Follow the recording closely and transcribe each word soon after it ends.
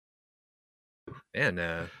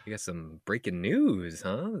Man, you got some breaking news,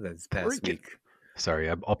 huh? This past Break it. week. Sorry,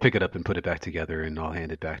 I'll pick it up and put it back together, and I'll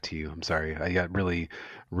hand it back to you. I'm sorry. I got really,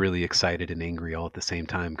 really excited and angry all at the same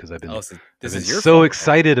time because I've been, Oh, so I've this been is your so fault then.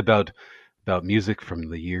 excited about music from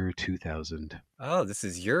the year 2000. Oh, this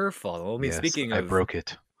is your fault. Well, Yes, I broke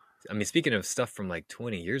it. speaking of stuff from like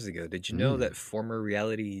 20 years ago, did you know Mm. that former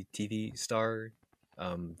reality TV star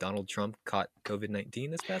Donald Trump caught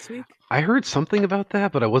COVID-19 this past week? I heard something about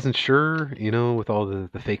that, but I wasn't sure. With all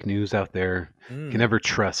the fake news out there, you can Hmm. never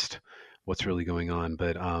trust what's really going on.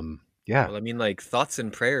 But yeah, Well, I mean, like thoughts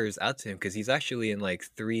and prayers out to him because he's actually in like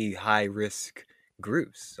three high risk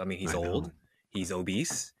groups. I mean, he's I know. old, he's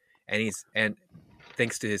obese, and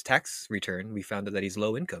thanks to his tax return, we found out that he's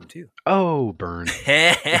low income too. Oh, burn.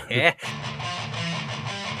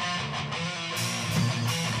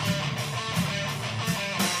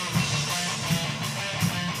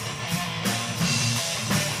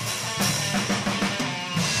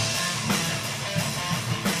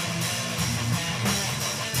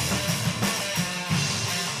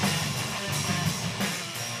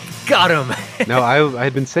 Got him. Now, I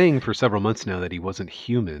had been saying for several months now that he wasn't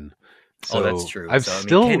human. Oh, that's So true. I've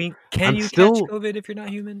So I mean, still, can I'm you catch still, COVID if you're not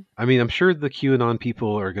human? I mean, I'm sure the QAnon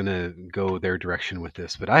people are gonna go their direction with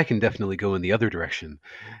this, but I can definitely go in the other direction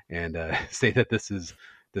and say that this is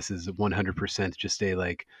 100% just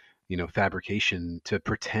a fabrication to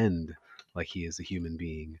pretend like he is a human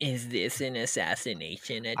being. Is this an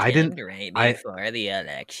assassination I didn't, attempt right I, before the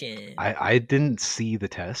election? I didn't see the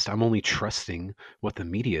test. I'm only trusting what the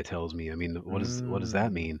media tells me. I mean, what does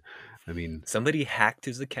that Mm. mean? I mean, Somebody hacked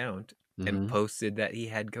his account and mhm. posted that he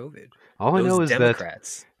had COVID. All I Those know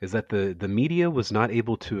Democrats. is that the media was not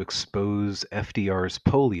able to expose FDR's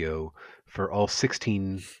polio for all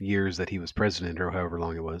 16 years that he was president, or however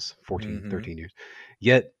long it was, 14, Hmm. 13 years.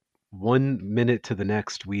 Yet 1 minute to the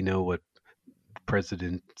next, we know what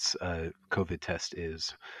president's COVID test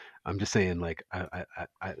is. I'm just saying, like,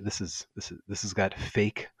 this has got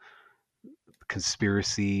fake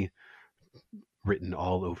conspiracy written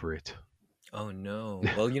all over it. Oh no.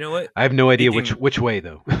 Well, you know what? I have no idea which Speaking, which way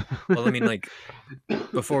though. well, I mean, like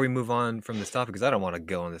before we move on from this topic, because I don't want to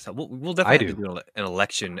go on this. We'll definitely I have to do. do an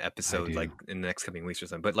election I episode like do. in the next coming weeks or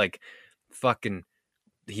something. But like, fucking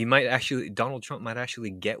he might actually Donald Trump might actually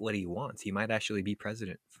get what he wants. He might actually be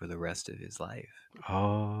president for the rest of his life.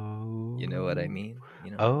 You know what I Oh. mean?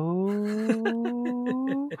 You know.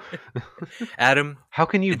 Oh. Adam, How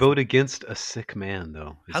can you it's vote against a sick man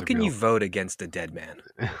though? Is how a can you real vote against a dead man?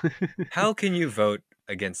 How can you vote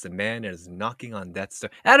against a man that is knocking on death's door?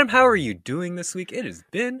 Adam, how are you doing this week? It has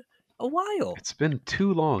been a while. It's been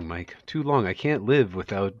too long, Mike. Too long. I can't live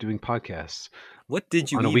without doing podcasts What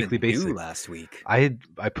did you on a weekly even do basis. last week? I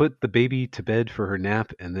put the baby to bed for her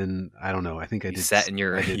nap, and then I don't know. I think You sat in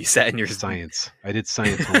your I you did sat in your science. I did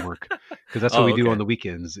science homework because that's what Oh, we do on okay. the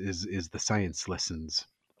weekends is the science lessons,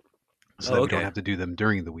 so Oh, that we don't okay. have to do them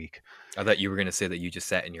during the week. I thought you were gonna say that you just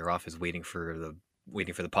sat in your office waiting for the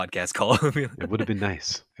podcast call. It would have been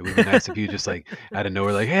nice. It would have been nice if you just like out of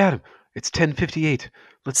nowhere, like, "Hey, Adam, it's 10:58.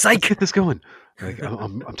 Let's Psych. get this going." Like,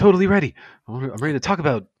 I'm totally ready. I'm ready to talk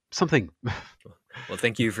about something. Well,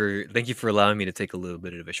 thank you for allowing me to take a little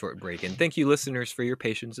bit of a short break, and thank you, listeners, for your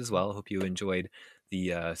patience as well. Hope you enjoyed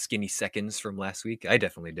the skinny seconds from last week. I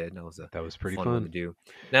definitely did. That was a That was pretty fun one to fun. do.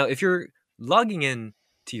 Now, if you're logging in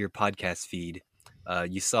to your podcast feed,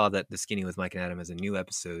 you saw that the Skinny with Mike and Adam is a new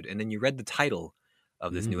episode, and then you read the title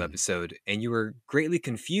of this new Mm. episode, and you were greatly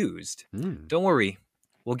confused. Mm. Don't worry,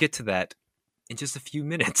 we'll get to that in just a few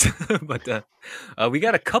minutes. But we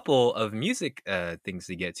got a couple of music things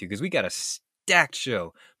to get to because we got a stacked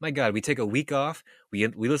show. My God, we take a week off. We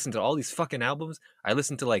listen to all these fucking albums. I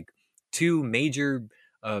listened to like two major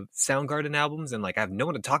Soundgarden albums, and like I have no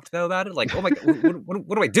one to talk about it. Like, oh my God,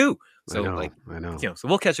 what do I do? I So know. like, I know. so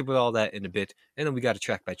we'll catch up with all that in a bit, and then we got a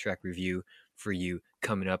track by track review for you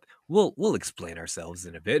coming up. We'll explain ourselves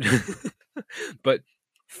in a bit, but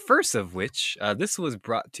first of which, this was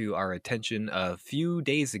brought to our attention a few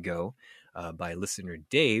days ago by listener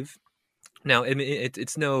Dave. Now, I mean,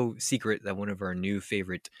 it's no secret that one of our new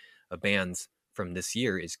favorite bands from this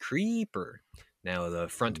year is Creeper. Now, the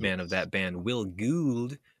frontman of Yes. that band, Will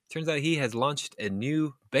Gould, turns out he has launched a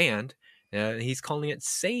new band. He's calling it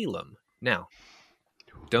Salem. Now,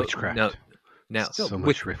 don't now Witchcraft. now no, So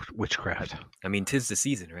much witchcraft. I mean, 'tis the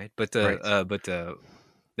season, right? Right.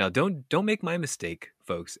 Now don't make my mistake,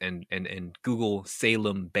 folks, and Google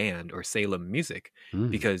Salem band or Salem music Mm.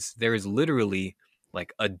 because there is literally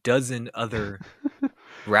like a dozen other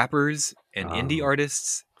rappers and indie Oh.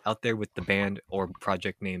 artists out there with the band or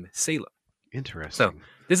project name Salem. So Interesting.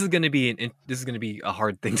 this is gonna be a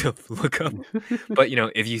hard thing to look up, but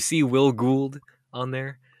if you see Will Gould on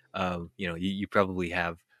there, you probably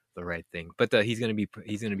have the right thing. But he's gonna be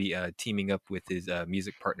teaming up with his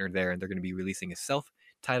music partner there, and they're gonna be releasing a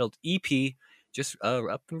self-titled EP just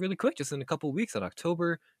up and really quick, just in a couple of weeks on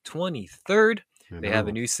October 23rd. I They have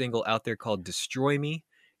a know. new single out there called "Destroy Me,"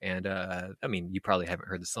 and I mean, you probably haven't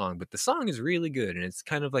heard the song, but the song is really good, and it's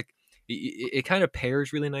kind of like it kind of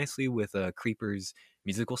pairs really nicely with Creeper's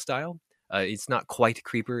musical style. It's not quite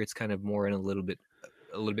Creeper; it's kind of more in a little bit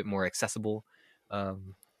more accessible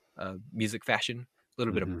um, music fashion, a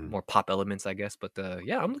little bit of Hmm. more pop elements, I guess. But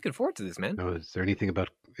yeah, I'm looking forward to this, man. Oh, is there anything about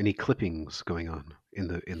any clippings going on in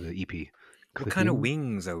the EP? What kind of Clipping,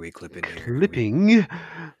 wings are we clipping here? Are we clipping.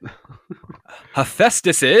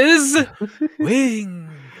 Hephaestus's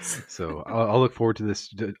wings? So I'll look forward to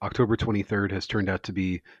this. October 23rd has turned out to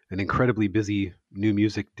be an incredibly busy new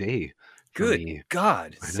music day for Good me.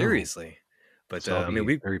 God, I know. seriously. But So I'll I mean, be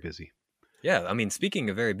we very busy. Yeah, I mean, speaking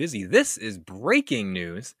of very busy, this is breaking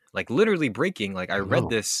news. Like literally breaking. Like I I read know.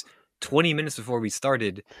 this 20 minutes before we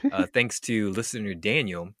started, thanks to listener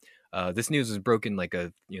Daniel. This news was broken like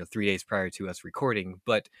 3 days prior to us recording.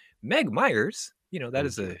 But Meg Myers, that Oh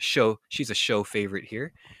is yeah. a show. She's a show favorite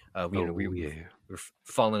here. Oh yeah. We're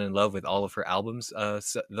fallen in love with all of her albums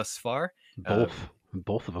thus far. Uh,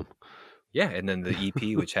 Both of them. yeah, and then the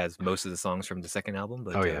EP, which has most of the songs from the second album.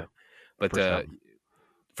 Oh yeah. But First album.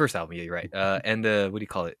 First album, yeah, you're right. And what do you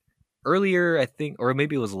call it? Earlier, I think, or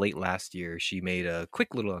maybe it was late last year, she made a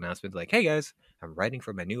quick little announcement like, "Hey guys, I'm writing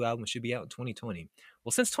for my new album. It should be out in 2020."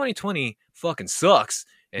 Well, since 2020 fucking sucks,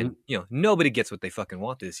 Mm, and nobody gets what they fucking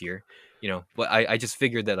want this year, but I just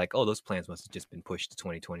figured that like, oh, those plans must have just been pushed to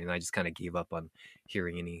 2020, and I just kind of gave up on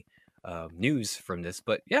hearing any news from this.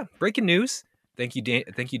 But yeah, breaking news. Thank you,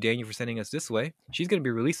 Daniel, for sending us this way. She's going to be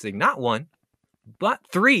releasing not one, but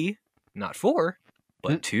three, not four,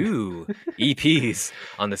 but mm. two EPs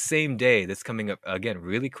on the same day. That's coming up again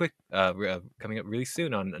really quick, coming up really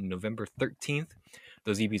soon on November 13th.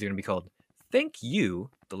 Those EPs are going to be called Thank You,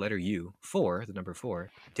 the letter U, for the number four,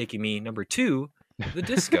 taking me number two, the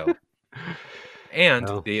disco. And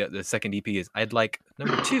Well, the second EP is I'd like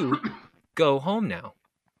number two, Go Home Now.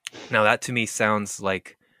 Now, that to me sounds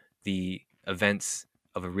like the events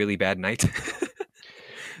of a really bad night.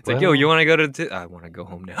 It's like, yo, you well, want to go to? I want to go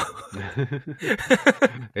home now.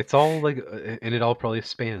 it's all like, and it all probably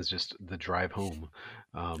spans just the drive home.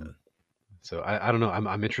 Um, so I don't know.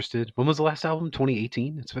 I'm interested. When was the last album?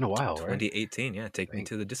 2018. It's been a while, right? 2018, yeah, take me Thank-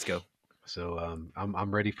 to the disco. So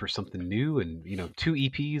I'm ready for something new, and two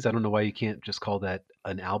EPs. I don't know why you can't just call that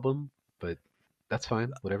an album, but that's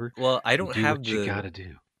fine. Whatever. Well, Do what you gotta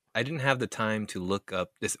do. I didn't have the time to look up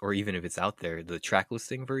this, or even if it's out there, the track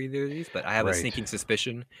listing for either of these. But I have a Right. sneaking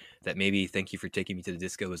suspicion that maybe "Thank You for Taking Me to the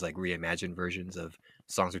Disco" is like reimagined versions of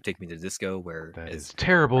songs "For Take Me to the Disco," That is whereas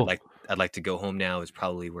terrible. I'd like to go home now is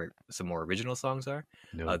probably where some more original songs are.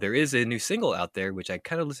 No. There is a new single out there which I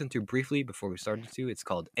kind of listened to briefly before we started to. It's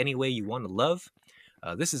called "Any Way You Want to Love."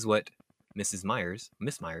 This is what Miss Myers,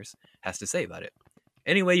 has to say about it.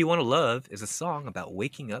 Any Way You Want to Love is a song about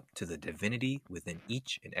waking up to the divinity within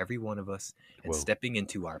each and every one of us and Whoa. stepping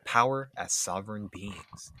into our power as sovereign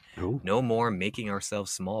beings. Oh. No more making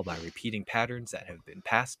ourselves small by repeating patterns that have been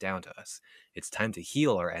passed down to us. It's time to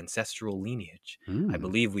heal our ancestral lineage. I Hmm.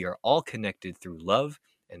 believe we are all connected through love,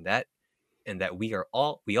 and that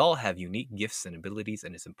we all have unique gifts and abilities,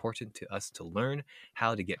 and it's important to us to learn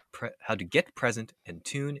how to get present and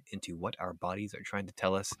tune into what our bodies are trying to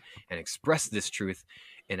tell us and express this truth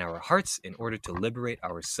in our hearts in order to liberate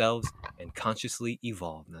ourselves and consciously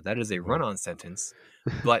evolve. Now that is a Well, run-on sentence,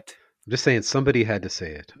 but I'm just saying somebody had to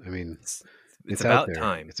say it. I mean, it's, it's it's out about there.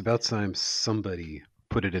 time. It's about time somebody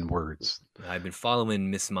put it in words. I've been following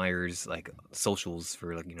Miss Myers like socials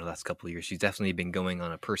for like the last couple of years. She's definitely been going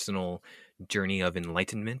on a personal journey of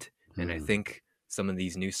enlightenment, and I Hmm. think some of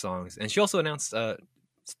these new songs. And she also announced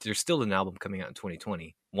there's still an album coming out in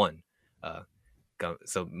 2021. Uh,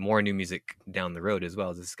 so more new music down the road as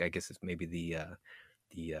well. This I guess is maybe the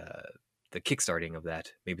the kickstarting of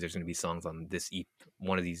that. Maybe there's going to be songs on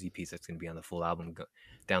one of these EPs that's going to be on the full album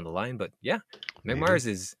down the line. But yeah, Meg Maybe. Myers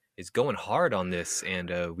is going hard on this, and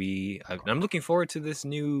I'm looking forward to this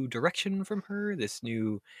new direction from her, this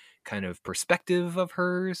new kind of perspective of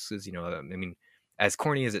hers. Because I mean, as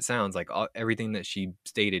corny as it sounds, like everything that she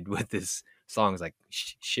stated with this song is like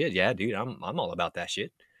shit. Yeah, dude, I'm all about that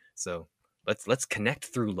shit. So let's connect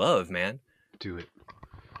through love, man. Do it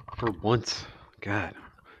for once. God.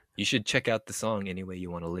 You should check out the song "Any Way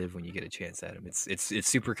You Want to Live" when you get a chance at him. It's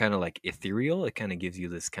super kind of like ethereal. It kind of gives you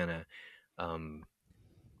this kind of um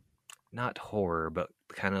not horror, but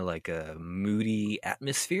kind of like a moody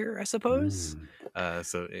atmosphere, I suppose. Mm.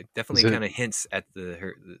 So it Is definitely it kind of hints at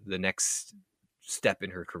the next step in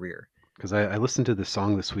her career. because I listened to this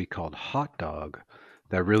song this week called "Hot Dog"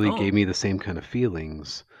 that really Oh, gave me the same kind of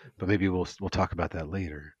feelings. But maybe we'll talk about that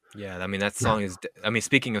later. yeah. I mean, that song is. I mean,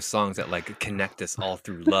 speaking of songs that like connect us all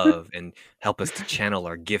through love and help us to channel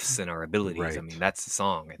our gifts and our abilities. I mean, Right. that's the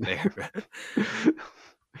song right there.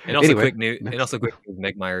 And also Anyway, quick news. And next. also quick news.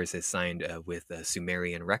 Meg Myers has signed with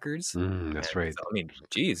Sumerian Records. And That's right. so, I mean,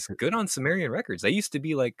 geez, good on Sumerian Records. They used to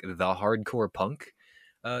be like the hardcore punk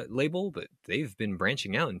label, but they've been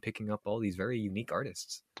branching out and picking up all these very unique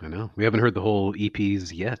artists. I know we haven't heard the whole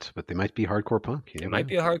EPs yet, but they might be hardcore punk. You It never might know.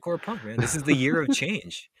 be a hardcore punk, man. This is the year of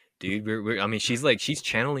change, dude. I mean, she's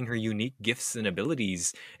channeling her unique gifts and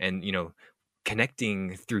abilities, and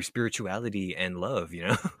connecting through spirituality and love.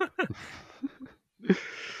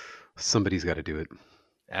 Somebody's got to do it.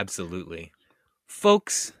 Absolutely,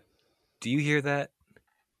 folks. Do you hear that?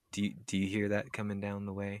 Do you hear that coming down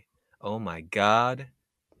the way? Oh my God!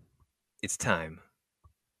 It's time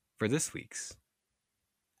for this week's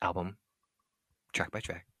album track by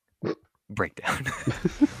track breakdown.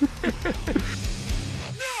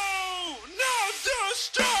 No, not this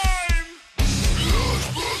time! Let's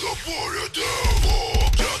put the party down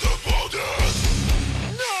to the borders!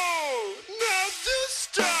 No, not this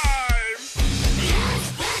time! Let's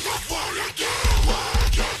put the party down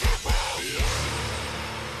to the borders!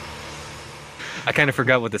 I kind of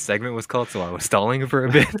forgot what the segment was called, so I was stalling for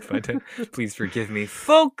a bit. But please forgive me,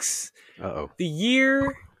 folks. Uh-oh. The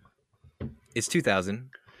year is 2000.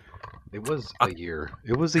 It was a year.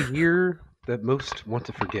 It was a year that most want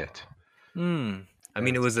to forget. I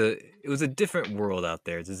mean, it was a different world out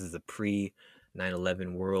there. This is a pre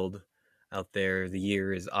 9/11 world out there. The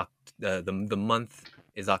year is the month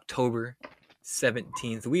is October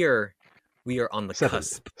 17th. We are on the 7th.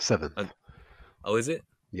 cusp. 7th. Oh, is it?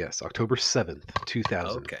 Yes, October 7th,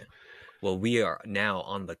 2000. Okay. Well, we are now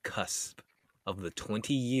on the cusp of the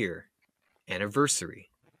 20-year anniversary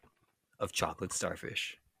of Chocolate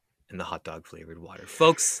Starfish and the hot dog flavored water.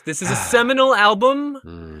 Folks, this is a seminal album,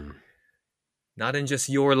 Mm. not in just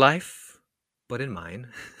your life, but in mine.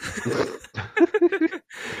 I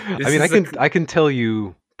mean, I can tell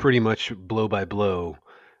you pretty much blow by blow,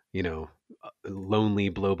 you know, lonely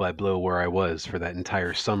blow by blow where I was for that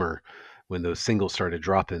entire summer when those singles started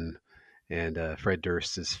dropping, and Fred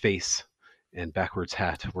Durst's face and backwards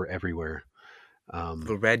hat were everywhere.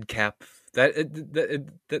 The red cap the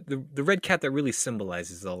red cap that really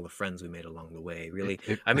symbolizes all the friends we made along the way. Really,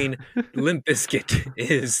 I mean, Limp Bizkit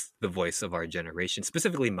is the voice of our generation,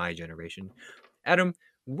 specifically my generation. Adam,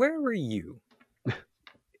 where were you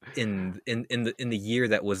in the year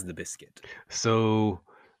that was the biscuit? So,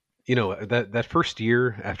 that first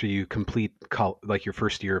year after you complete like your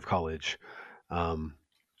first year of college, um,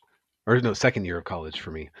 or no, second year of college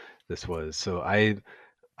for me, this was. So I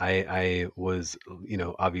was,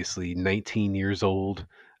 obviously 19 years old.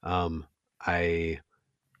 I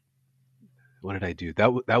What did I do?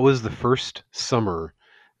 That was the first summer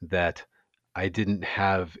that I didn't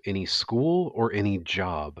have any school or any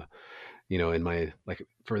job, in my, like,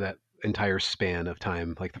 for that entire span of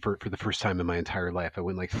time, like for the first time in my entire life, I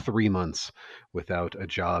went like 3 months without a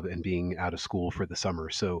job and being out of school for the summer.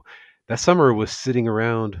 So that summer was sitting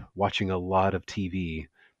around watching a lot of TV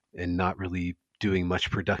and not really doing much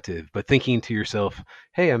productive, but thinking to yourself,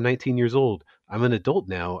 hey, I'm 19 years old. I'm an adult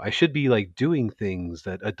now. I should be like doing things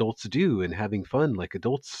that adults do and having fun like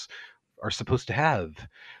adults are supposed to have.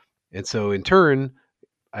 And so in turn,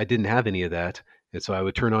 I didn't have any of that, and so I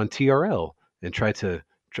would turn on TRL and try to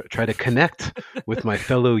connect with my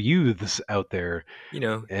fellow youths out there,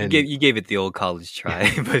 You and gave it the old college try,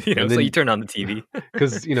 but and so you then turned on the TV.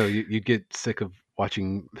 because you'd get sick of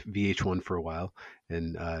watching VH1 for a while,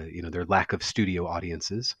 and their lack of studio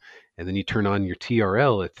audiences, and then you turn on your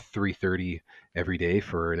TRL at 3:30 every day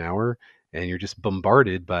for an hour, and you're just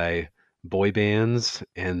bombarded by boy bands,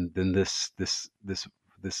 and then this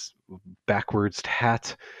backwards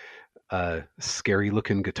hat, scary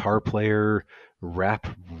looking guitar player, rap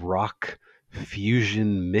rock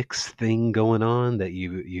fusion mix thing going on that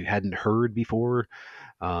you hadn't heard before.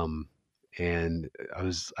 Um, and I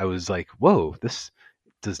was like, whoa, this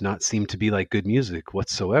does not seem to be like good music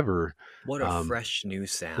whatsoever. What a Um, fresh new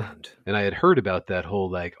sound. and I had heard about that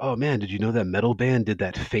whole, like, oh man, did you know that metal band did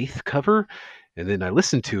that Faith cover? And then I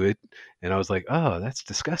listened to it, and I was like, "Oh, that's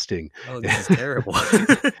disgusting." Oh, this is terrible.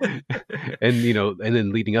 And and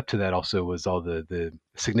then leading up to that also was all the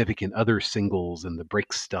significant other singles and the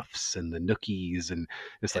break stuffs and the nookies, and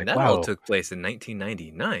it's And like, that all wow, took place in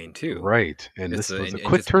 1999 too. right. And Just this was a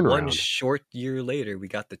and quick just one turnaround, short year later, we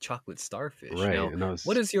got the Chocolate Starfish. right? Now, And I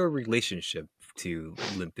what was is your relationship to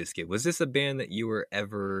Limp Bizkit? Was this a band that you were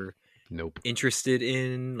ever nope, interested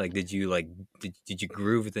in? Like, did you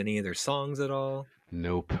groove with any of their songs at all?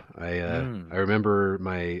 nope. I Mm, remember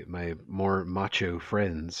my more macho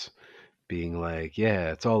friends being like,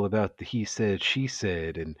 "Yeah, it's all about the he said, she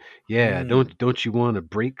said, and yeah, mm. don't you want to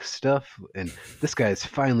break stuff? And this guy's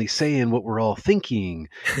finally saying what we're all thinking."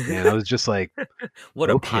 And I was just like, What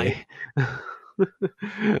a pipe! "Okay."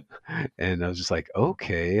 And I was just like,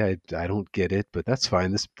 "Okay, I don't get it, but that's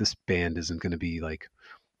fine. This band isn't going to be like,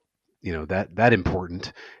 that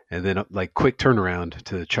important." And then like quick turnaround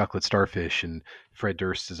to Chocolate Starfish, and Fred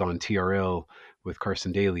Durst is on TRL with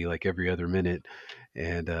Carson Daly like every other minute,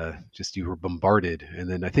 and just you were bombarded. And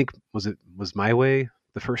then I think was My Way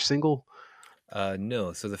the first single?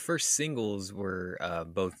 No, so the first singles were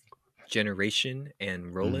both Generation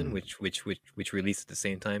and Rollin', Hmm. which released at the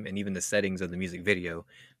same time, and even the settings of the music video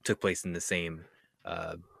took place in the same,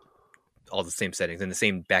 uh, all the same settings and the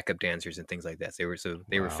same backup dancers and things like that. They were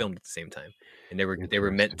Wow, filmed at the same time, and they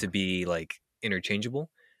were meant interesting. to be like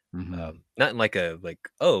interchangeable, Hmm. not in like a like,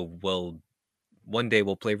 oh well, one day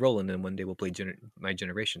we'll play Rollin' and one day we'll play My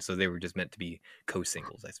Generation. So they were just meant to be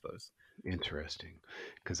co-singles, I suppose. Interesting,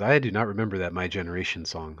 because I do not remember that My Generation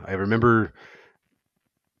song. I remember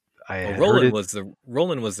I Well, had heard it.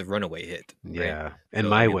 Rollin' was the runaway hit, right? Yeah, and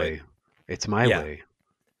So I My mean, like, Way. It's My yeah, Way.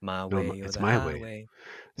 my No, way or it's the My Way. highway.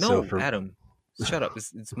 So No, for Adam, shut up.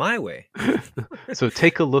 It's my way. so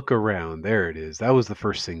Take a Look Around. There it is. That was the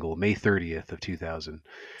first single, May 30th of 2000.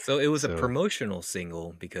 So it was a So, promotional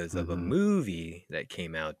single because of a hmm movie that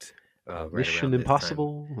came out right Mission around this time.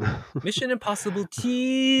 Impossible. Mission Impossible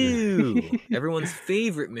 2, everyone's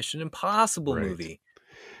favorite Mission Impossible Right, movie.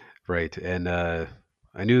 right. And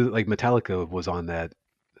I knew like Metallica was on that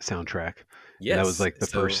soundtrack, and that was Yes, like the so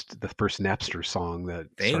first Napster song that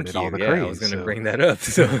thank started all you. the Yeah, I was craze. gonna So, bring that up.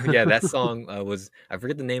 So yeah, that song was, I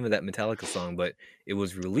forget the name of that Metallica song, but it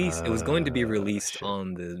was released. It was going to be released shit.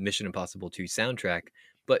 on the Mission Impossible 2 soundtrack,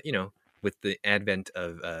 but with the advent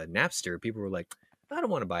of Napster, people were like, I don't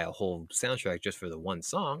want to buy a whole soundtrack just for the one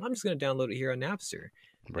song. I'm just gonna download it here on Napster.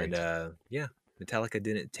 And Right, yeah, Metallica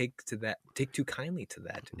didn't take too kindly to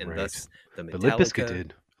that, and right. thus the But Limp Bizkit Metallica.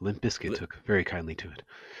 did. Limp Bizkit took very kindly to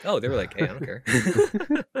Oh, they were like, hey, I don't care.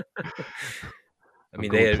 it. I I'm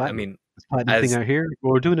mean, going they. I platinum. mean, This platinum thing as out here,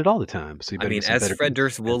 well, we're doing it all the time. So you I better mean, get some as better Fred beats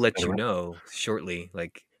Durst will and some let better you rap. know shortly,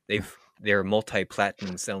 like they're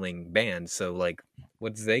multi-platinum selling bands, so like,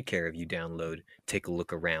 what does they care if you download Take a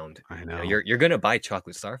Look Around? I know. You're gonna buy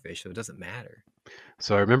Chocolate Starfish, so it doesn't matter.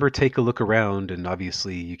 So I remember Take a Look Around, and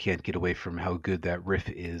obviously you can't get away from how good that riff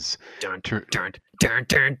is. Dun Turn, dun dun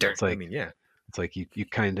dun dun. it's I like mean, yeah. you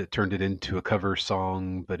kind of turned it into a cover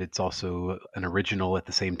song, but it's also an original at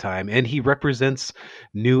the same time. And he represents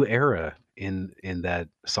new era in that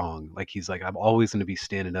song. Like he's like, I'm always going to be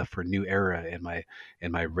standing up for new era in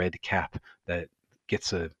my red cap that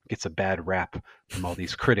gets a bad rap from all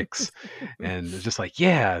these critics. And it's just like,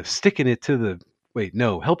 yeah, sticking it to the wait,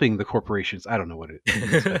 no, helping the corporations. I don't know what it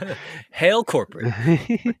means, but Hail corporate.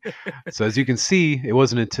 so as you can see, it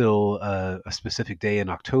wasn't until a specific day in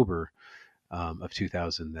October of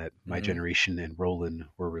 2000 that My Mhm. Generation and Roland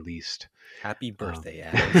were released. Happy Um, birthday,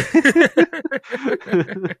 Adam.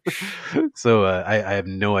 so I have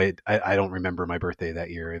I don't remember my birthday that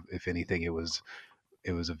year. If anything, it was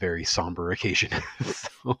a very somber occasion.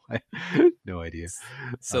 So I no idea.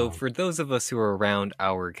 So Um, for those of us who are around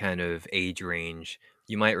our kind of age range,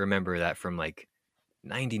 you might remember that from like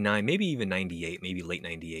 99, maybe even 98, maybe late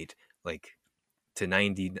 98, like to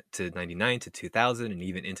 90 to 99 to 2000 and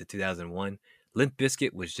even into 2001. Limp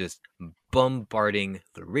Bizkit was just bombarding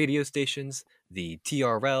the radio stations, the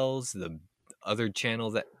TRLs, the other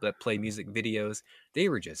channels that play music videos. They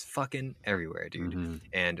were just fucking everywhere, dude. mhm,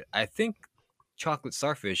 And I think Chocolate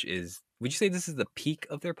Starfish is, would you say this is the peak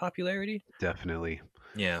of their popularity? definitely.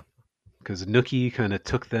 Yeah. Because Nookie kind of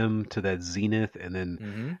took them to that zenith, and then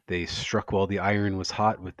Mm-hmm. they struck while the iron was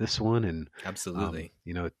hot with this one, and Absolutely.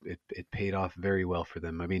 it paid off very well for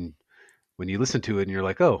them. I mean, when you listen to it and you're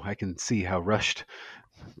like, oh, I can see how rushed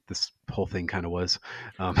this whole thing kind of was.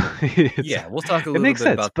 It's Yeah, we'll talk a it little makes bit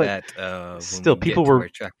sense, about but that when still, we get to our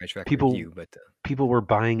track by track people review. But people were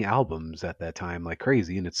buying albums at that time like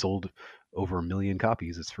crazy, and it sold over 1 million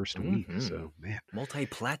copies its first week. mm-hmm. So man, Multi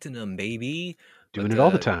platinum, baby. doing But it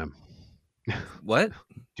all the time. What?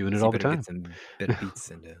 Doing it So you all the better get time. some better beats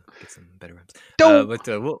and get some better rhymes. Don't.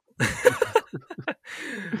 Well,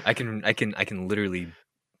 I can literally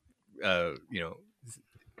you know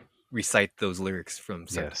recite those lyrics from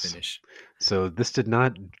start to Yes. finish. So this did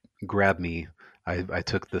not grab me. I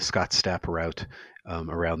took the Scott Stapp route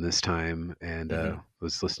around this time and Hmm.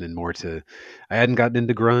 was listening more to. I hadn't gotten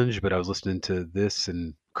into grunge, but I was listening to this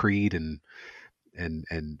and Creed and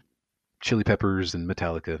Chili Peppers and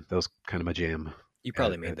Metallica. That was kind of my jam You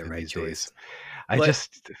probably made the in right these days. choice, but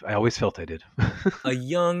I always felt I did. a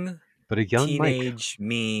young But a young Mike. teenage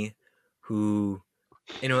me who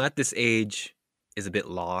at this age is a bit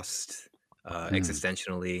lost Mm,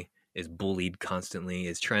 existentially, is bullied constantly,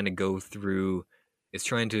 is trying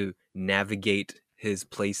to navigate his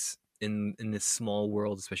place in this small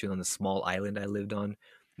world, especially on the small island I lived on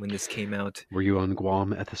when this came out. were you on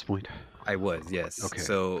Guam at this point? I was, yes. Okay.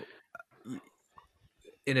 So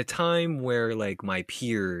in a time where like my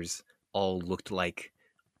peers all looked like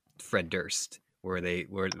Fred Durst, where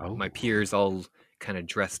Oh. my peers all kind of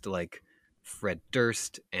dressed like Fred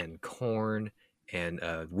Durst and Korn and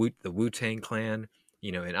the Wu Tang Clan,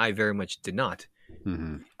 and I very much did not.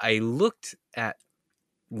 Hmm. I looked at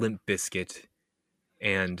Limp Bizkit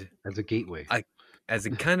and As a gateway. I as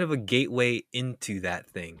a kind of a gateway into that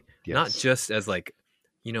thing, not Yes. just as like,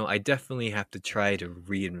 I definitely have to try to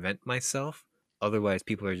reinvent myself. Otherwise,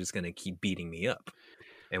 people are just gonna keep beating me up.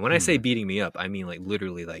 And when I say Hmm. beating me up, I mean like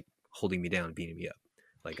literally like holding me down, beating me up.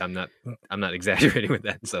 Like I'm not exaggerating with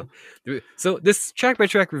that. So this track by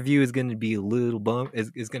track review is going to be a little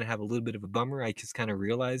is going to have a little bit of a bummer. I just kind of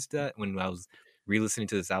realized that when I was re-listening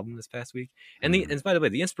to this album this past week. Hmm. And by the way,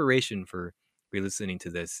 the inspiration for re-listening to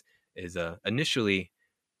this is initially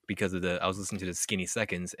because of the I was listening to the Skinny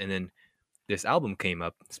Seconds, and then this album came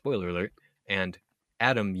up, spoiler alert, and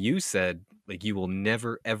Adam, you said like you will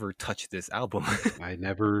never ever touch this album. I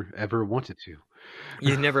never ever wanted to.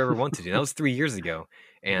 You never ever wanted to. That was 3 years ago,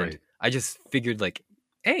 and Right. I just figured like,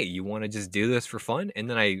 hey, you want to just do this for fun? And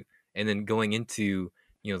then going into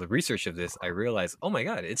the research of this, I realized, oh my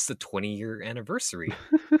god, it's the 20-year anniversary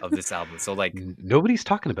of this album. So like Nobody's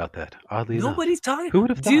talking about that, oddly enough. nobody's talking, Who would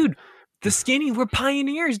have thought? dude. The Skinny were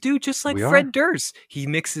pioneers, dude. Just like We Fred are? Durst, he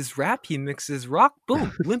mixes rap, he mixes rock.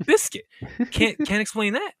 Boom, Limp Bizkit. Can't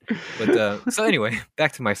explain that. But so anyway,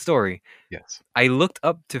 back to my story. Yes. I looked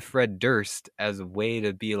up to Fred Durst as a way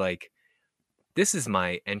to be like, this is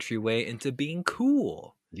my entryway into being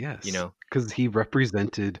cool. You Yes. know? Because he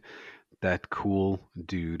represented that cool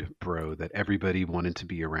dude, bro, that everybody wanted to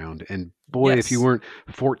be around. And boy, if you Yes. weren't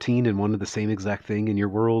 14 and wanted the same exact thing in your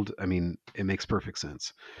world, I mean, it makes perfect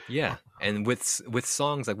sense. Yeah. And with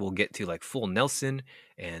songs like we'll get to like Full Nelson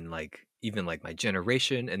and like even like My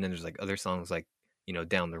Generation, and then there's like other songs like,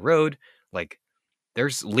 Down the Road, like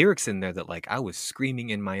there's lyrics in there that like I was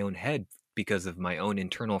screaming in my own head because of my own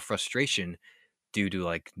internal frustration due to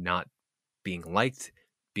like not being liked,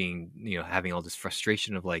 being, having all this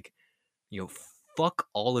frustration of like, you know, fuck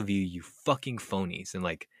all of you, you fucking phonies. And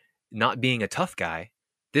like not being a tough guy,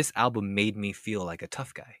 this album made me feel like a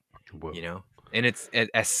tough guy, you Whoa. know? And it's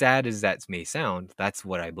as sad as that may sound, that's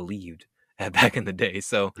what I believed back in the day.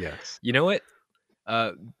 So, Yes. you know what?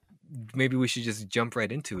 Uh, maybe we should just jump right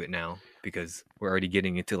into it now because we're already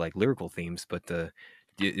getting into like lyrical themes. But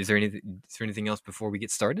is there anything else before we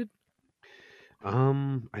get started?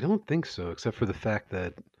 I don't think so, except for the fact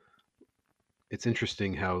that it's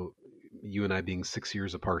interesting how you and I being 6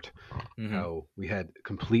 years apart, Hmm. how we had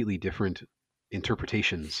completely different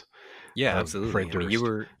interpretations Yeah, of Fred absolutely. I mean, you Durst.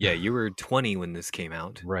 were yeah, you were 20 when this came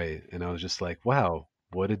out. Right. And I was just like, wow,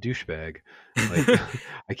 what a douchebag. Like,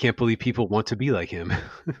 I can't believe people want to be like him.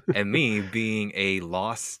 And me being a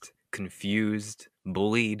lost, confused,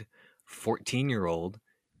 bullied 14-year-old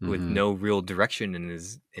with Hmm. no real direction in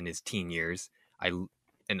his teen years, I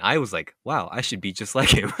and I was like, wow, I should be just like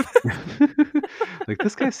him. Like,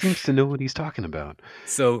 this guy seems to know what he's talking about.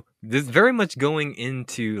 So this very much going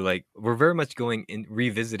into like we're very much going in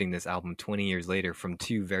revisiting this album 20 years later from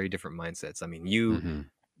two very different mindsets. Hmm.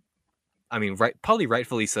 Probably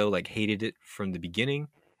rightfully so, like hated it from the beginning,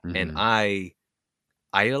 and Hmm. I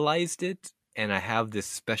idolized it, and I have this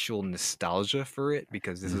special nostalgia for it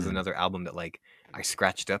because this was Hmm. another album that like I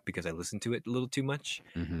scratched up because I listened to it a little too much,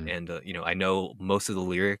 Hmm. and I know most of the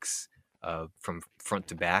lyrics from front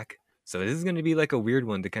to back. So this is going to be like a weird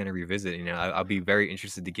one to kind of revisit. I'll be very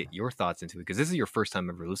interested to get your thoughts into it because this is your first time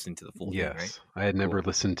ever listening to the full thing, right? Yes. I had never Cool.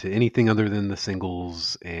 listened to anything other than the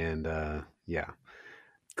singles. And yeah.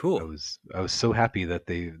 Cool. I was so happy that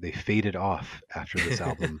they faded off after this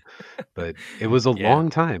album, but it was a Yeah. long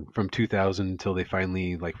time from 2000 until they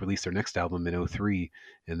finally like released their next album in '03,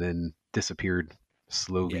 and then disappeared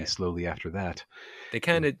Yeah. slowly after that. They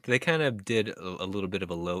kind of did a little bit of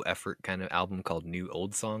a low effort kind of album called New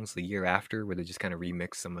Old Songs the year after, where they just kind of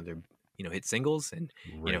remixed some of their hit singles, and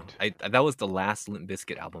Right. that was the last Limp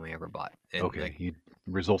Bizkit album I ever bought, and like Okay.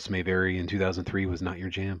 Results may vary. In 2003 was not your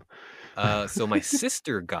jam. so my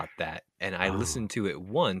sister got that, and I Oh. listened to it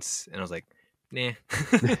once, and I was like, nah.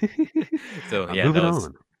 So I'm yeah, that moving was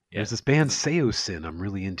on. yeah. There's this band Seosin I'm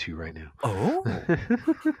really into right now. Oh,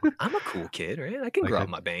 I'm a cool kid, right? I can Like grow out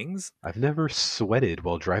my bangs. I've never sweated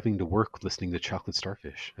while driving to work listening to Chocolate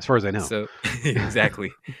Starfish, as far as I know. So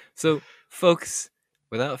exactly. So folks,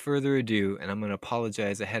 without further ado, and I'm gonna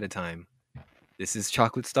apologize ahead of time. This is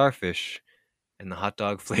Chocolate Starfish and the hot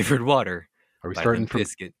dog flavored water Are we by starting Limp from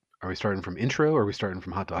Bizkit. intro or are we starting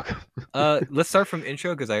from hot dog? Let's start from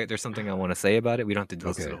intro because there's something I want to say about it. We don't have to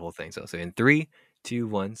listen to Okay, the whole thing. So in 3, 2,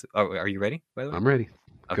 1. Are you ready? By the way, I'm ready.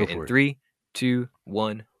 okay. Go In for it. 3, 2,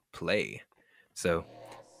 1, play. So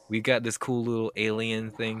we've got this cool little alien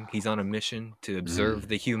thing. He's on a mission to observe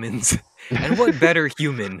the humans, and what better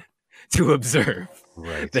human to observe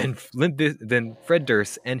Right. than Fred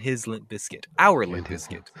Durst and his Limp Bizkit, our And Limp his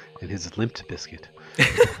Bizkit. limped biscuit.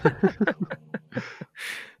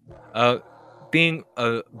 Being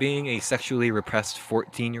a sexually repressed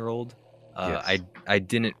 14-year-old, Yes. I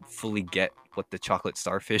didn't fully get what the chocolate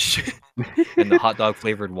starfish and the hot dog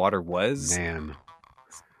flavored water was. Man.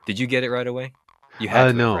 Did you get it right away? You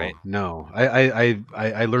had to have, right? No.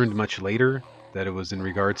 I learned much later that it was in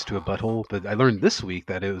regards to a butthole, but I learned this week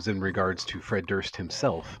that it was in regards to Fred Durst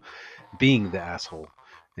himself being the asshole.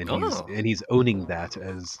 And Oh, he's owning that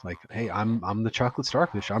as like, hey, I'm the chocolate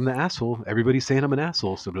starfish. I'm the asshole. Everybody's saying I'm an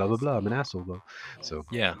asshole, so blah blah blah. I'm an asshole though. So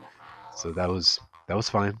yeah. that was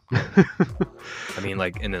fine. I mean,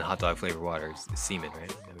 like, and then hot dog flavored water is semen,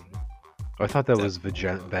 right? I mean, I thought that that- was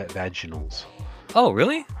vaginals. oh,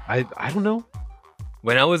 really? I don't know.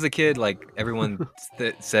 When I was a kid, like everyone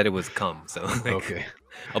said it was cum. So like, Okay.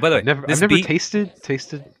 oh, by the way, I've this never beat,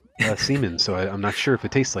 tasted semen, so I'm not sure if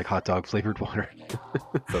it tastes like hot dog flavored water.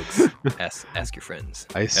 folks, ask your friends.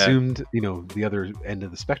 I assumed, the other end of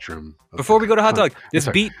the spectrum. Of Before we go to hot dog, this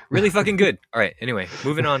sorry. beat really fucking good. All right, anyway,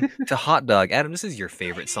 moving on to hot dog. Adam, this is your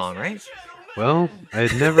favorite song, right? Well, I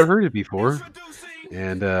had never heard it before,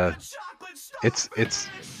 and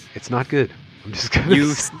it's not good. I'm just gonna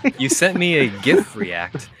You say. you sent me a GIF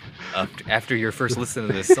react after your first listen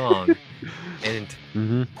to this song, and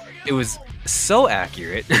Mhm. it was so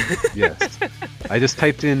accurate. Yes, I just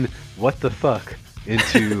typed in "what the fuck"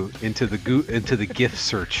 into the GIF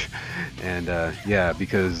search, and yeah,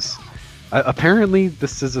 because apparently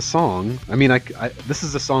this is a song. I mean, this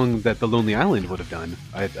is a song that the Lonely Island would have done.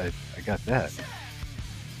 I got that.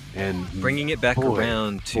 And Bringing it back boy,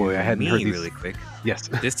 around to boy, I hadn't me heard these. really quick. Yes.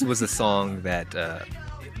 This was a song that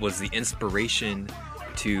was the inspiration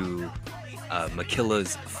to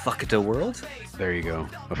Makila's "Fuck the World." There you go.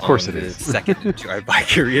 Of course on it the is. second Drive By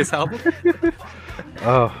Curious album.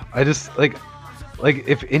 Oh, I just like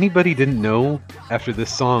if anybody didn't know after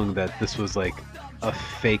this song that this was like a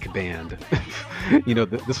fake band,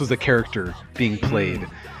 this was a character being played.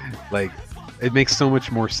 Like, it makes so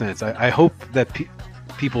much more sense. I hope that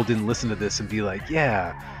people didn't listen to this and be like,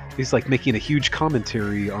 yeah, he's like making a huge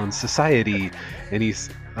commentary on society, and he's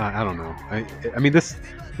I don't know. I mean this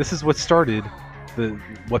is what started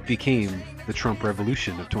what became the Trump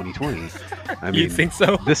revolution of 2020. I mean, You think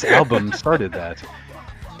so? this album started that.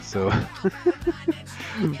 So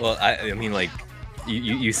Well, I mean, like,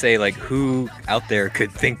 you say, like, who out there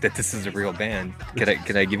could think that this is a real band? Could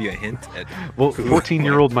I give you a hint at? well, who-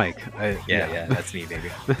 14-year-old Mike. Yeah, that's me, baby.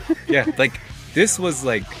 Yeah, like this was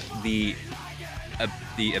like the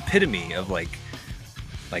epitome of like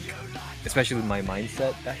especially my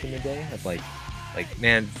mindset back in the day of like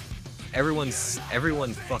man, everyone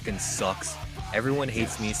fucking sucks. Everyone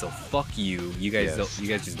hates me, so fuck you. You guys Yes. you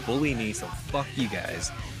guys just bully me, so fuck you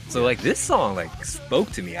guys. So like this song like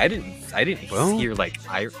spoke to me. I didn't Well- hear like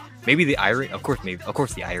maybe the irony. Of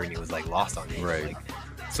course the irony was like lost on me. Right. Like,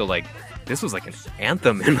 so like this was like an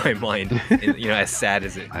anthem in my mind. And, as sad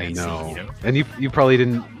as it may I know. seem. And you probably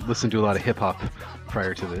didn't listen to a lot of hip hop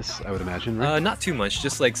prior to this, I would imagine, right? Not too much,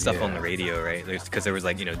 just like stuff on Yeah. the radio, right? Because there was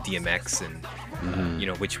like DMX and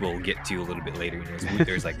Mhm. which we'll get to a little bit later.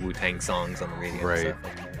 There's like Wu-Tang songs on the radio, Right. and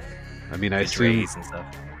stuff, I mean, I and assume Dre's and stuff.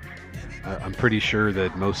 I'm pretty sure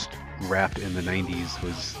that most rap in the 90s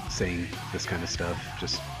was saying this kind of stuff,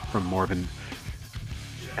 just from more of an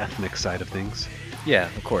ethnic side of things. Yeah,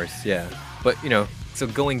 of course, yeah. But so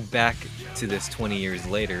going back to this 20 years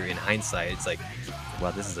later, in hindsight, it's like,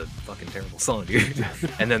 wow, this is a fucking terrible song, dude.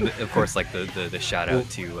 And then of course, like the shout out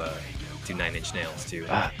to 9 Inch Nails too.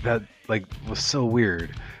 That like was so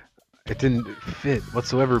weird. It didn't fit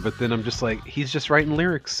whatsoever. But then I'm just like, he's just writing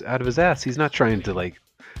lyrics out of his ass. He's not trying to like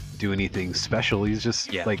do anything special. He's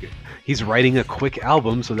just like, he's writing a quick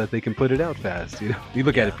album so that they can put it out fast. You know, you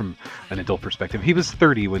look at it from an adult perspective. He was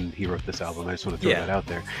 30 when he wrote this album. I just want to throw that out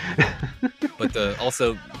there. But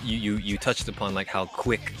also you touched upon like how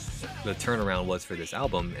quick the turnaround was for this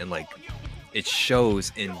album, and like it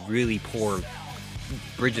shows in really poor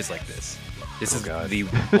bridges like this. This is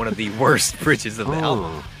one of the worst bridges of the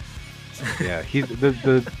album. Yeah,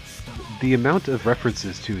 the amount of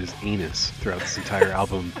references to his anus throughout this entire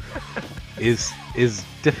album is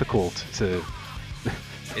difficult to.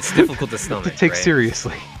 It's difficult to stomach. To take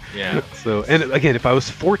seriously. Yeah. So, and again, if I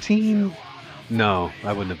was 14, no,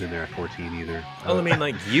 I wouldn't have been there at 14 either. Well, I mean,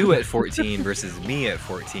 like you at 14 versus me at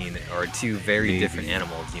 14 are two very different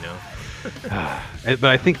animals, you know. But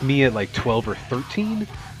I think me at like 12 or 13,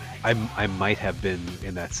 I might have been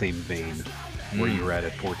in that same vein where you were at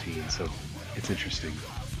 14. So it's interesting.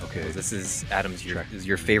 Okay. Well, this is Adam's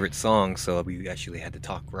your favorite song, so we actually had to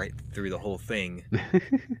talk right through the whole thing.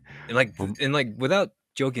 and like without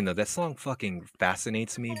joking though, that song fucking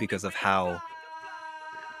fascinates me because of how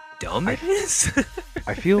dumb it is.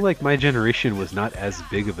 I feel like my generation was not as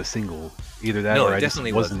big of a single. Either that or I just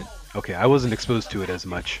wasn't. Okay, I wasn't exposed to it as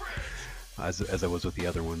much as I was with the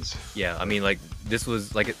other ones. Yeah, I mean, like this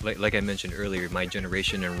was like I mentioned earlier, my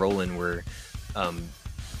generation and Roland were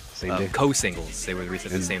co-singles. They were released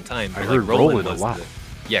at the same time. I heard Roland a lot.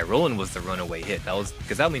 Roland was the runaway hit. That was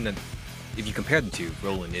because if you compare the two,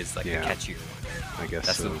 Roland is like the catchier one. I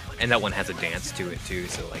guess so. And that one has a dance to it too.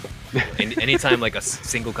 So like, anytime like a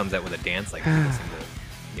single comes out with a dance, like people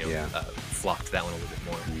seem to, flock to that one a little bit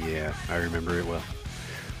more. Yeah, I remember it well.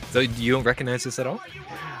 So you don't recognize this at all?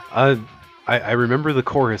 I remember the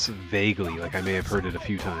chorus vaguely. Like I may have heard it a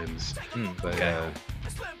few times, but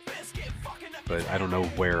I don't know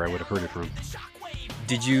where I would have heard it from.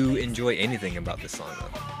 Did you enjoy anything about this song though?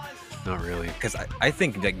 Not really. Because I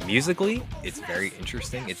think like musically, it's very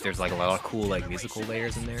interesting. There's like a lot of cool like musical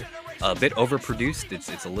layers in there. A bit overproduced.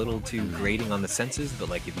 It's a little too grating on the senses. But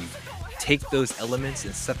like if you take those elements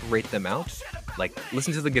and separate them out, like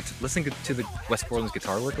listen to the Wes Borland's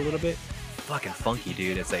guitar work a little bit. Fucking funky,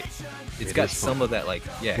 dude. It's like it's got some funky. Of that like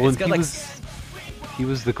Well, it's got like. He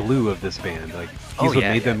was the glue of this band. Like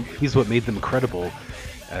he's what made them credible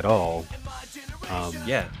at all.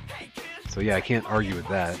 So yeah, I can't argue with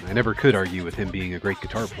that. I never could argue with him being a great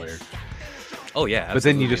guitar player. Oh yeah, absolutely. But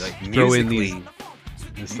then you just like, throw in these.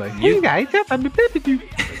 It's like, hey guys, I'm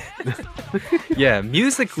yeah,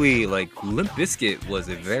 musically, like Limp Bizkit was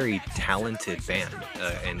a very talented band,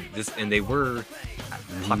 and they were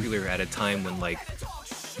popular at a time when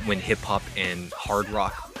hip hop and hard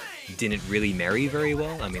rock didn't really marry very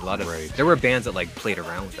well. I mean, there were bands that like played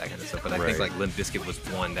around with that kind of stuff, but I think like Limp Bizkit was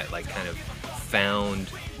one that like kind of found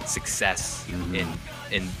success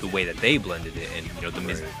in the way that they blended it, and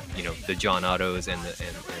the John Ottos and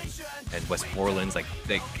Wes Borland's like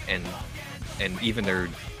and even their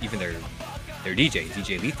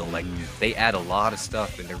DJ Lethal, like they add a lot of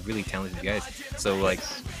stuff and they're really talented guys. So like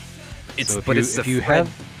it's the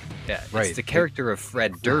character of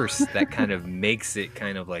Fred Durst that kind of makes it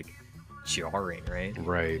kind of like jarring, right?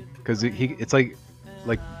 Right, because it's like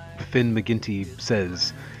Finn McGinty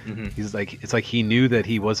says, he's like, it's like he knew that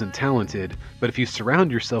he wasn't talented, but if you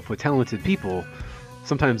surround yourself with talented people,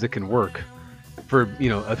 sometimes it can work for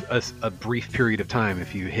a brief period of time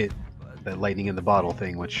if you hit that lightning in the bottle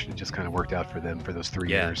thing, which just kind of worked out for them for those 3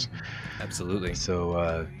 years. Absolutely.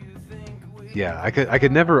 So I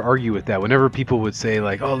could never argue with that. Whenever people would say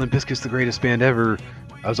like, "Oh, Limp Bizkit's the greatest band ever,"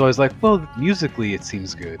 I was always like, "Well, musically, it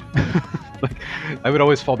seems good." Like, I would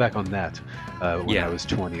always fall back on that when I was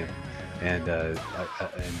 20, and then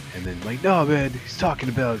like, "No, man, he's talking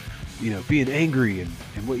about being angry and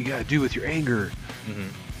what you gotta do with your anger."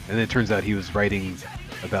 And then it turns out he was writing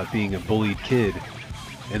about being a bullied kid,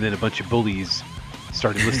 and then a bunch of bullies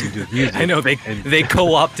started listening to his music. I know they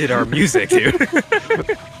co-opted our music, dude.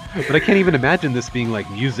 But I can't even imagine this being like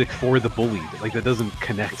music for the bullied. Like that doesn't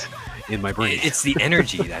connect in my brain. It's the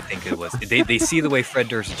energy, I think it was. They see the way Fred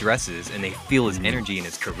Durst dresses and they feel his energy and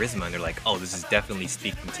his charisma, and they're like, "Oh, this is definitely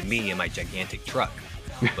speaking to me in my gigantic truck."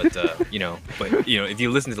 But if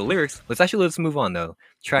you listen to the lyrics, let's move on though.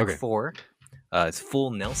 Track 4, it's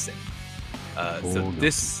Full Nelson.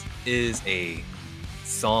 This is a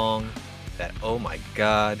song that, oh my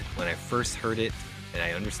god, when I first heard it and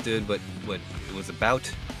I understood what it was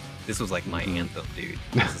about, this was like my Mhm. anthem, dude.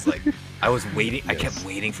 This is like I was waiting. I kept Yes.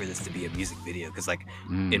 waiting for this to be a music video because like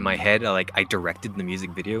in Mm. my head, I directed the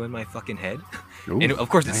music video in my fucking head, and Ooh, of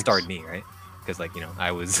course it nice. starred me, right? Because like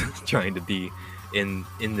I was trying to be in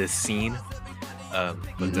this scene, but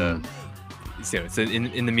Mhm. so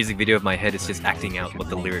in the music video of my head, it's just Like, acting out what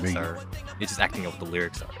the freaking lyrics me. are. It's just acting out what the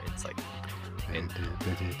lyrics are. It's like, and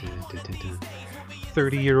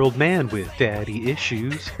 30-year-old man with daddy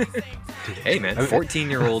issues. hey man, I mean-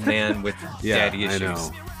 14-year-old man with Yeah, daddy I issues.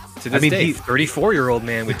 know. To I this mean, day, 34-year-old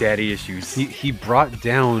man with daddy issues. He brought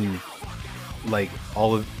down like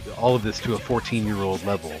all of this to a 14-year-old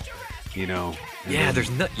level, you know. And Yeah,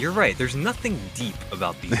 then- you're right. There's nothing deep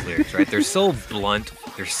about these lyrics, right? They're so blunt,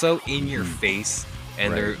 they're so in your face,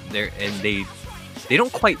 and Right. they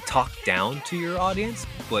don't quite talk down to your audience,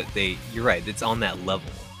 but you're right, it's on that level.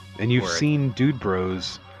 And you've Or- seen Dude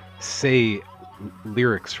Bros say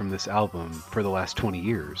lyrics from this album for the last 20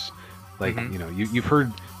 years. Like, Mhm. you know,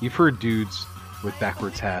 you've heard dudes with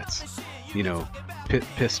backwards hats, you know,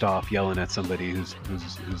 pissed off yelling at somebody who's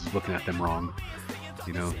looking at them wrong.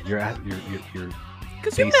 You know, you're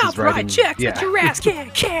Cause your mouth write checks, but your ass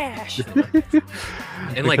can't cash.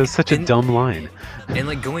 And like because such a and- dumb line. And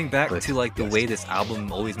like going back But, to like the yes. way this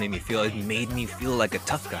album always made me feel, it made me feel like a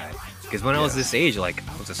tough guy. Because when I was Yes. this age, like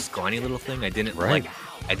I was a scrawny little thing. I didn't Right.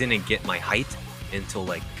 I didn't get my height until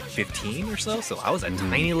like 15 or so. So I was a Mhm.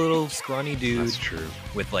 tiny little scrawny dude That's true.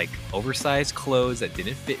 with like oversized clothes that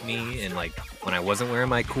didn't fit me. And like when I wasn't wearing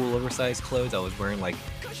my cool oversized clothes, I was wearing like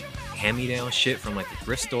hand-me-down shit from like the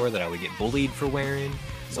thrift store that I would get bullied for wearing.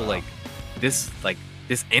 So Wow. like this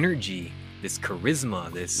energy, this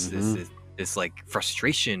charisma, this Mhm. this like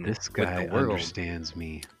frustration This guy with the world. understands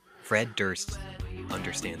me. Fred Durst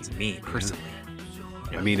understands me personally.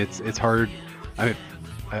 I mean, it's hard.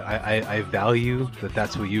 I value that.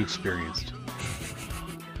 That's what you experienced.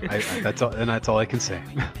 That's all, and that's all I can say.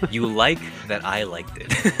 You like that I liked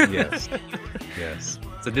it. Yes, yes.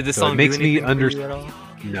 So did this So it song makes do me anything for you underst- at all?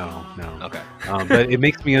 No, no. Okay. But it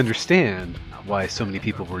makes me understand why so many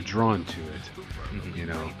people were drawn to it. Mhm. You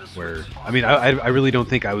know, where I mean, I really don't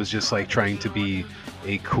think I was just like trying to be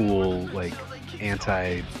a cool like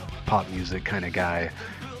anti pop music kind of guy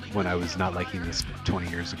when I was not liking this 20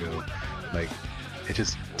 years ago. Like, it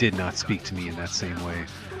just did not speak to me in that same way.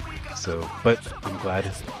 So, but I'm glad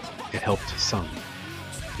it helped some.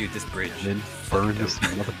 Dude, this bridge. And then burn this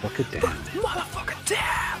motherfucker down. Motherfucker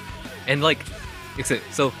damn. And like,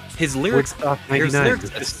 so his lyrics. Woodstock His 99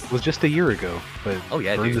 lyrics was just a year ago, but Oh,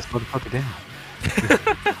 yeah, burn dude. this motherfucker down.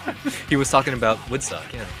 He was talking about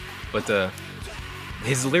Woodstock, yeah. But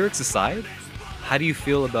his lyrics aside, how do you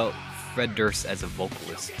feel about Fred Durst as a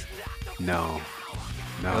vocalist? No,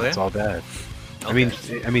 Oh, it's yeah? all bad.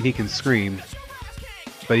 Okay. I mean, he can scream,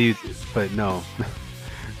 but no.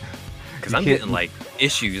 Because you I'm can't- getting like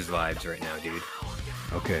Issues vibes right now, dude.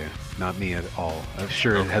 Okay, not me at all. I'm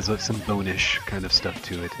sure it Okay. has like, some bonish kind of stuff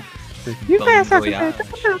to it. Bon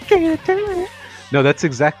voyage. No, that's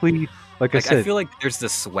exactly like I Like said. I feel like there's the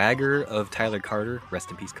swagger of Tyler Carter.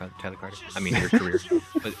 Rest in peace, Tyler Carter. I mean your career.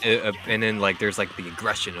 But and then like there's like the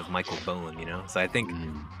aggression of Michael Bowen, you know. So I think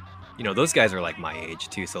Mm, those guys are like my age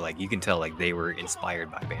too. So like you can tell like they were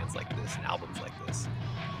inspired by bands like this and albums like this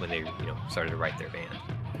when they started to write their band,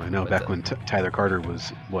 I know. but, Back when Tyler Carter was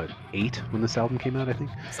what 8 when this album came out, I think.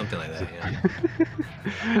 something like that.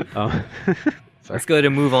 Yeah. Sorry. Let's go ahead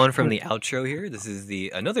and move on from the outro here. This is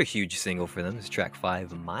another huge single for them. This is track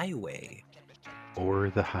 5, My Way. Or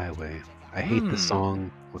the Highway. I hate Hmm. the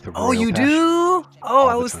song with the. Oh, royal you passion. do? Oh, All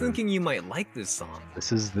I the was time. thinking you might like this song.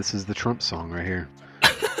 This is the Trump song right here.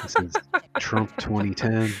 This is Trump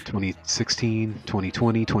 2010, 2016,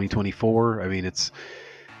 2020, 2024. I mean, it's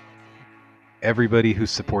everybody who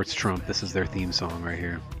supports Trump. This is their theme song right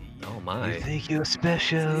here. Oh You my. think you're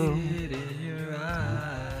special? It in your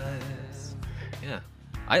eyes. Yeah.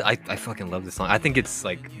 I fucking love this song. I think it's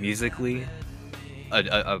like musically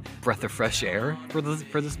a breath of fresh air for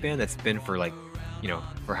this band that's been for like,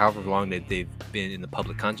 for however long that they've been in the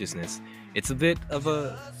public consciousness. It's a bit of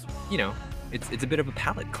a, it's a bit of a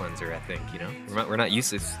palate cleanser, I think, We're not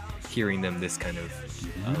used to hearing them this kind of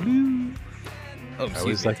oh, I excuse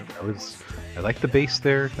was me. like, I like the bass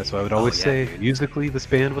there. That's what I would always yeah, say. dude. Musically, this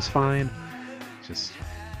band was fine. Just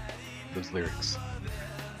those lyrics.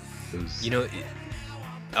 Those.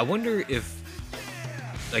 I wonder if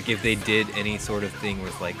they did any sort of thing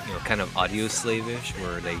with like, kind of audio slavish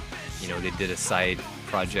where they did a side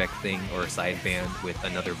project thing or a side band with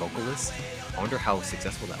another vocalist. I wonder how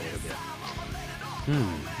successful that would have been.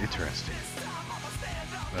 Interesting.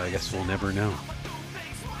 Well, I guess we'll never know.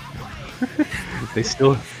 they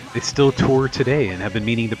still they still tour today and have been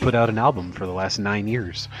meaning to put out an album for the last 9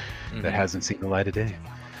 years that Mhm. hasn't seen the light of day.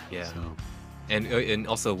 Yeah. So And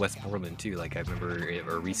also Wes Borland too. Like I remember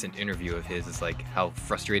a recent interview of his is like how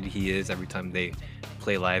frustrated he is every time they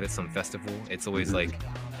play live at some festival. It's always Mhm. like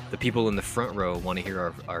the people in the front row want to hear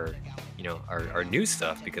our our new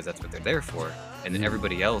stuff because that's what they're there for, and then Mhm.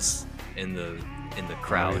 everybody else in the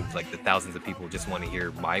crowd, Right. like the thousands of people, just want to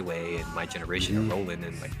hear My Way and My Generation Mhm. are rolling,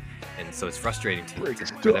 and like, and so it's frustrating Break for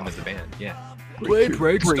them stuff. as a band. Yeah.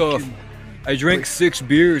 Break stuff. I drank 6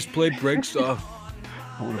 beers. Play break stuff.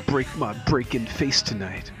 I want to break my breaking face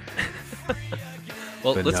tonight.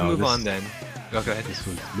 Well, But let's no, move this- on then. Oh, go ahead. This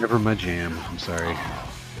was never my jam. I'm sorry.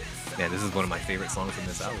 Man, this is one of my favorite songs from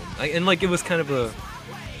this album. And like, it was kind of a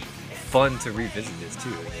fun to revisit this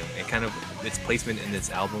too. And kind of its placement in this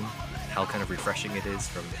album, how kind of refreshing it is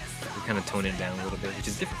from kind of toning it down a little bit, which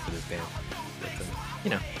is different for this band.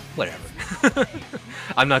 But whatever.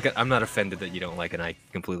 I'm not offended that you don't like it. And I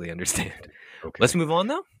completely understand. Okay. Let's move on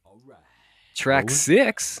though. Track Rollin'?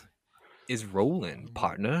 6 is Rollin',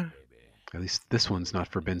 partner. At least this one's not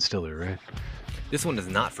for Ben Stiller, right? This one is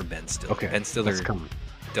not for Ben Stiller. Okay. Ben Stiller, That's coming.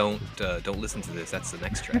 don't listen to this. That's the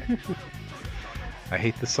next track. I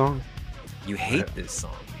hate this song. You hate this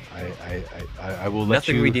song. I will let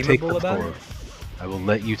Nothing you take redeemable the about floor. it? I will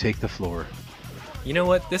let you take the floor. You know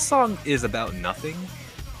what? This song is about nothing,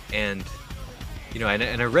 and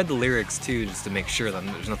and I read the lyrics too just to make sure that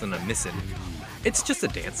there's nothing I'm missing. It's just a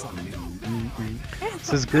dance song, dude.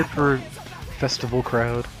 This is good for festival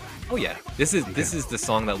crowd. Oh yeah, this is the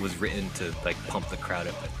song that was written to like pump the crowd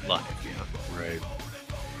up live. Right.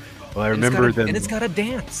 Well, I And it's remember got a- them. and it's got a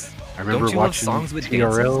dance. I remember Don't you love watching songs with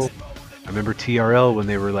TRL. dances? I remember TRL when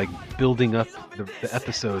they were like building up the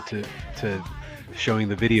episode to showing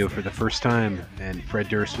the video for the first time, and Fred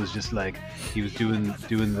Durst was just like he was doing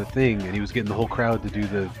the thing, and he was getting the whole crowd to do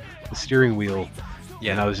the steering wheel.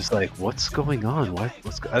 Yeah. And I was just like, "What's going on?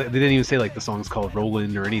 They didn't even say like the song's called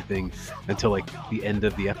 "Rollin'" or anything until like the end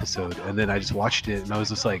of the episode, and then I just watched it, and I was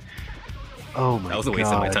just like, "Oh my god, That was a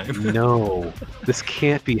waste of my time. no, this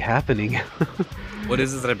can't be happening." What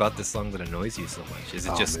is it about this song that annoys you so much? Is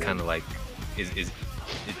it Oh, just man. kind of like,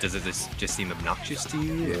 does it just seem obnoxious to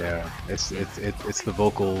you? or- Yeah, it's the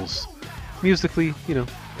vocals. Musically,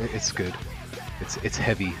 it's good. It's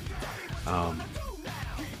heavy.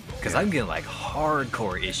 Because I'm getting like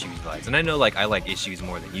hardcore Issues vibes, and I know like I like Issues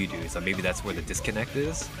more than you do, so maybe that's where the disconnect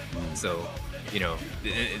is. So,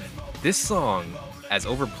 this song, as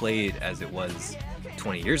overplayed as it was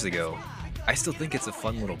 20 years ago, I still think it's a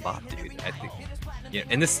fun little bop, dude. I think,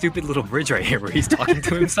 and this stupid little bridge right here where he's talking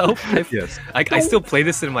to himself. Yes. I still play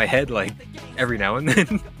this in my head like every now and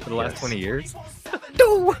then for the last Yes. 20 years.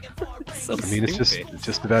 No, so I mean, it's stupid.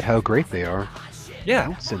 just about how great they are. Yeah.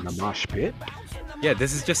 Bounce in the mosh pit. Yeah,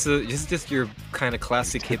 this is just your kind of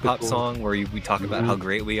classic hip hop Typical. song where we talk about how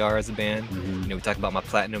great we are as a band. Mhm. We talk about my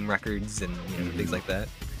platinum records and things like that.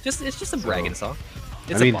 It's just a bragging song.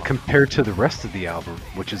 It's I mean, a bop. compared to the rest of the album,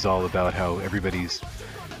 which is all about how everybody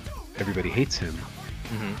hates him.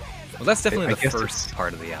 Well, that's definitely I the guess first it's-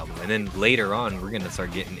 part of the album, and then later on we're gonna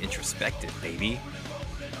start getting introspective, baby.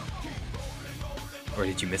 Or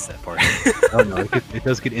did you miss that part? Oh no, it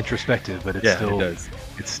does get introspective, but it's Yeah, it still does.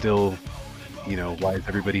 it's still, why is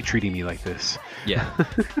everybody treating me like this? Yeah.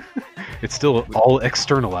 It's still all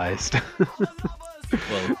externalized.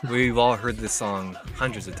 Well, we've all heard this song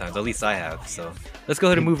hundreds of times. At least I have. So let's go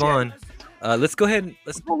ahead and move on. Let's go ahead and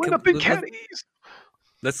Rolling up in caddies.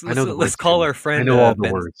 let's I know the let's words, call too. our friend. I know all the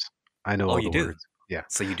Ben. words. I know Oh, all you the do? words. Yeah.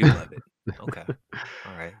 So you do love it. Okay.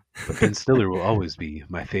 All right. But Ben Stiller will always be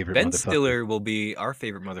my favorite Ben motherfucker. Stiller will be our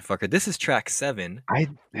favorite motherfucker. This is track 7. I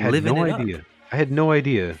had living no it up. idea. I had no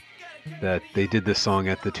idea that they did this song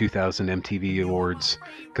at the 2000 MTV Awards,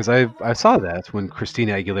 because I saw that when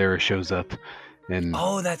Christina Aguilera shows up, and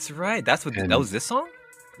Oh, that's right. That's what And- that was this song?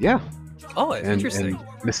 yeah, Oh, it's interesting. and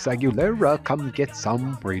Miss Aguilera, come get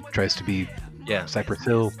some, where he tries to be Yeah. Cypress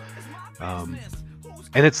Hill, and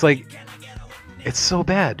it's like, it's so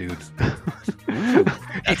bad, dude.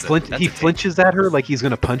 That's a take. flinches at her like he's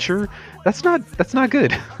gonna punch her. That's not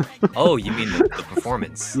good. Oh, you mean the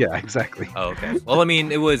performance? Yeah, exactly. Oh, okay. Well, I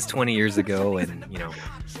mean, it was 20 years ago, and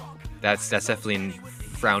that's definitely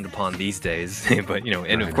frowned upon these days. But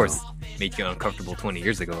and I of course, made you uncomfortable 20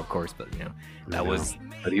 years ago, of course. But that was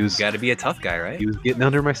But he was got to be a tough guy, right? he was getting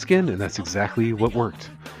under my skin, and that's exactly what worked.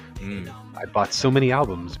 Mm. I bought so many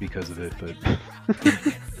albums because of it, but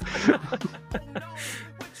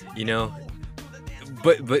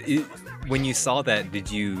But when you saw that, did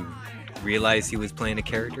you realize he was playing a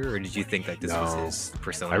character, or did you think like this was No. his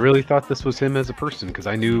persona? I really thought this was him as a person because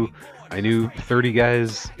I knew 30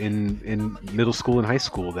 guys in middle school and high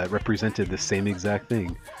school that represented the same exact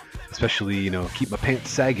thing. Especially, you know, keep my pants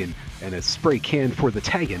sagging and a spray can for the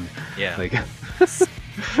tagging. Yeah. Like,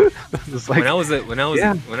 it's like when I was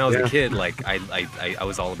Yeah, a kid, like I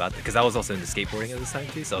was all about that because I was also into skateboarding at this time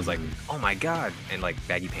too. So I was like, oh my god, and like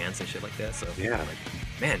baggy pants and shit like that. So Yeah.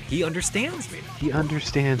 like, man, he understands me. he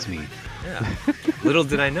understands me. Yeah. Little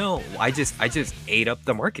did I know, I just ate up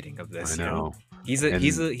the marketing of this. I you know. He's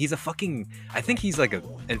a fucking. I think he's like a.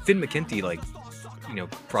 And Finn McKenty like, you know,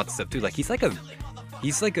 brought this up too. Like he's like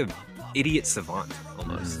a idiot savant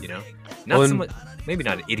almost. You know, not Well, so and- much. Maybe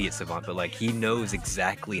not an idiot savant, but like he knows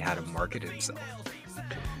exactly how to market himself.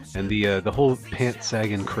 And the whole pant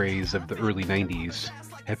sagging craze of the early 90s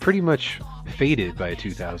had pretty much faded by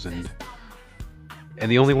 2000.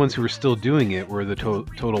 And the only ones who were still doing it were the total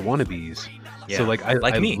wannabes. Yeah, So like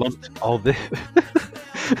I me. lumped all this.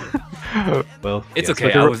 Well, It's yes, okay.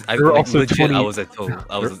 but there were- I there were like, also legit. 20 I was a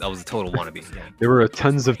total wannabe. Yeah. There were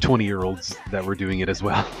tons of 20-year-olds that were doing it as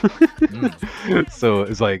well. Mm. So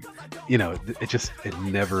it's like, you know, it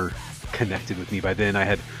never connected with me. By then I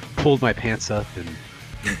had pulled my pants up and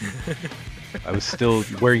I was still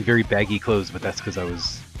wearing very baggy clothes, but that's because I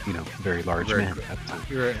was, you know, very large Very man gr- at the time.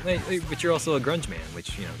 But you're also a grunge man,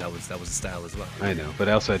 which you know that was a style as well. I know, but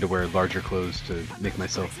I also had to wear larger clothes to make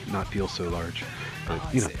myself not feel so large. But Oh,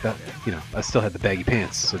 I you know, see. that you know, I still had the baggy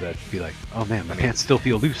pants, so that'd be like, oh man, my pants still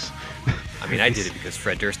feel loose. I mean, I did it because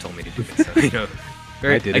Fred Durst told me to do it. So, you know,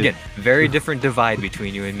 I did it. very different divide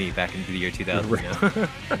between you and me back into the year 2000. You know?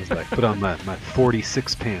 I was like, put on my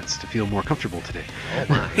 46 pants to feel more comfortable today. Oh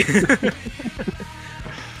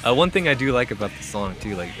my. One thing I do like about the song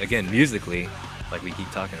too, like again musically, like we keep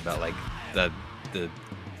talking about, like the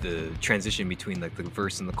transition between like the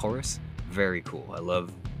verse and the chorus, very cool. I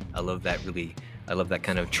love that really. I love that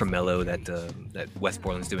kind of tremolo that that West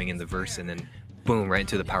Borland's doing in the verse, and then boom, right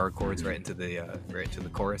into the power chords, right into the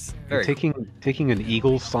chorus. Very cool. Taking an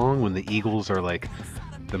Eagles song when the Eagles are like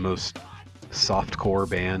the most soft-core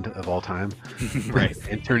band of all time, Right.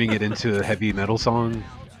 and turning it into a heavy metal song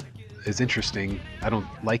is interesting. I don't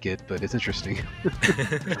like it, but it's interesting.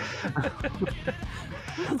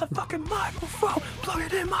 The fucking microphone, plug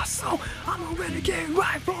it in my soul. I'm a renegade,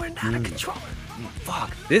 right, rolling out of control.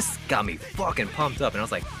 Fuck, this got me fucking pumped up, and I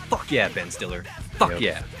was like, fuck yeah, Ben Stiller. Fuck Yep.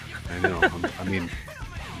 yeah. I know. I mean,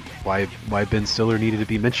 why Ben Stiller needed to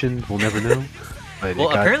be mentioned, we'll never know. But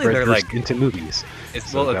Well, it got apparently Fred they're, Durst like- into movies.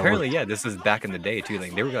 It's So well, that apparently, worked. yeah. This is back in the day too.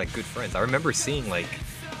 Like they were like good friends. I remember seeing like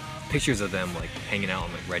pictures of them like hanging out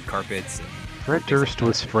on like red carpets. And Fred things like Durst that.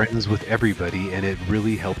 was friends with everybody, and it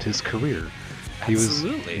really helped his career. He was,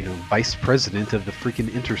 Absolutely. you know, vice president of the freaking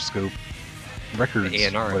Interscope Records, The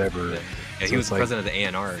A&R. whatever. Yeah, So he was it's like- president of the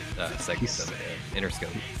A&R segment He's- of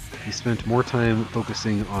Interscope. He spent more time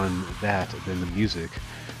focusing on that than the music,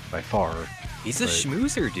 by far. He's a Right.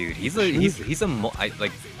 schmoozer, dude. He's a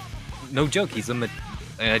like, no joke. And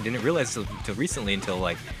I didn't realize till recently until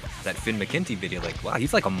like that Finn McKenty video. Like, wow,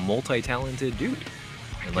 he's like a multi-talented dude.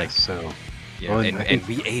 And like, So yeah, Well, and, I and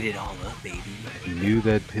think- we ate it all up, baby. he knew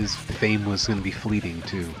that his fame was going to be fleeting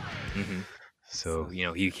too. hmm So You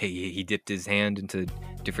know, he dipped his hand into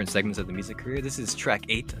different segments of the music career. This is track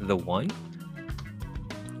 8, The One.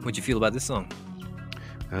 What'd you feel about this song?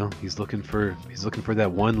 well, he's looking for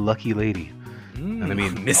that one lucky lady. And I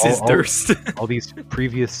mean, Mrs. all- Durst. All these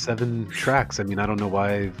previous 7 tracks. I mean, I don't know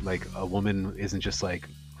why like a woman isn't just like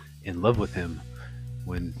in love with him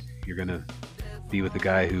when you're gonna be with a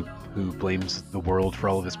guy who blames the world for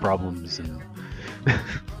all of his problems and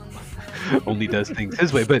only does things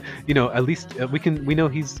his way. But you know, at least we know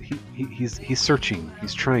he's searching.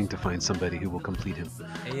 He's trying to find somebody who will complete him.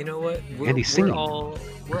 And you know what? And he's singing.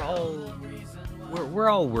 We're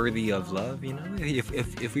all worthy of love, you know.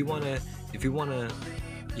 If we wanna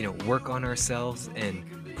you know, work on ourselves and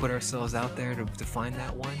put ourselves out there to find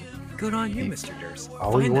that one, good on you, Mr. Durst.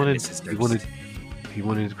 All he Find that wanted, Mrs. he Durst.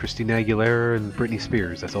 wanted Christina Aguilera and Britney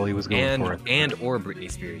Spears. That's all he was going for. and or Britney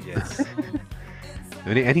Spears, yes.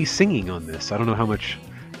 And he's singing on this. I don't know how much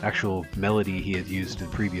actual melody he had used in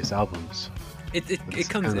previous albums. It It's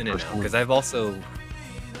comes kinda in the and first out one. because I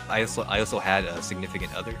also had a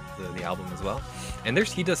Significant Other, the album as well, and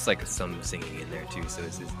he does like some singing in there too. So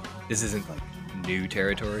this isn't like new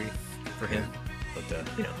territory for him, but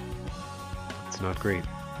you know. It's not great.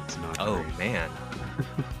 It's not Oh great. man.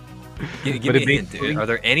 Give But me it a made- hint. Dude. Are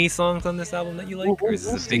there any songs on this album that you like, or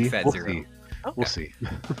is this a big fat we'll zero? see. Okay. We'll see.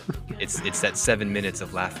 It's that 7 minutes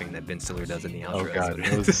of laughing that Ben Stiller does in the outro. Oh god, That's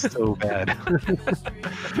it what was so bad.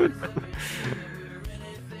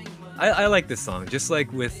 I like this song. Just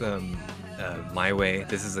like with My Way,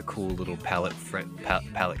 this is a cool little palette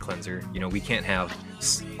cleanser. You know, we can't have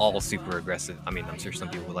all super aggressive. I mean, I'm sure some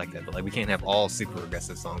people would like that, but like we can't have all super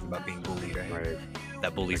aggressive songs about being bullied, right? Right.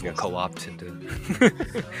 That bullies will guess. co-opt into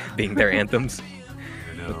being their anthems.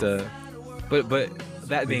 I know. But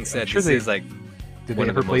that being said, sure this they- is like Did one they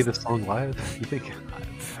of the ever play most- this song live? You think?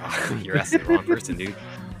 you're asking the wrong person, dude.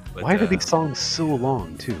 But, Why are these songs so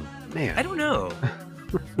long too? Man. I don't know.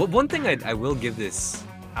 Well, one thing I will give this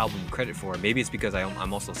album credit for, maybe it's because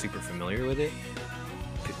I'm also super familiar with it.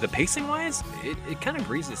 The pacing wise, it kind of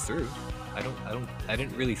breezes through. I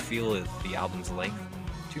didn't really feel the album's length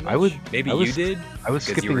too much. Maybe you did. I was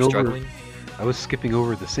because you skipping were over. struggling. I was skipping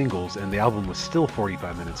over the singles, and the album was still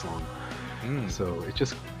 45 minutes long. Mm, So it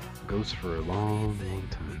just goes for a long, long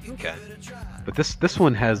time. okay. But this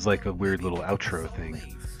one has like a weird little outro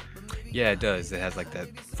thing. Yeah, it does. It has like that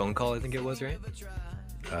phone call. I think it was, right?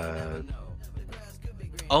 Uh,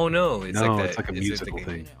 Oh no, it's No, like that. it's like a musical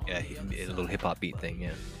thing. Yeah, a little hip hop beat thing.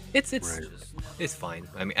 Yeah, it's Right. it's fine.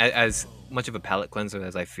 I mean, as much of a palate cleanser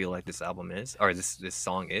as I feel like this album is, or this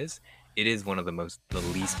song is, it is one of the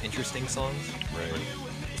least interesting songs. Right.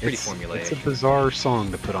 It's pretty formulaic. It's a bizarre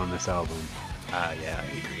song to put on this album. Yeah,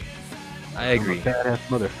 I agree. I I'm agree. a badass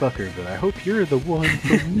motherfucker, but I hope you're the one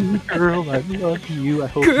for me, girl. I love you. I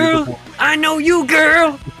hope you're Girl, the one. I know you,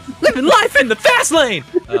 girl. Living life in the fast lane.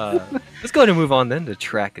 Let's go ahead and move on then to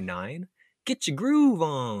track 9. Get your groove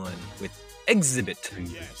on with Exhibit.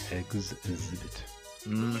 Exhibit.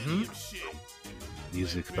 Mm-hmm.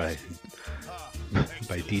 Music by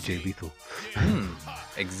DJ Lethal.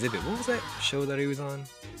 Exhibit. What was that show that he was on?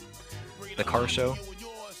 The car show?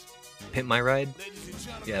 Pimp My Ride?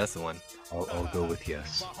 Yeah, that's the one. I'll go with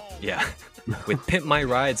yes. Yeah. With Pimp My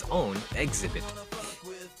Ride's own Exhibit.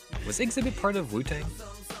 Was Exhibit part of Wu-Tang?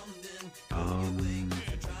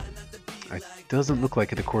 It doesn't look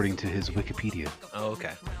like it according to his Wikipedia. Oh,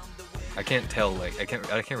 okay. I can't tell. Like, I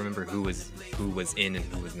can't remember who was in and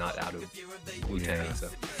who was not out of Wu-Tang. Yeah. So,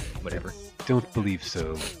 whatever. Don't believe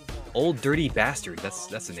so. Old Dirty Bastard. That's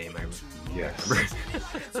the name I Yes.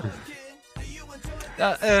 remember.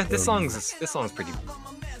 This song's pretty.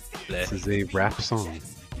 Bleh. This is a rap song.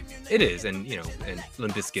 It is, and and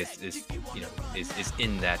Limp Bizkit is is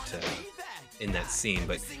in that scene.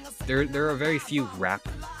 But there are very few rap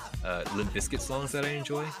Limp Bizkit songs that I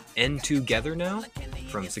enjoy. And Together Now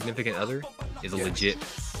from Significant Other is a Yes. legit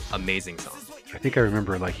amazing song. I think I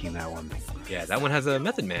remember liking that one. Yeah, that one has a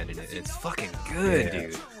Method Man in it, and it's fucking good, Yeah.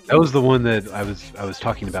 dude. That was the one that I was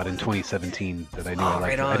talking about in 2017 that I knew I Oh, liked.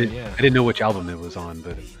 right on, I didn't yeah. I didn't know which album it was on,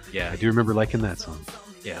 but Yeah, I do remember liking that song.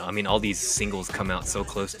 yeah. I mean, all these singles come out so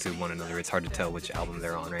close to one another, it's hard to tell which album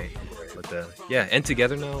they're on, right? But yeah, and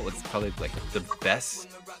Together Now was probably like the best.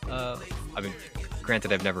 I mean,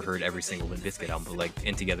 granted, I've never heard every single Limp Bizkit album, but like,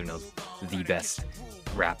 and Together Now is the best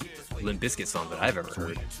rap Limp Bizkit song that I've ever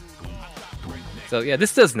heard. So yeah,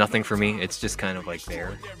 this does nothing for me. It's just kind of like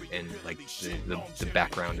there, and like the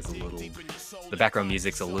background is the background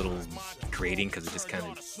music's a little grating because it just kind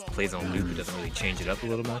of plays on loop. It doesn't really change it up a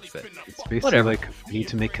little much, but It's basically Whatever. like I need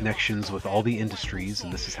to make connections with all the industries,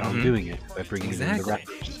 and this is how I'm Mhm. doing it by bringing in the Exactly.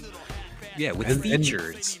 rappers. yeah, with And-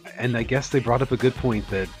 features. And I guess they brought up a good point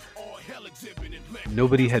that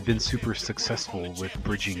nobody had been super successful with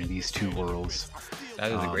bridging these two worlds,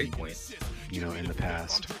 That is a great point. in the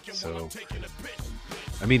past. So,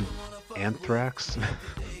 I mean, Anthrax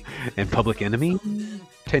and Public Enemy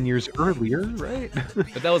 10 years earlier, right?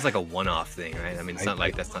 But that was like a one-off thing, right? I mean, it's I- not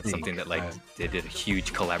like I that's not think, something that like uh, they did a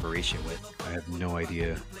huge collaboration with. I have no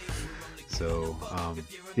idea. So,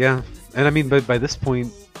 yeah. And I mean, by this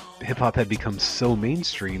point, hip hop had become so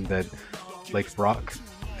mainstream that like rock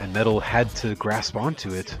and metal had to grasp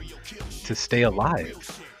onto it to stay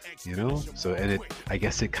alive. So, and I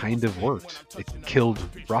guess it kind of worked. It killed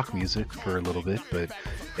rock music for a little bit, but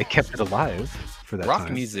it kept it alive for that Rock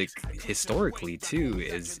time. music historically too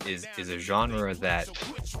is a genre that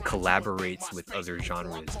collaborates with other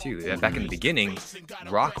genres too. Yeah, back in the beginning,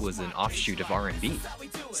 rock was an offshoot of R&B.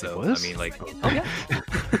 So It was? I mean, like, oh yeah.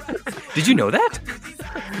 Did you know that?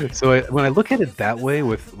 So when I look at it that way,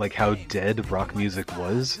 with like how dead rock music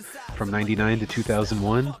was from '99 to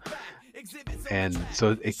 2001, and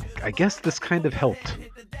so I guess this kind of helped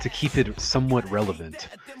to keep it somewhat relevant.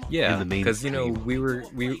 Yeah, in the because mainstream.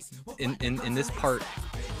 we in this part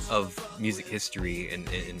of music history in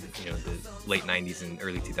the late '90s and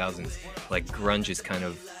early 2000s, like grunge is kind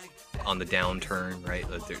of on the downturn, right?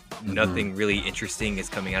 Nothing really interesting is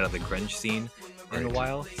coming out of the grunge scene in a Right.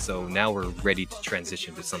 while. So now we're ready to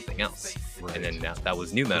transition to something else. Right. And then that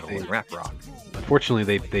was new metal and rap rock.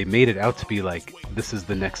 Unfortunately, they made it out to be like this is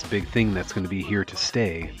the next big thing that's going to be here to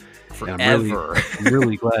stay. And Forever. I'm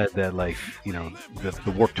really glad that like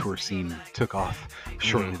the Warped Tour scene took off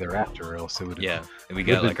shortly thereafter, or else it would have. Yeah, and we Would've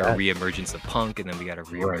got been like our bad. reemergence of punk, and then we got a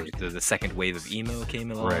reemergence. Right. The second wave of emo came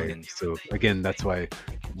along, Right. and So again, that's why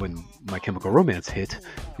when My Chemical Romance hit,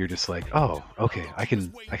 you're just like, oh, okay,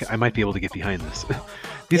 I might be able to get behind this.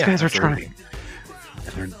 These Yeah, guys are absolutely.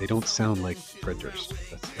 trying, and they don't sound like Fred Durst.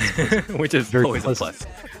 That's which is very always a pleasant.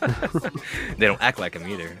 plus. They don't act like him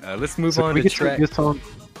either. Let's move So can on we to get to the track. good song?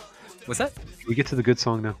 What's that? Can we get to the good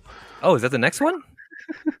song now? Oh, is that the next one?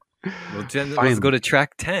 Well, Jen, let's Finally. go to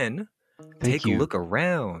track 10. Thank Take you. a look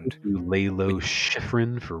around. Thank you, Laylo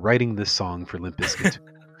Schifrin, for writing this song for Limp Bizkit.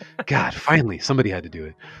 God, finally, somebody had to do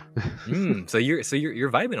it. So you're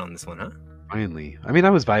vibing on this one, huh? Finally, I mean, I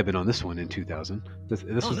was vibing on this one in 2000. This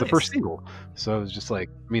Oh, was the first nice. single, so I was just like,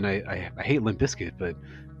 I mean, I hate Limp Bizkit, but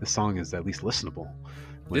this song is at least listenable.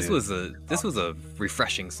 When This was a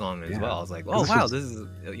refreshing song as Yeah. well. I was like, This oh wow, was- this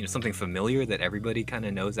is something familiar that everybody kind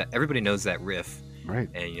of knows. That everybody knows that riff, right.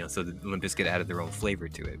 and so the Limp Bizkit added their own flavor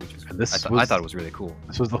to it, which was And this I was thought it was really cool.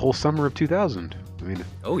 this was the whole summer of 2000. I mean,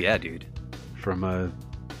 Oh yeah, dude. from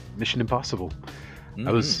Mission Impossible. I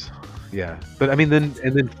Mhm. was, yeah. But I mean,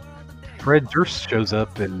 then Fred Durst shows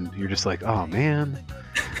up, and you're just like, oh man.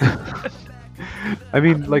 I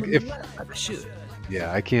mean, like if I should.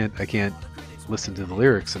 yeah, I can't listen to the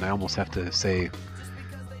lyrics, and I almost have to say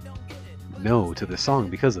no to the song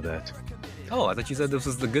because of that. Oh, I thought you said this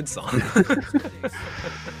was the good song.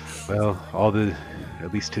 Well,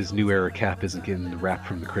 at least his new era Cap isn't getting the rap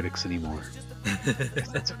from the critics anymore. Guess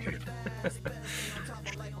that's okay.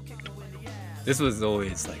 This was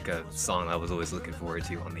always like a song I was always looking forward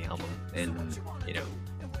to on the album, and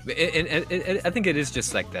and I think it is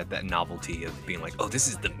just like that novelty of being like, oh, this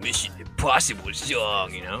is the Mission Impossible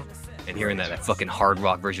song, and hearing that fucking hard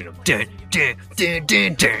rock version of dun, dun, dun,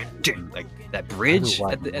 dun, dun, dun, like that bridge. I know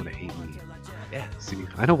why At you the, want to hate me. yeah, See,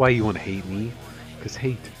 I know why you want to hate me, because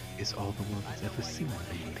hate is all the world has ever seen,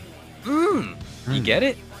 baby. you get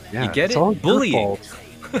it? Yeah, You get it's it? all your Bullying. fault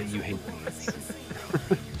that you hate me.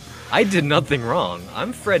 I did nothing wrong.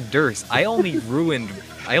 I'm Fred Durst. I only ruined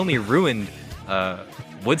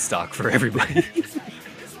Woodstock for everybody.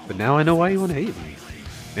 But now I know why you want to hate me.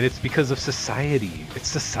 And it's because of society. It's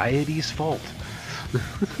society's fault.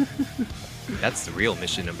 That's the real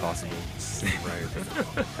Mission Impossible. Right.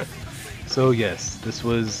 So yes, this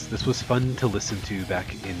was fun to listen to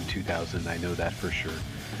back in 2000. I know that for sure.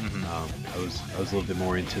 Mhm. I was a little bit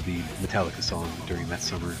more into the Metallica song during that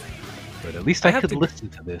summer, but at least I I, have could to- listen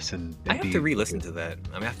to this and I have be to re-listen to that.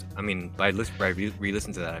 By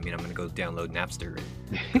re-listen to that, I mean I'm gonna go download Napster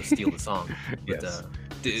and go steal the song. But Yes.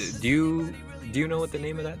 do you know what the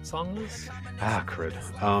name of that song was? crud.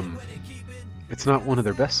 It's not one of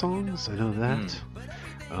their best songs. I know that.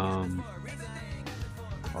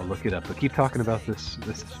 I'll look it up. But keep talking about this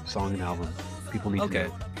song and album. People need to Okay.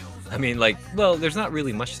 know. I mean, there's not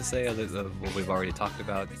really much to say other than what we've already talked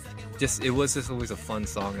about. It was just always a fun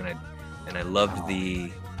song, and I loved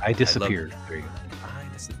the I disappeared. There you go. I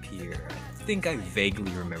Disappear. I think I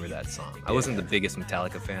vaguely remember that song. I wasn't the biggest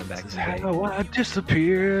Metallica fan back in This the is day. how I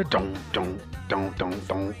disappear. Don't.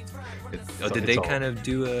 Oh, did they kind of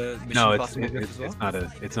do a Mission No, Impossible riff as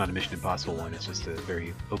well? it's not a Mission Impossible one. It's just a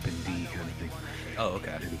very open D kind of thing. Oh,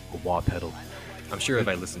 okay. And a wah pedal. I'm sure if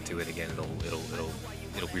I listen to it again,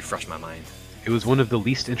 it'll refresh my mind. It was one of the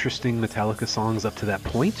least interesting Metallica songs up to that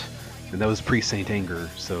point, and that was pre Saint Anger.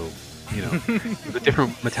 So, it was a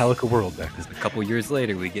different Metallica world back then. A couple years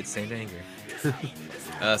later, we get Saint Anger. So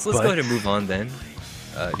let's go But- ahead and move on then.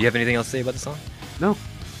 Do you have anything else to say about the song? No,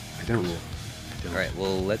 I don't. Cool. I don't. All right.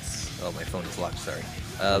 Well, let's. Oh, my phone is locked. Sorry.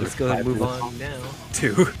 Let's go ahead and 5 move minutes on now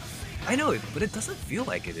to. I know it, but it doesn't feel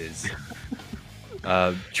like it is.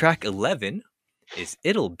 Track 11 is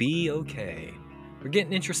 "It'll Be Okay." We're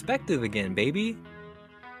getting introspective again, baby.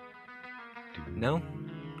 No,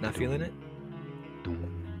 not feeling it. Dum,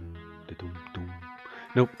 da-dum, dum.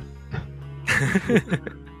 Nope.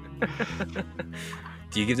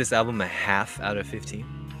 Do you give this album a half out of 15?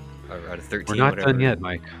 Or out of 13? We're not whatever? done yet,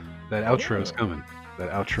 Mike. That outro's coming. That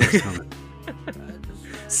outro's coming.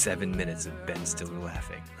 7 minutes of Ben Stiller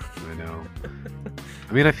laughing. I know.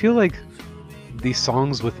 I mean, I feel like these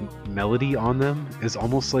songs with melody on them is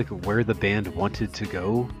almost like where the band wanted to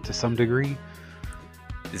go to some degree.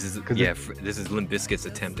 This is 'Cause this is Limp Bizkit's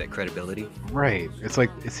attempt at credibility. Right. It's like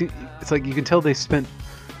you can tell they spent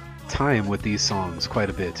time with these songs quite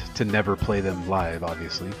a bit to never play them live,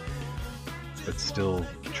 obviously, but still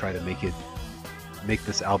try to make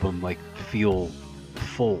this album like feel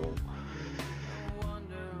full.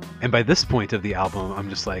 And by this point of the album, I'm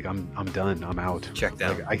just like, I'm done. I'm out. Checked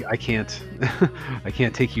out. Like, I can't I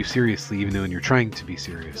can't take you seriously, even though you're trying to be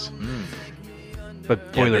serious.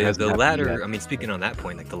 But Boiler has the latter. I mean, speaking on that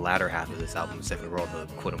point, like the latter half of this album is definitely where all the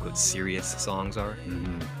quote unquote serious songs are.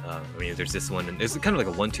 I mean, there's this one, and it's kind of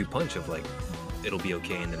like a 1-2 punch of like, It'll Be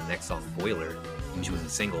Okay, and then the next song, Boiler, which was a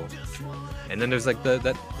single, and then there's like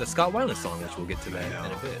the Scott Weiland song, which we'll get to that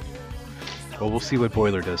in a bit. Well, we'll see what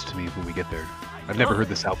Boiler does to me when we get there. I've never heard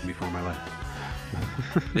this album before in my life.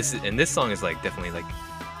 This song is like definitely like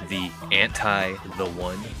the anti The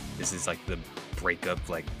One. This is like the breakup,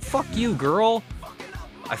 like, fuck you, girl.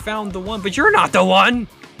 I found the one, but you're not the one.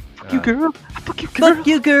 Fuck you, girl. Fuck you, girl. Fuck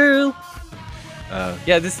you, girl.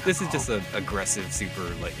 Yeah, this is just a aggressive,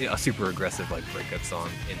 super aggressive like breakup song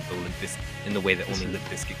in the way that only Limp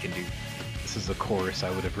Bizkit can do. This is a chorus I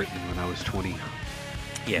would have written when I was 20.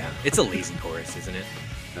 Yeah, it's a lazy chorus, isn't it?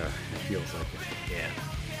 It feels like it.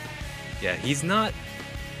 Yeah, he's not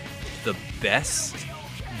the best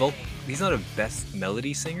he's not a best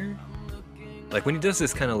melody singer. Like when he does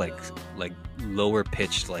this kind of like lower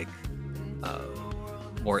pitched, like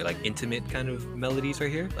more like intimate kind of melodies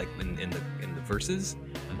right here, like in the verses,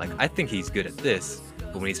 like I think he's good at this.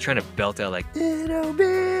 But when he's trying to belt out like it'll be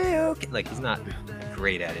okay, like he's not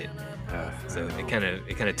great at it. So it kind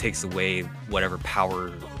of takes away whatever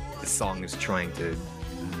power the song is trying to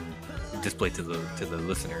display to the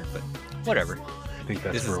listener. But whatever. I think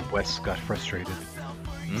that's where Wes got frustrated.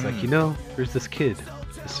 It's like, there's this kid,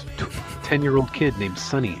 this 10-year-old kid named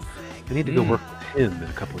Sonny. I need to go work with him in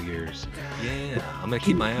a couple of years. Yeah, I'm gonna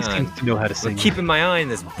keep my eye. He seems to know how to sing. I'm keeping my eye on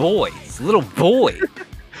this boy, this little boy.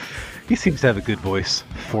 He seems to have a good voice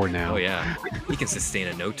for now. Oh yeah, he can sustain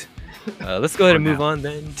a note. Let's go ahead and move on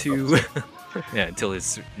then to until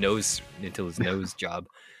his nose job.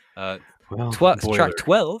 Track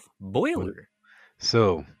 12, Boiler.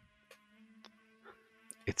 So,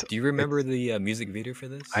 do you remember the music video for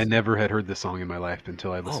this? I never had heard this song in my life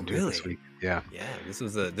until I listened to it this week. Yeah. Yeah, this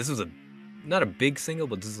was a not a big single,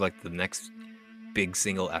 but this is like the next big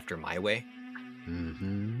single after My Way. I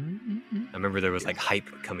remember there was like hype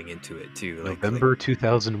coming into it too. November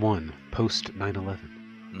 2001, post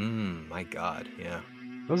 9/11. My God, yeah.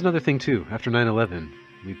 That was another thing too. After 9/11,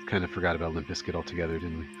 we kind of forgot about Limp Bizkit altogether,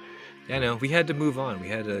 didn't we? Yeah, no, we had to move on. We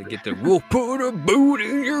had to get we'll put a boot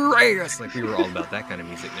in your ass. Like we were all about that kind of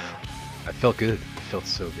music now. I felt good. It felt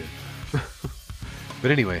so good. But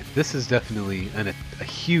anyway, this is definitely a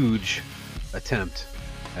huge attempt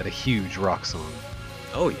at a huge rock song.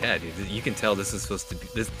 Oh yeah, dude. You can tell this is supposed to be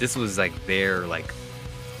this was like their like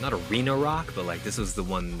not arena rock, but like this was the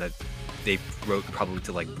one that they wrote probably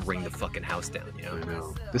to like bring the fucking house down, you know? I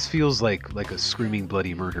know. This feels like a screaming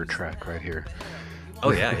bloody murder track right here.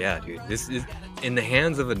 Oh yeah, dude. This is in the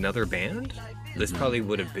hands of another band. This probably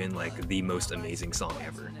would have been like the most amazing song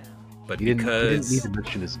ever. But he because didn't need to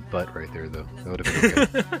mention his butt right there, though. That would have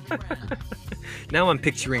been okay. Now I'm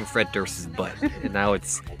picturing Fred Durst's butt, and now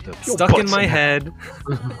it's stuck in my head.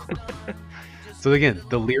 So again,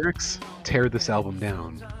 the lyrics tear this album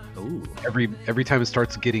down. Ooh. Every time it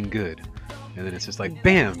starts getting good, and then it's just like,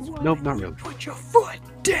 bam! Nope, not really. Put your foot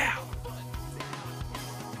down.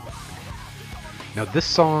 Now this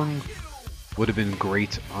song would have been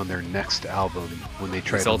great on their next album when they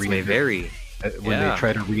try Results may vary. When they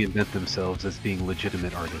try to reinvent themselves as being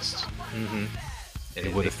legitimate artists. And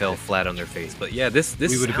they fell flat on their face. But yeah, this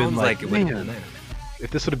would have been like it would have been that.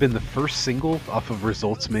 If this would have been the first single off of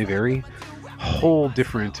Results May Vary, whole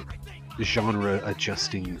different genre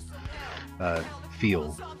adjusting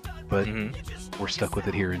feel. But we're stuck with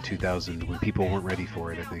it here in 2000 when people weren't ready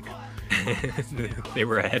for it, I think. They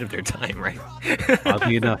were ahead of their time, right?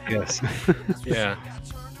 Oddly enough, yes. Yeah.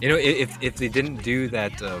 You know, if they didn't do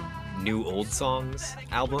that New Old Songs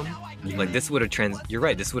album, like this would have you're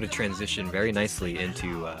right, this would have transitioned very nicely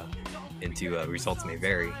into Results May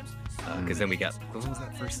Vary, because then we got, what was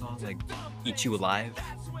that first song, like Eat You Alive?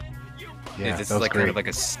 Yeah, this that is like great. kind of like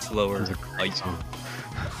a slower song.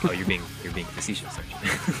 Oh, you're being facetious, aren't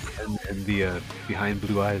you? and the Behind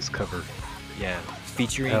Blue Eyes cover. Yeah,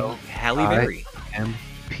 featuring Halle Berry. Limp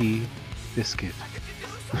Bizkit.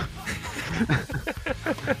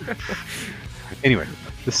 Anyway,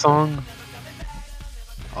 the song,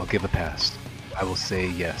 I'll give a pass. I will say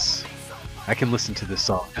yes. I can listen to this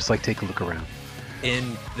song, just like Take a Look Around.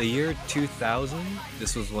 In the year 2000,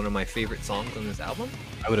 this was one of my favorite songs on this album.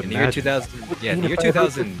 I would have in the year 2000. Yeah, in the year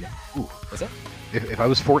 2000. Ooh. What's that? If I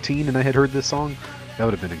was 14 and I had heard this song, That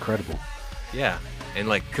would have been incredible. Yeah, and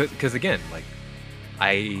like, cause again, like,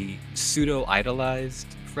 I pseudo idolized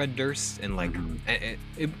Fred Durst, and like, Mhm.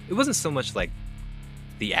 it wasn't so much like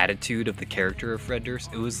the attitude of the character of Fred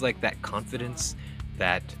Durst. It was like that confidence,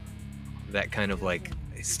 that kind of like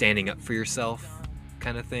standing up for yourself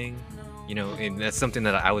kind of thing, you know. And that's something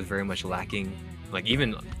that I was very much lacking. Like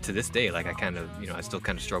even to this day, like I kind of, you know, I still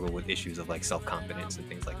kind of struggle with issues of like self-confidence and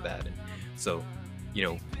things like that. And so, you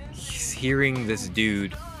know, hearing this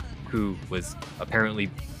dude who was apparently,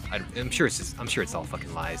 I'm sure it's all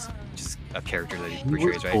fucking lies, just a character that he He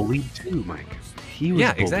portrays, was right? bullied too, Mike. He was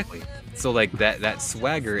Yeah, bullied. exactly. So like that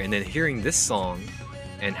swagger, and then hearing this song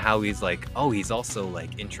and how he's like, oh, he's also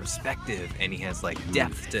like introspective and he has like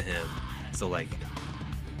depth to him. So like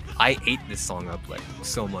I ate this song up like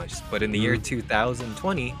so much. But in the year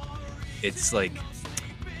 2020, it's like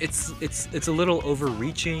it's a little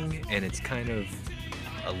overreaching, and it's kind of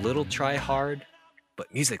a little try hard,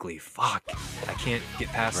 but musically, fuck, I can't get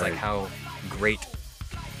past like Right. how great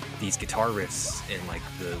these guitar riffs and like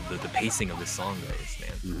the pacing of this song goes,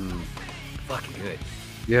 man. Mhm. Fucking good.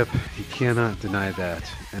 Yep, you cannot deny that.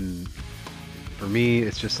 And for me,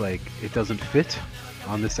 it's just like it doesn't fit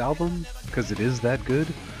on this album because it is that good.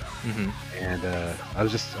 Hmm. And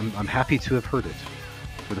I'm happy to have heard it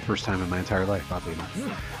for the first time in my entire life, oddly enough.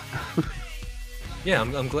 Yeah,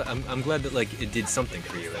 I'm glad that like it did something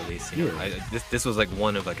for you at least. You know, Yeah. this was like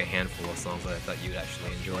one of like a handful of songs that I thought you'd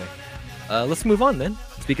actually enjoy. Let's move on then.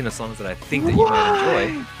 Speaking of songs that I think that you might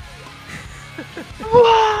enjoy.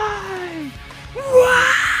 Why?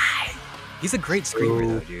 Why? He's a great screamer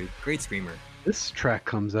though, So- dude. Great screamer. This track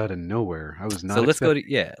comes out of nowhere. I was not. So let's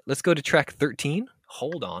go to track 13.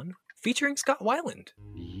 Hold on, featuring Scott Weiland.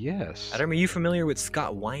 Yes, Adam, are you familiar with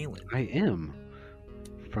Scott Weiland? I am.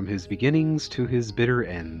 From his beginnings to his bitter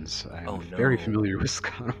ends, I am very no. familiar with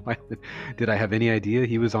Scott Weiland. Did I have any idea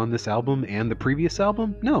he was on this album and the previous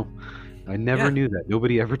album? No, I never Yeah. knew that.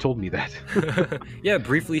 Nobody ever told me that. Yeah,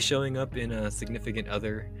 briefly showing up in a Significant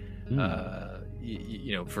Other. Mm.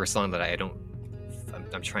 You know, for a song that I'm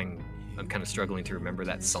kind of struggling to remember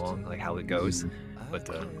that song, like how it goes.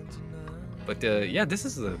 But yeah, this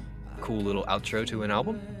is a cool little outro to an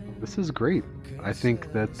album. This is great. I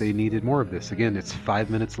think that they needed more of this. Again, it's 5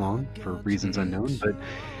 minutes long for reasons Mhm. unknown, but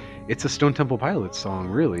it's a Stone Temple Pilots song,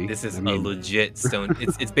 really. This is I a mean, legit Stone.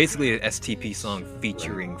 It's basically an STP song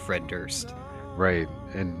featuring Fred Durst. right.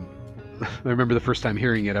 And I remember the first time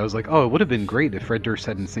hearing it, I was like, "Oh, it would have been great if Fred Durst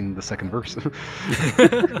hadn't sing the second verse."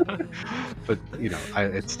 But you know,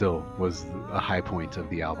 it still was a high point of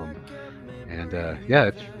the album. And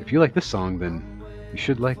yeah, if you like this song, then you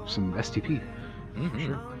should like some STP. Mhm.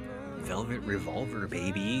 Sure. Velvet Revolver,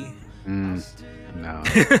 baby. No.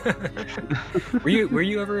 Were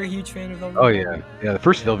you ever a huge fan of Velvet? Oh Revolver? yeah. The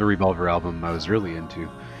first Velvet Revolver album I was really into.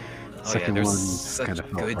 Oh yeah, Second there's one such kind of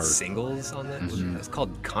fell good apart. singles on that. Mhm. It's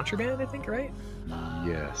called Contraband, I think, right?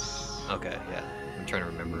 Yes. Okay, yeah. I'm trying to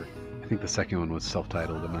remember. I think the second one was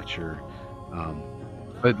self-titled. I'm not sure.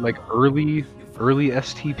 But like early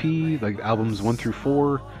STP, like albums 1 through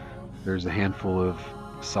 4, there's a handful of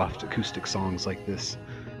soft acoustic songs like this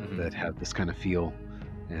Mhm. that have this kind of feel.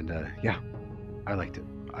 And yeah, I liked it.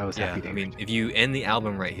 I was Yeah, happy to I hear mean, it. if you end the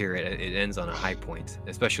album right here, it ends on a high point,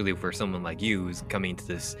 especially for someone like you who's coming to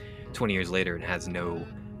this 20 years later and has no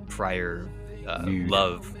prior You-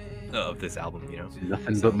 love of this album, you know?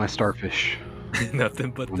 Nothing so- but my Starfish.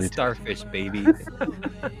 Nothing but the 22. Starfish, baby.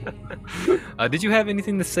 Did you have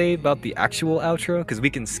anything to say about the actual outro? Because we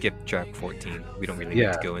can skip track 14. We don't really need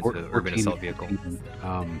Yeah, to go into the Urban 14, Assault Vehicle.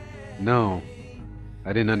 15. No,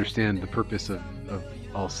 I didn't understand the purpose of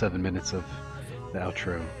all 7 minutes of the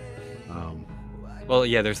outro. Well,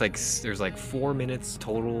 yeah, there's like 4 minutes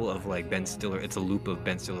total of like Ben Stiller. It's a loop of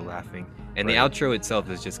Ben Stiller laughing, and the Right. outro itself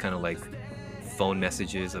is just kind of like phone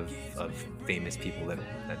messages of famous people that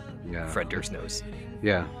Yeah. Fred Durst knows.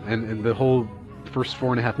 Yeah, and the whole first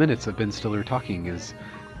 4.5 minutes of Ben Stiller talking is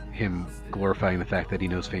him glorifying the fact that he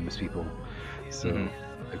knows famous people. So Mhm.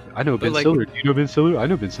 I know But, Ben like- Stiller. Do you know Ben Stiller? I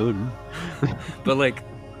know Ben Stiller. But like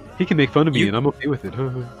He can make fun of me, You- and I'm okay with it.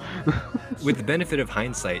 with the benefit of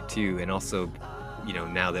hindsight too, and also, you know,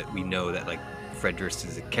 now that we know that like Fred Durst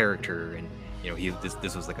is a character, and you know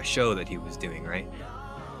this was like a show that he was doing, right?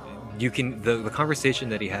 You can the conversation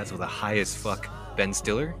that he has with a high as fuck Ben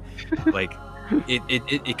Stiller, like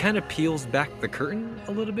it kind of peels back the curtain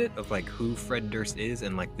a little bit of like who Fred Durst is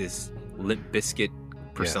and like this Limp Bizkit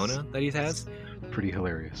persona that he has. Pretty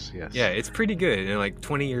hilarious. Yes. Yeah, it's pretty good, and like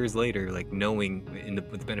 20 years later, like knowing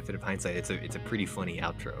with the benefit of hindsight, it's a pretty funny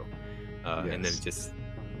outro, and then Yes. it just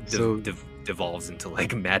So devolves into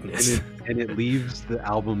like madness. and it leaves the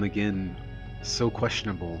album again so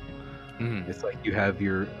questionable. Mhm. It's like you have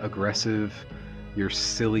your aggressive, your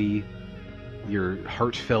silly, your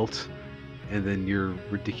heartfelt, and then your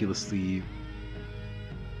ridiculously,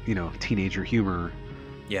 teenager humor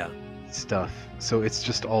Yeah. stuff. So it's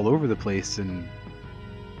just all over the place, and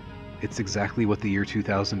it's exactly what the year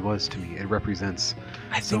 2000 was to me. It represents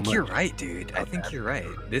I so think much you're right, dude. I of think that. you're right.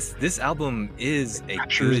 This album is a good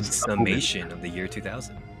Captures a moment, summation of the year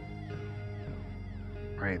 2000.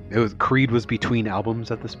 right? Creed was between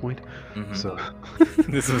albums at this point, Mhm. so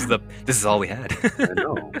This is all we had. I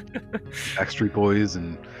know Backstreet Boys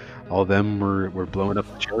and all of them were blowing up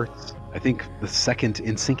the charts. I think the second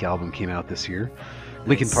NSYNC album came out this year.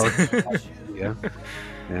 Linkin Nice. Park, yeah,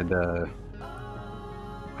 and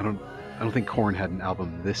I don't think Korn had an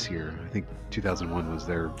album this year. I think 2001 was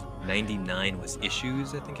their 99 was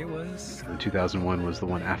Issues, I think it was. and 2001 was the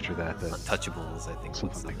one after that. Untouchables, I think, was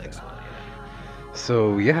Something the like next that. one. Yeah.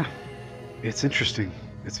 So yeah, it's interesting.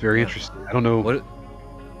 It's very Yeah. interesting. I don't know. What?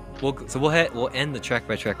 So we'll end the track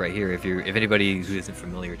by track right here. If anybody who isn't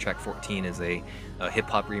familiar, track 14 is a hip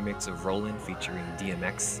hop remix of Rollin' featuring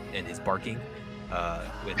DMX and his barking,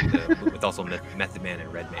 with also Method Man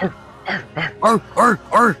and Redman.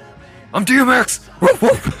 Arr! I'm DMX. Woof,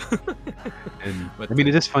 woof. And But, I mean,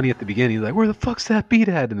 it is funny at the beginning. Like, where the fuck's that beat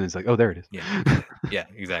at? And then it's like, oh, there it is. Yeah,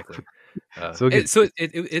 exactly. So again,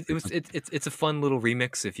 It's a fun little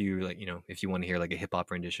remix if you like, if you want to hear like a hip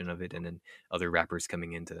hop rendition of it, and then other rappers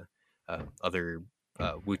coming into other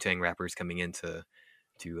Wu-Tang rappers coming in to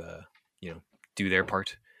do their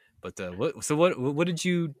part. But what did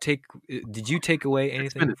you take? Did you take away six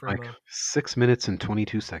anything minutes, from? Mike. 6 minutes and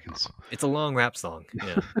 22 seconds. It's a long rap song.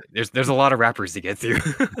 Yeah, there's a lot of rappers to get through.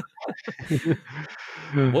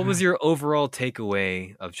 What was your overall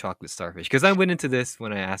takeaway of Chocolate Starfish? Because I went into this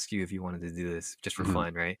when I asked you if you wanted to do this just for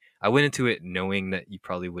fun, right? I went into it knowing that you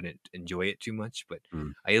probably wouldn't enjoy it too much, but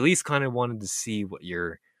I at least kind of wanted to see what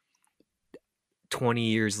your 20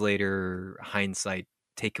 years later hindsight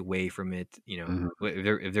take away from it.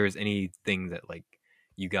 If there was anything that like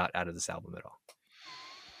you got out of this album at all.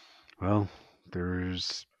 Well,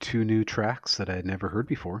 there's 2 new tracks that I had never heard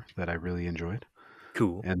before that I really enjoyed.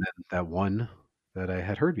 Cool. And then that one that I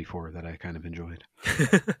had heard before that I kind of enjoyed.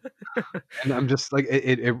 And I'm just like,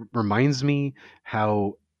 it reminds me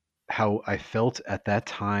how I felt at that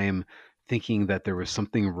time, thinking that there was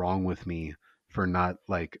something wrong with me for not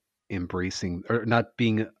like embracing or not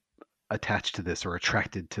being attached to this or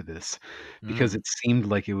attracted to this, because it seemed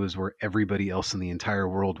like it was where everybody else in the entire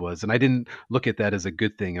world was. And I didn't look at that as a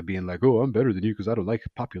good thing of being like, oh, I'm better than you because I don't like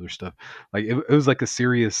popular stuff. Like it was like a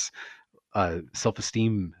serious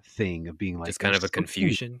self-esteem thing of being like, Just kind of a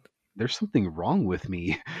confusion. there's something wrong with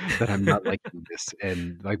me that I'm not liking this,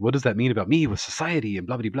 and like, what does that mean about me with society and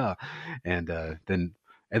blah blah blah. And then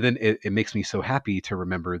it makes me so happy to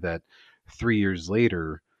remember that 3 years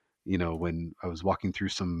later, when I was walking through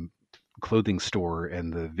some clothing store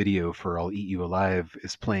and the video for I'll Eat You Alive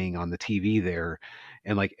is playing on the TV there,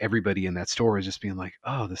 and like everybody in that store is just being like,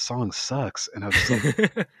 oh, this song sucks. And I was just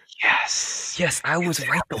like, yes, Yes, I was it's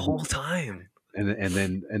right the happening. whole time. And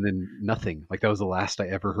then nothing. Like that was the last I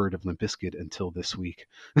ever heard of Limp Bizkit until this week.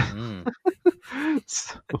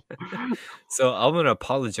 So, So I'm gonna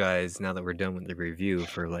apologize now that we're done with the review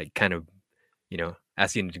for like kind of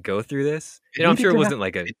asking you to go through this. it I'm sure needed it to wasn't happen.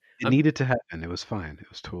 like a It I'm, needed to happen. It was fine. It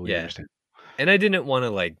was totally yeah, understandable. and I didn't want to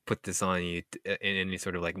like put this on you in any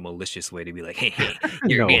sort of like malicious way to be like, hey,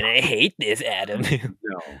 you're No. gonna hate this, Adam.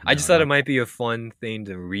 I just thought it might be a fun thing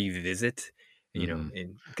to revisit.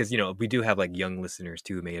 And because we do have like young listeners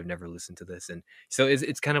too who may have never listened to this, and so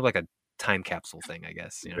it's kind of like a time capsule thing, I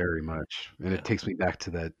guess. Very much. And Yeah. it takes me back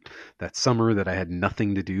to that summer that I had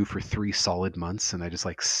nothing to do for 3 solid months, and I just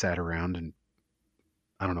like sat around and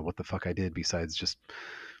I don't know what the fuck I did besides just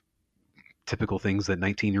typical things that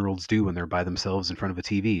 19-year-olds do when they're by themselves in front of a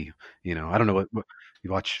TV. I don't know what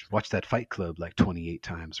you watch that Fight Club like 28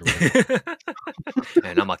 times or whatever.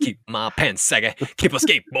 And I'm gonna keep my pants sagging, keep a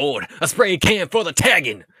skateboard, a spray can for the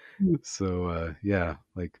tagging. So yeah,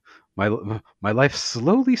 like my life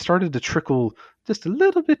slowly started to trickle just a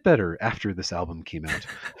little bit better after this album came out,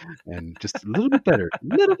 and just a little bit better,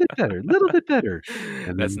 little bit better, little bit better.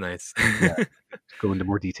 And That's then, nice. yeah, go into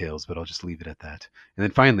more details, but I'll just leave it at that. And then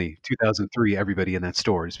finally, 2003, everybody in that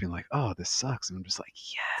store just being like, "Oh, this sucks," and I'm just like,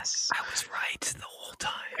 "Yes, I was right the whole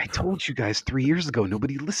time. I told you guys 3 years ago.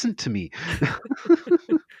 Nobody listened to me."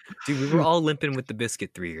 Dude, we were all limping with the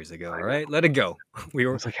biscuit 3 years ago. All right, let it go. We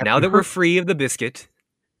were was like, have now you that we're heard- free of the biscuit.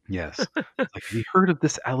 Yes, like, have you heard of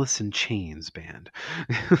this Alice in Chains band?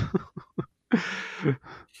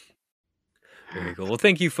 Very cool. Well,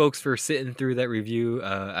 thank you, folks, for sitting through that review.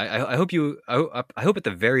 I hope you. I hope at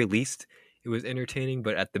the very least it was entertaining,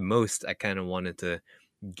 but at the most, I kind of wanted to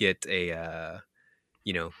get a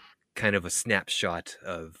you know, kind of a snapshot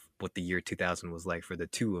of what the year 2000 was like for the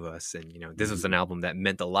two of us. And, this was an Mhm. album that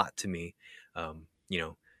meant a lot to me. You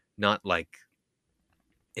know, not like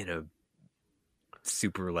in a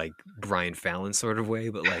super like Brian Fallon sort of way,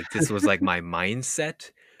 but like this was like my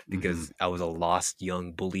mindset Mhm. because I was a lost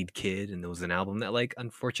young bullied kid and there was an album that like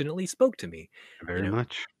unfortunately spoke to me, you Very know?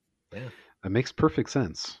 much. Yeah. That makes perfect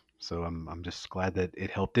sense. So I'm just glad that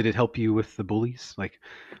it helped. Did it help you with the bullies? Like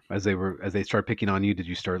as they started picking on you, did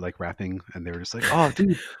you start like rapping and they were just like, "Oh,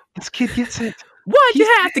 dude, this kid gets it. Why'd He's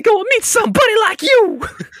you have to go and meet somebody like you?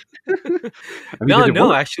 I mean, did it No,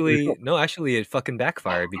 work? Did it actually, help? no, actually, it fucking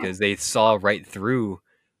backfired because they saw right through,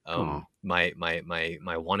 Oh, my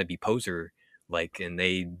wannabe poser, like, and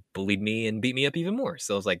they bullied me and beat me up even more.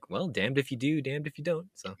 So I was like, well, damned if you do, damned if you don't.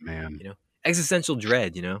 So, man. existential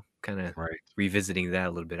dread, kind of Right. revisiting that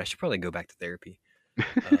a little bit. I should probably go back to therapy.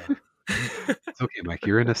 Uh, It's okay, Mike.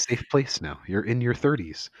 You're in a safe place now. You're in your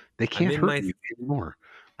 30s. They I'm can't in hurt my you anymore.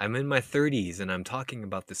 I'm in my 30s and I'm talking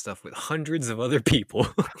about this stuff with hundreds of other people.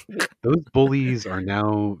 Those bullies are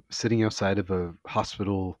now sitting outside of a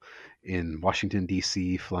hospital in Washington,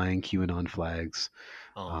 D.C., flying QAnon flags.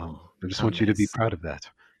 Oh, I just how want you to be nice. proud of that.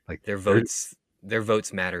 Like Their they're, votes their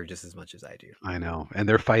votes matter just as much as I do. I know, and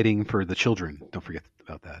they're fighting for the children. Don't forget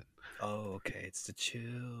about that. Oh, okay. It's the It's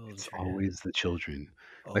children. always the children.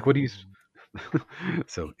 Like, what do you? Oh,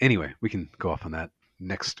 So anyway, we can go off on that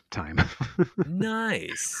next time.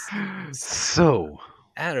 nice. S- So,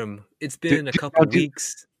 Adam, it's do, been a do, now couple do,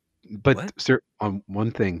 weeks. but What? sir, on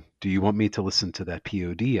one thing, do you want me to listen to that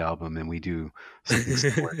POD album and we do something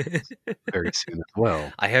similar very soon as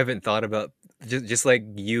well? I haven't thought about just like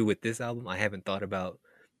you with this album. I haven't thought about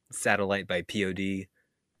Satellite by POD,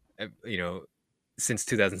 uh, you know, since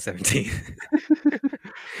 2017.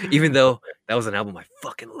 Even though that was an album I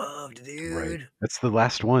fucking loved, Right. dude. That's the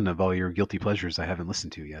last one of all your guilty pleasures I haven't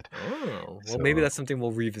listened to yet. Oh, well, maybe So, that's something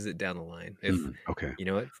we'll revisit down the line. If okay. you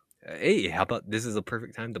know what, hey, how about this is a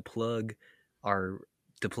perfect time our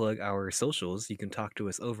to plug our socials. You can talk to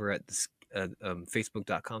us over at the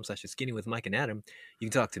facebook.com/the skinny with Mike and Adam. You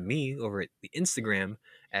can talk to me over at the Instagram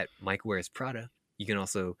at Mike Wears Prada. You can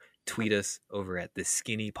also tweet us over at the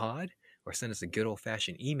Skinny Pod or send us a good old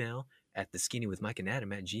fashioned email at the skinny with Mike and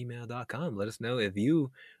Adam at gmail.com. Let us know if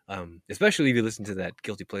you especially if you listened to that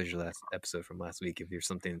guilty pleasure last episode from last week, if there's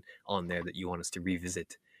something on there that you want us to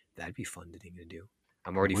revisit, that'd be fun thing to do.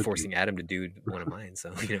 I'm It already would be. forcing Adam to do one of mine,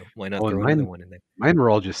 so why not Well, and throw another one in there? mine were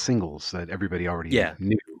all just singles that everybody already Yeah,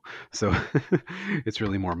 knew. So it's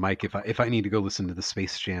really more Mike. If I need to go listen to the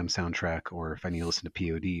Space Jam soundtrack or if I need to listen to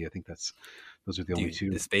POD, I think those are the only dude, two.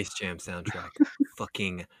 the Space Jam soundtrack,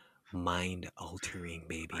 fucking mind altering, I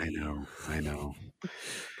baby. know, I know.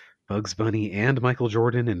 Bugs Bunny and Michael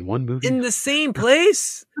Jordan in one movie. In the same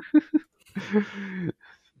place. The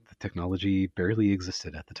technology barely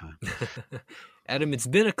existed at the time. Adam, it's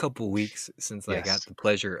been a couple weeks since I got Yes. the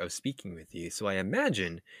pleasure of speaking with you, so I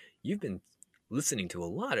imagine you've been listening to a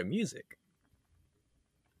lot of music.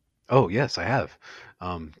 Oh, yes, I have.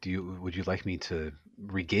 Would you like me to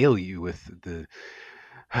regale you with the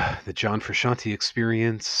the John Frusciante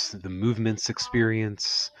experience, the movements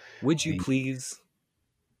experience, Would you the please?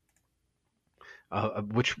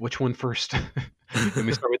 which one first? Let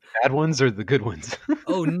me start with the bad ones or the good ones?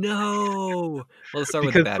 Oh no! Well, let's start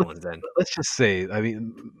with the Because bad ones then. let's just say, I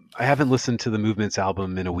mean, I haven't listened to the Movements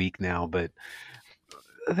album in a week now, but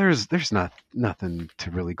there's nothing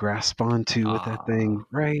to really grasp onto with that Ah, thing,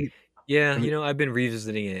 right? yeah. I mean, I've been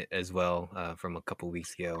revisiting it as well from a couple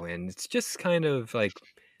weeks ago, and it's just kind of like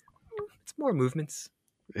it's more movements.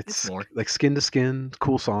 It's it's more. like Skin to Skin,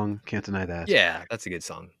 cool song, can't deny that. Yeah, that's a good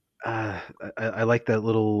song. Uh, I like that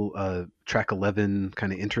little track 11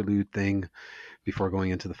 kind of interlude thing before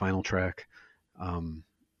going into the final track. Um,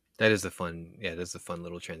 That is a fun. Yeah, that's a fun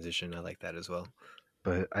little transition. I like that as well.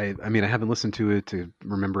 but I mean, I haven't listened to it to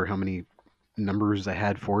remember how many numbers I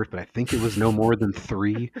had for it, but I think it was no more than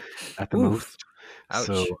three at the Oof! most.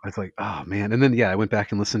 So Ouch! I was like, oh man. And then yeah, I went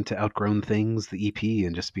back and listened to Outgrown Things, the EP,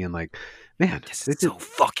 and just being like, man, This is they did so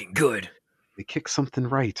fucking good. they kicked something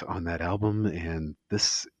right on that album, and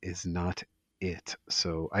this is not it.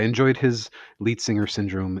 So I enjoyed his lead singer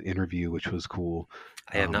syndrome interview, which was cool.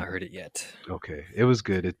 I have not heard it yet. Okay, it was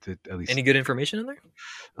good. It at least Any good information in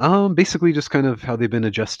there? basically just kind of how they've been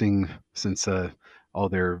adjusting since all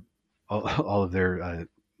their all of their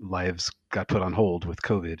lives got put on hold with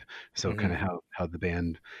COVID. So kind Hmm. of how the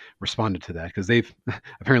band responded to that because they've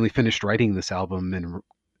apparently finished writing this album and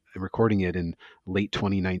recording it in late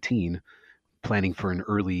 2019, planning for an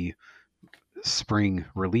early spring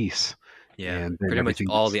release, Yeah, and then pretty much everything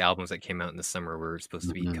all gets. the albums that came out in the summer were supposed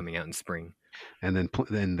to be Mhm. coming out in spring. And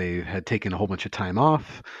then they had taken a whole bunch of time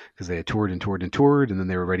off because they had toured and toured and toured, and then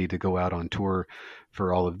they were ready to go out on tour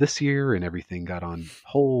for all of this year, and everything got on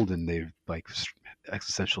hold, and they've like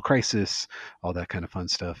existential crisis, all that kind of fun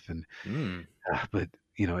stuff, and Mm. but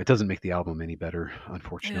it doesn't make the album any better, Yeah.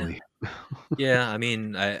 unfortunately. Yeah, I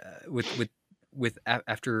mean, I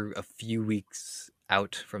after a few weeks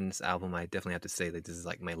out from this album, I definitely have to say that this is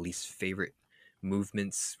like my least favorite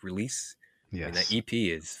Movements release. I mean, that Yes, EP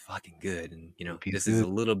is fucking good, and EP is this is a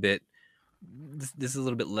good. little bit this is a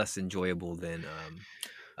little bit less enjoyable than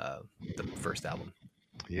uh the first album.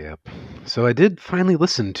 Yep. So I did finally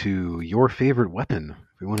listen to Your Favorite Weapon.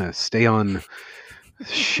 If we want to stay on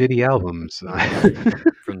shitty albums.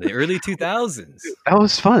 From the early 2000s. That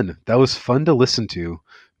was fun. That was fun to listen to Okay.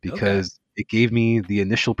 because it gave me the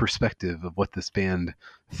initial perspective of what this band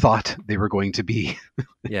thought they were going to be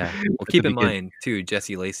Yeah. Well, at the keep in beginning. mind too,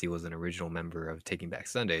 Jesse Lacey was an original member of Taking Back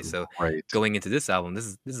Sunday, so Right. going into this album,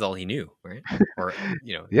 this is all he knew, right? Or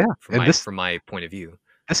Yeah. from And my this from my point of view.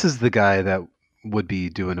 this is the guy that would be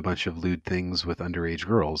doing a bunch of lewd things with underage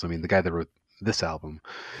girls. I mean, the guy that wrote this album,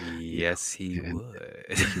 you Yes, he know, and would.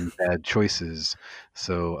 making bad choices.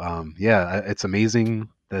 So, yeah, it's amazing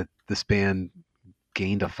that this band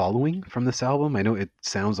gained a following from this album. I know it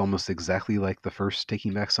sounds almost exactly like the first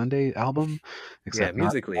Taking Back Sunday album, Yeah, except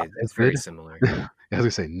musically not as it's very good. similar. I was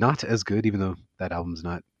gonna say not as good, even though that album's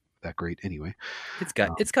not that great anyway. It's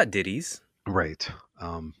got Um, it's got ditties. right.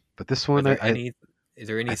 But this Are one, there any is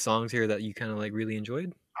there any I'm songs here that you kind of like really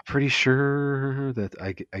enjoyed? pretty sure that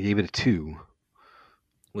I gave it a two.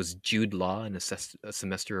 Was Jude Law in a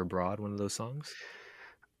Semester Abroad one of those songs?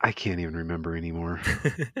 I can't even remember anymore.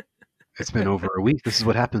 It's been over a week. This is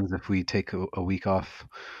what happens if we take a week off.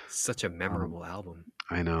 Such a Um, memorable album.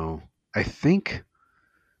 I know. I think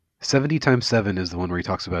 70 times 7 is the one where he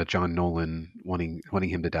talks about John Nolan wanting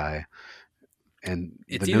him to die. And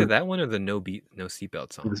It's either that one or the No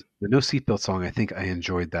Seatbelt song. the No Seatbelt song, I think I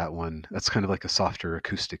enjoyed that one. That's kind of like a softer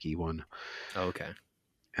acoustic-y one. Oh, okay.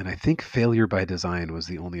 And I think Failure by Design was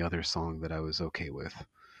the only other song that I was okay with.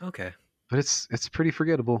 Okay. But it's pretty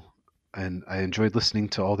forgettable. And I enjoyed listening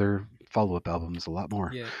to all their follow-up albums a lot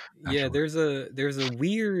more Yeah. Yeah, afterward. there's a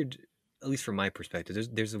weird, at least from my perspective,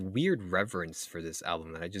 there's a weird reverence for this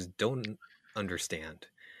album that I just don't understand.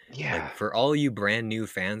 Like Yeah. for all you brand new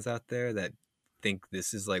fans out there that think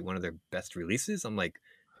this is like one of their best releases, I'm like,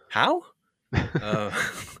 how? Uh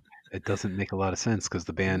It doesn't make a lot of sense because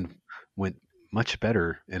the band went much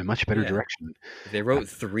better in a much better yeah. direction. They wrote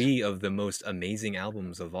three of the most amazing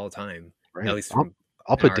albums of all time, at Right. least from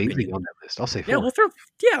I'll in put our Danzig opinion. on that list. I'll say Yeah, 4. we'll throw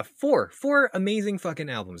four amazing fucking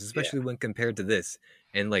albums, Yeah. especially when compared to this.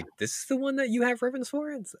 And like this is the one that you have reverence for.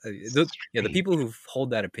 The Strange. people who hold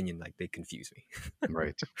that opinion like they confuse me.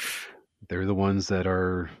 Right. They're the ones that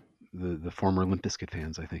are the former Limp Bizkit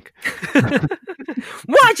fans, I think.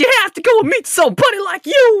 Why'd you have to go and meet somebody like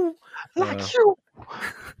you? Like you.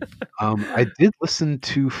 I did listen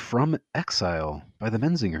to From Exile by the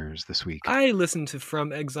Menzingers this week. I listened to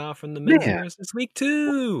From Exile from the Man, Menzingers this week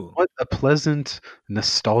too. what a pleasant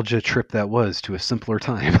nostalgia trip that was to a simpler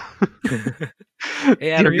time. Hey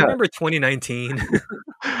Dear Adam, you God. remember 2019?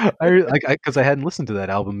 Because I hadn't listened to that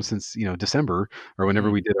album since December or whenever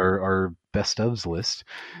Mm. we did our best ofs list.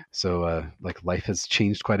 So like life has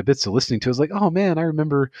changed quite a bit. So listening to it, I was like, oh man, I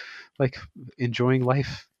remember like enjoying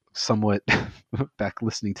life somewhat back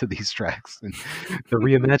listening to these tracks, and the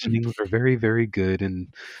reimaginings are very very good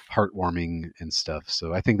and heartwarming and stuff.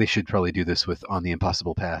 So I think they should probably do this with On the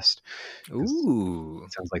Impossible Past because Ooh.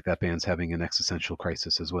 it sounds like that band's having an existential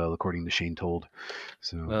crisis as well, according to Shane Told.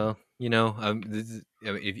 So Well, this is,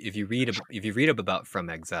 if you read up about From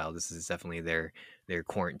Exile, this is definitely their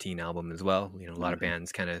quarantine album as well. A lot of mhm,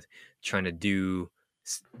 bands kind of trying to do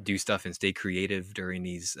stuff and stay creative during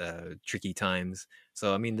these tricky times.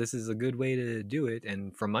 So I mean, this is a good way to do it.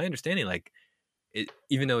 And from my understanding, like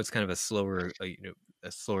even though it's kind of a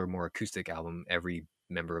slower, more acoustic album, every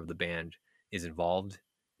member of the band is involved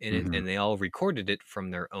in it, mhm, and they all recorded it from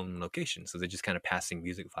their own location. So they're just kind of passing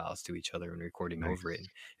music files to each other and recording over it. nice.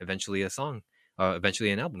 And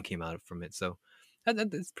eventually an album came out from it. So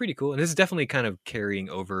that's pretty cool. And this is definitely kind of carrying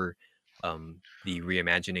over the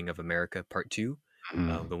reimagining of America Part Two.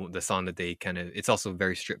 Mm, The song that they kind of, it's also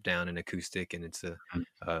very stripped down and acoustic, and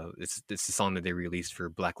mm, it's the song that they released for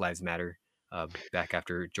Black Lives Matter back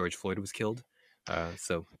after George Floyd was killed.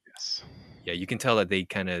 So yes. yeah, you can tell that they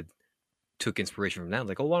kind of took inspiration from that.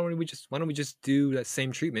 Like, oh, why don't we just do that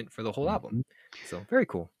same treatment for the whole album? Mhm. So very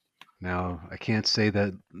cool. Now, I can't say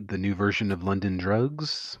that the new version of London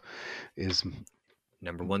Drugs is.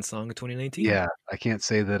 Number one song of 2019. Yeah, I can't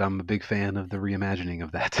say that I'm a big fan of the reimagining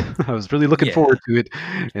of that. I was really looking Yeah, forward to it,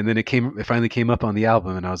 and then it finally came up on the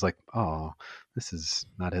album, and I was like, "Oh, this is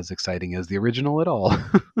not as exciting as the original at all."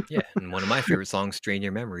 yeah, and one of my favorite songs, "Strain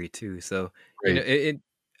Your Memory" too. So Right. it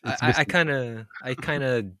It's missing. I kind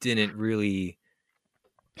of didn't really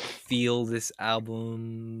feel this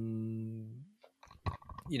album,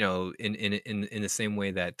 in the same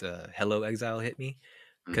way that Hello Exile hit me,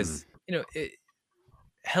 Mhm. because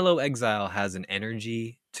Hello Exile has an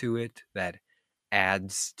energy to it that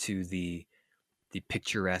adds to the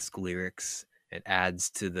picturesque lyrics. It adds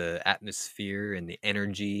to the atmosphere and the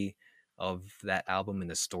energy of that album and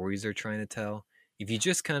the stories they're trying to tell. If you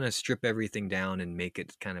just kind of strip everything down and make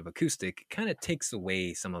it kind of acoustic, it kind of takes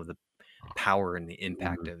away some of the power and the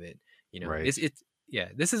impact Mhm. of it. Right. It's yeah,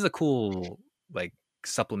 this is a cool like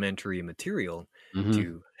supplementary material Mhm.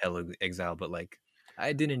 to Hello Exile, but like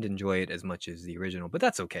I didn't enjoy it as much as the original, but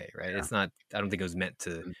that's okay, right? Yeah. It's not I don't think it was meant to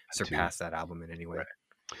Didn't meant to. surpass that album in any way. Right.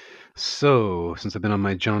 So, since I've been on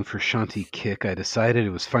my John Frusciante kick, I decided it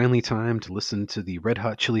was finally time to listen to the Red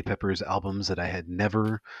Hot Chili Peppers albums that I had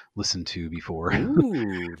never listened to before.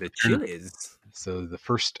 Ooh, the Chili's. So the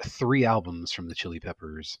first three albums from the Chili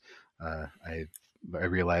Peppers, I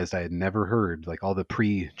realized I had never heard, like all the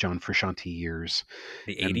pre John Frusciante years,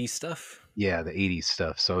 The and 80s stuff? yeah, the '80s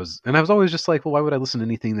stuff. So I was always just like, well, why would I listen to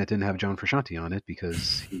anything that didn't have John Frusciante on it?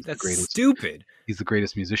 Because he's the That's greatest. stupid. He's the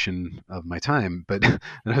greatest musician of my time. But and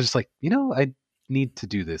I was just like, I need to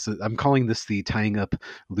do this. I'm calling this the tying up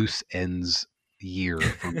loose ends year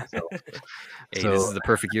for myself. Hey, this So is the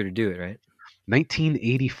perfect year to do it, right?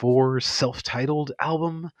 1984 self-titled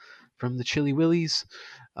album from the Chili Willies.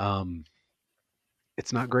 Um,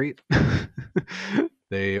 it's not great.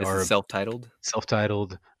 They This is are self-titled.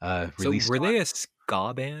 self-titled, So released were on. they a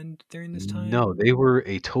ska band during this No, time? they were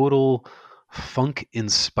a total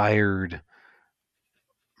funk-inspired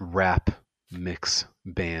rap mix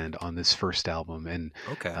band on this first album, and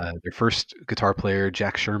Okay. their first guitar player,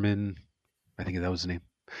 Jack Sherman, I think that was his name.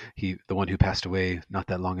 The one who passed away not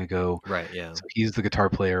that long ago. Right, yeah. So he's the guitar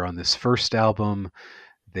player on this first album.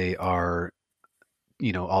 They are,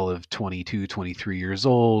 all of 22, 23 years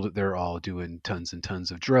old. They're all doing tons and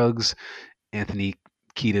tons of drugs. Anthony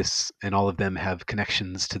Kiedis and all of them have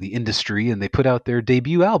connections to the industry, and they put out their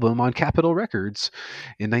debut album on Capitol Records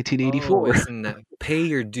in Oh, 1984. isn't that pay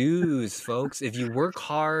your dues, folks? If you work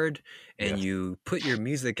hard and Yes. you put your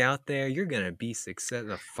music out there, you're gonna be success.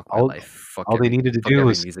 Oh, fuck my All life. all they needed to Fuck do every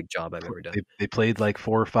was music job I've ever done. they played like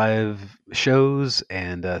 4 or 5 shows,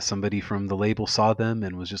 and somebody from the label saw them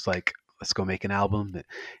and was just like, "Let's go make an album," and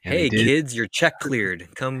they Hey did. kids, your check cleared.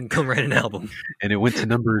 Come write an album. And it went to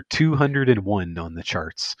number 201 on the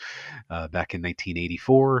charts back in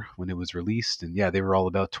 1984 when it was released. And yeah, they were all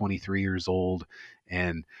about 23 years old.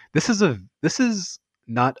 And this is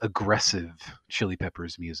not aggressive Chili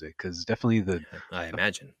Peppers music, because definitely I the,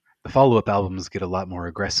 imagine. the follow-up albums get a lot more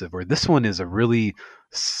aggressive. Where this one is a really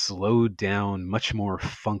slowed down, much more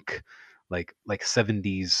funk, like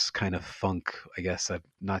 70s kind of funk. I guess I'm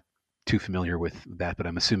not too familiar with that, but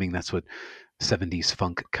I'm assuming that's what 70s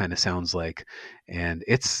funk kind of sounds like. And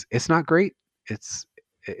it's not great. It's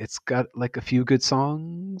got like a few good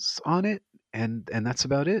songs on it, and that's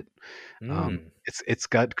about it. Mm. It's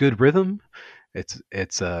got good rhythm. It's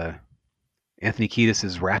Anthony Kiedis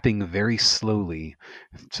is rapping very slowly,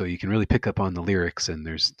 so you can really pick up on the lyrics, and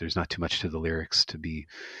there's not too much to the lyrics to be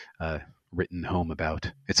uh, written home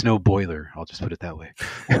about. It's no Boiler. I'll just put it that way.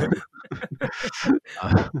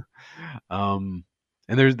 Uh, um,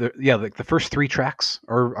 and like the first 3 tracks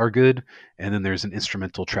are good, and then there's an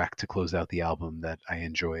instrumental track to close out the album that I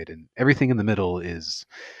enjoyed, and everything in the middle is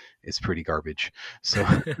pretty garbage. So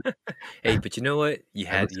Hey, but you know what? I You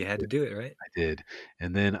listened had to to it. do it, right? I did,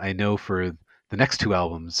 and then I know for the next 2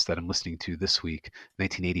 albums that I'm listening to this week,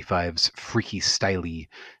 1985's Freaky Styley,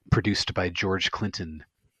 produced by George Clinton.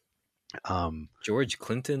 George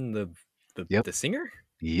Clinton, Yep, the singer?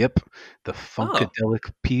 yep, the Oh,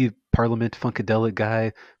 Funkadelic Parliament Funkadelic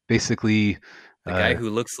guy, basically. the guy Uh, who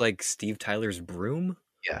looks like Steve Tyler's broom?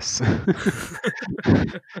 yes.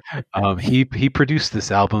 He produced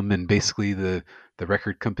this album, and basically the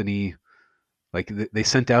record company, like they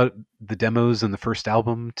sent out the demos in the first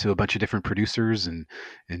album to a bunch of different producers, and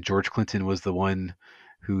George Clinton was the one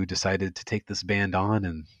who decided to take this band on,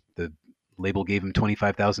 and the label gave him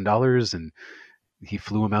 $25,000, and he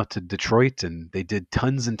flew him out to Detroit, and they did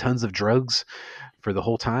tons and tons of drugs for the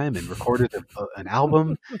whole time and recorded an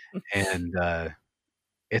album. And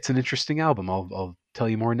it's an interesting album. I'll tell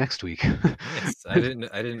you more next week. Nice. I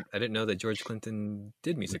didn't know that George Clinton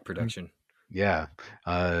did music production. Yeah,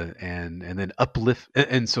 and then Uplift,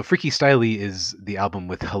 and so Freaky Styley is the album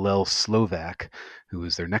with Hillel Slovak, who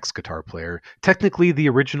was their next guitar player, technically the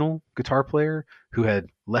original guitar player who had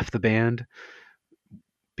left the band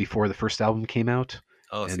before the first album came out,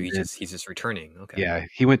 Oh, so and he's just returning. Okay. yeah,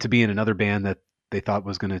 he went to be in another band that they thought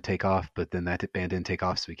was going to take off, but then that band didn't take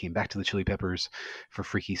off, so he came back to the Chili Peppers for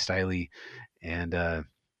Freaky Styley, and uh,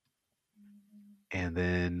 and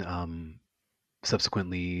then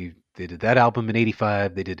subsequently they did that album in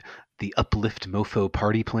 '85. They did the Uplift Mofo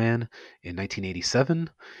Party Plan in 1987. And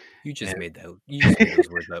You just made those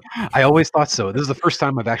words up. I always thought so. This is the first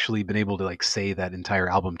time I've actually been able to like say that entire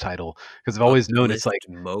album title because I've always known it's like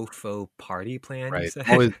Uplift Mofo Party Plan, you right. said?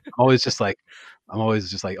 I'm always just like,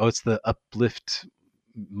 oh, it's the Uplift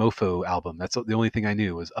Mofo album. That's the only thing I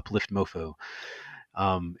knew was Uplift Mofo.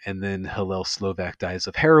 And then Hillel Slovak dies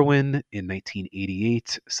of heroin in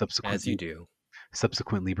 1988. As you do.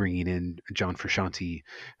 Subsequently bringing in John Frusciante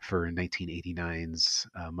for 1989's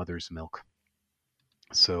Mother's Milk.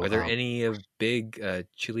 So, Are there any big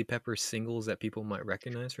Chili Pepper singles that people might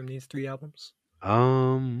recognize from these three albums?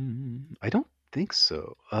 I don't think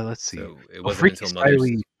so. Let's see. So it Well, wasn't until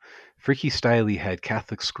Mother's. Freaky Styley had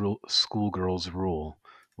Catholic Schoolgirls Rule,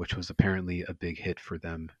 which was apparently a big hit for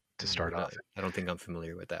them to start off I don't think I'm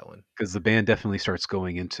familiar with that one. because the band definitely starts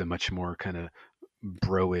going into much more kind of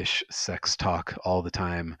bro-ish sex talk all the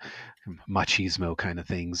time, machismo kind of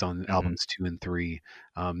things on albums 2 and 3.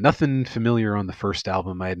 Nothing familiar on the first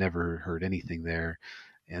album. I had never heard anything there.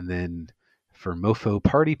 And then for Mofo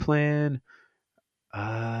Party Plan,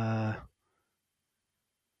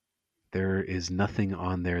 there is nothing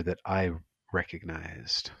on there that I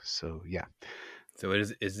recognized. So yeah, So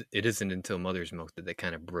it isn't until Mother's Milk that they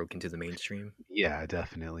kind of broke into the mainstream. yeah,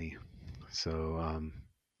 definitely. So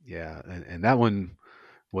yeah, and that one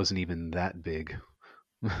wasn't even that big.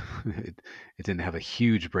 It didn't have a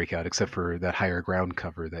huge breakout except for that Higher Ground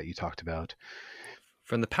cover that you talked about.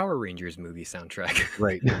 From the Power Rangers movie soundtrack.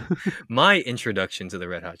 Right. My introduction to the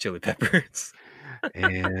Red Hot Chili Peppers.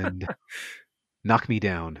 And Knock Me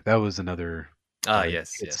Down. That was another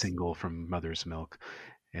Yes, hit yes. single from Mother's Milk.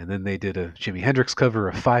 And then they did a Jimi Hendrix cover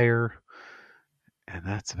of Fire. And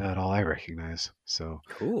that's about all I recognize. So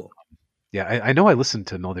Cool. yeah, I know I listened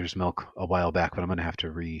to Mother's Milk a while back, but I'm gonna have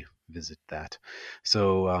to revisit that.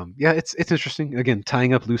 So yeah, it's interesting. Again,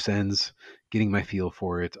 tying up loose ends, getting my feel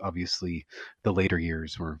for it. Obviously, the later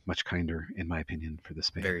years were much kinder, in my opinion, for this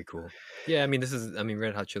band. Very cool. Yeah, I mean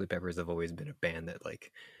Red Hot Chili Peppers have always been a band that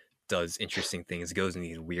like does interesting things, goes in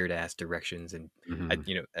these weird ass directions, and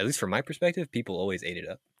Mhm. at least from my perspective, people always ate it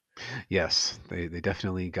up. Yes, they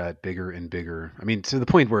definitely got bigger and bigger. I mean, to the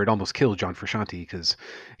point where it almost killed John Frusciante because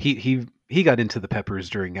he got into the Peppers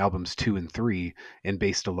during albums 2 and 3 and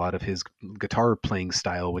based a lot of his guitar playing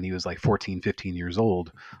style when he was like 14, 15 years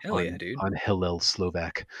old Hell yeah, dude. on Hillel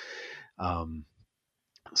Slovak. Um,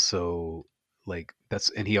 so like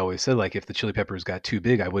that's and he always said like if the Chili Peppers got too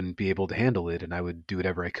big, I wouldn't be able to handle it, and I would do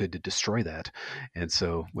whatever I could to destroy that. And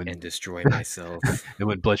so when And destroy myself. and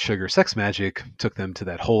when Blood Sugar Sex Magic took them to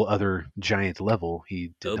that whole other giant level,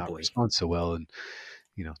 he did Oh not boy. respond so well. And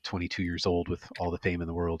 22 years old with all the fame in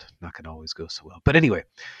the world, not going to always go so well. But anyway,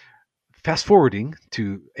 fast forwarding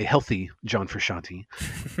to a healthy John Frusciante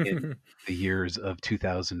in the years of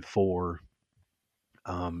 2004.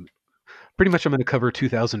 Pretty much, I'm going to cover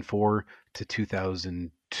 2004 to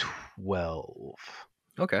 2012.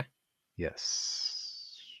 Okay.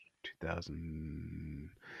 Yes, 2000.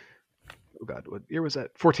 Oh God, what year was that?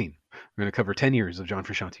 14. We're going to cover 10 years of John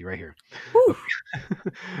Frusciante right here. Whew.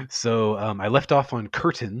 So I left off on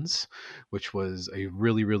Curtains, which was a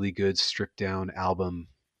really, really good stripped down album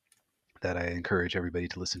that I encourage everybody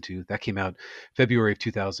to listen to. That came out February of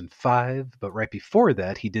 2005, but right before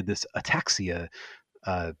that, he did this Ataxia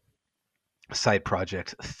side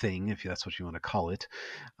project thing, if that's what you want to call it,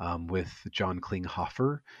 with John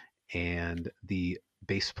Klinghoffer and the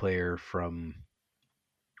bass player from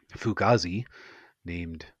Fugazi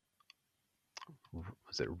named,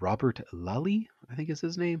 was it Robert Lally? I think is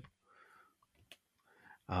his name.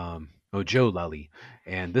 Joe Lally.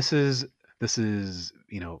 And this is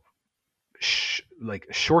like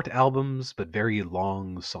short albums but very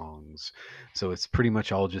long songs, so it's pretty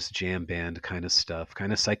much all just jam band kind of stuff,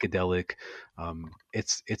 kind of psychedelic.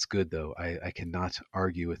 It's good though. I cannot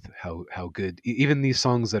argue with how good even these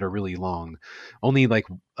songs that are really long, only like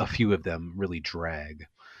a few of them really drag.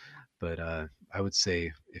 But I would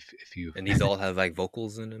say if you And these all have like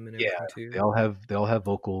vocals in them and yeah, everything too. they all have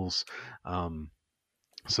vocals.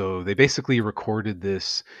 So they basically recorded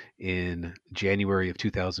this in January of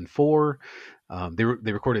 2004. They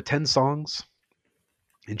recorded 10 songs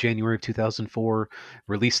in January of 2004,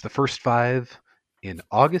 released the first five in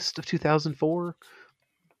August of 2004,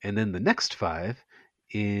 and then the next five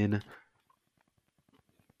in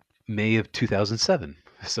May of 2007.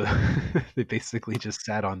 So they basically just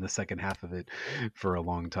sat on the second half of it for a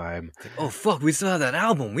long time. It's like, oh fuck, we still have that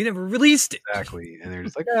album. We never released it. Exactly. And they're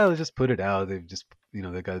just like, oh, let's just put it out. They've just,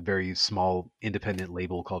 they've got a very small independent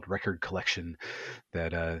label called Record Collection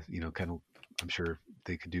that, kind of, I'm sure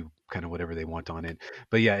they could do kind of whatever they want on it.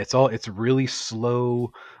 But yeah, it's really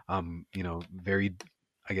slow, very,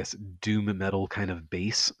 I guess, doom metal kind of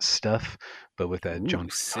bass stuff, but with that Ooh,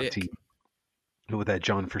 sick.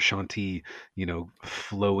 John Frusciante,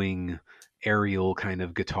 flowing aerial kind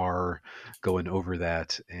of guitar going over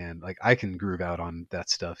that, and like I can groove out on that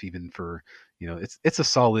stuff even for, it's a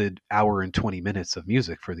solid hour and 20 minutes of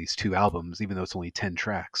music for these two albums, even though it's only 10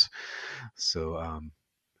 tracks. So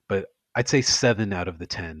but I'd say 7 out of the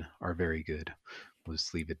 10 are very good. We'll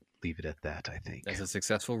just leave it at that, I think. That's a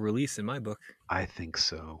successful release in my book. I think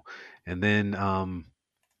so. And then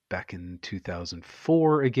back in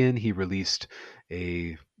 2004 again, he released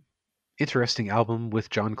a interesting album with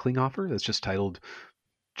John Klinghoffer that's just titled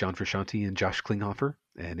John Frusciante and Josh Klinghoffer,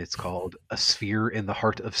 and it's called A Sphere in the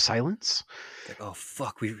Heart of Silence. It's like, oh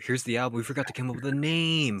fuck, here's the album. We forgot to come up with a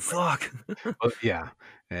name. Fuck. Yeah.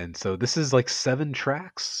 And so this is like 7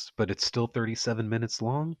 tracks, but it's still 37 minutes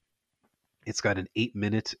long. It's got an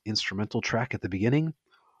 8-minute instrumental track at the beginning.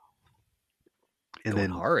 And Going then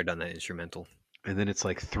hard on that instrumental. it's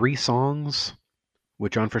like 3 songs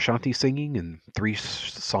with John Frusciante singing and 3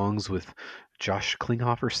 songs with Josh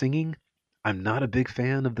Klinghoffer singing. I'm not a big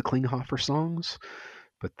fan of the Klinghoffer songs,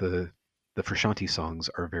 but the Frusciante songs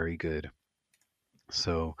are very good.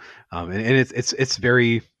 So, and it's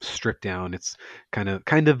very stripped down. It's kind of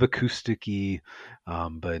acousticy,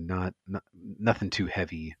 but not nothing too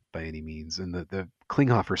heavy by any means. And the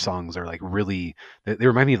Klinghoffer songs are like really they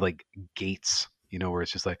remind me of like Gates, where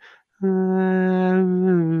it's just like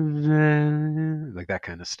that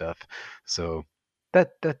kind of stuff. So that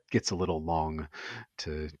gets a little long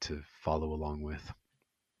to follow along with.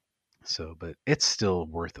 So, but it's still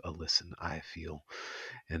worth a listen, I feel.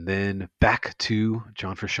 And then back to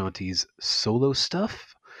John Frusciante's solo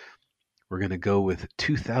stuff. We're going to go with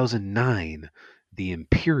 2009, The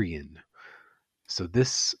Empyrean. So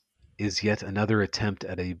this is yet another attempt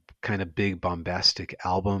at a kind of big bombastic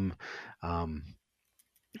album.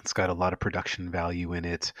 It's got a lot of production value in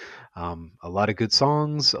it, a lot of good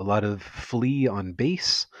songs, a lot of Flea on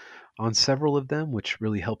bass on several of them, which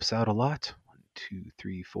really helps out a lot. 1, 2,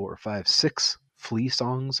 3, 4, 5, 6 Flea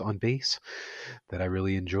songs on bass that I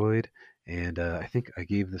really enjoyed, and I think I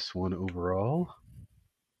gave this one overall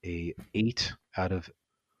a 8 out of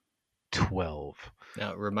 12.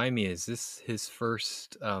 Now, remind me, is this his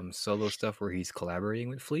first solo stuff where he's collaborating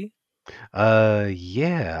with Flea?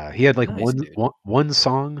 Yeah, he had like Nice, dude. one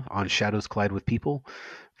song on Shadows Collide with People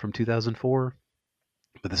from 2004,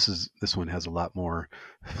 but this one has a lot more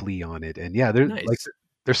Flea on it, and yeah, Nice.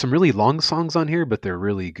 there's some really long songs on here, but they're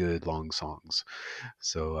really good long songs.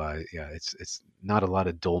 So yeah, it's not a lot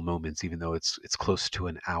of dull moments, even though it's close to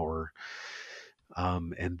an hour.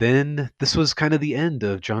 And then this was kind of the end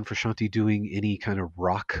of John Frusciante doing any kind of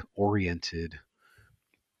rock oriented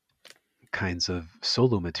kinds of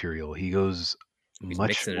solo material. He goes He's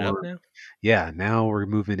much mixing it up more. now. Yeah, now we're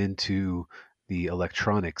moving into the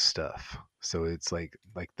electronic stuff. So it's like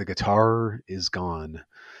the guitar is gone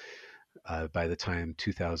by the time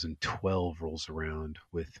 2012 rolls around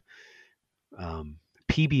with um,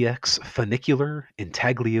 PBX Funicular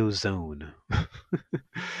Intaglio Zone.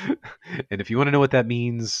 And if you want to know what that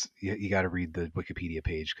means, you got to read the Wikipedia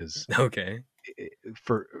page because Okay.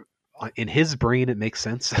 for in his brain it makes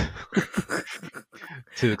sense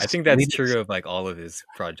to I think that's explain it. true of like all of his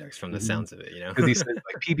projects from the sounds of it, you know? Because he says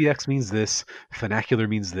like PBX means this, vernacular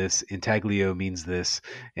means this, intaglio means this,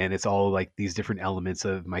 and it's all like these different elements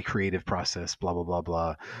of my creative process, blah blah blah blah.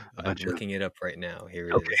 A I'm bunch of looking it up right now. Here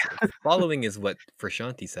it okay. is. The following is what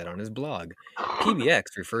Frusciante said on his blog.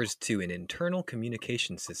 PBX refers to an internal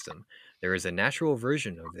communication system. There is a natural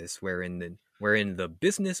version of this wherein the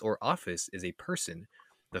business or office is a person.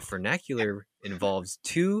 The vernacular involves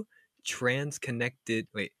two Yes.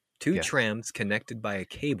 trams connected by a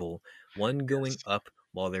cable, one going Yes. up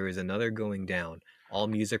while there is another going down. All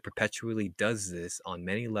music perpetually does this on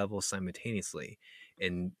many levels simultaneously.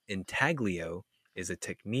 Intaglio is a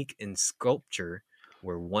technique in sculpture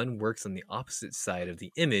where one works on the opposite side of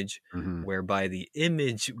the image, Hmm. whereby the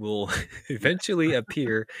image will eventually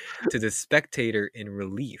appear to the spectator in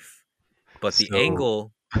relief, but the So,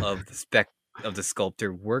 angle of the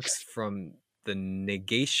sculptor works from the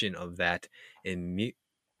negation of that in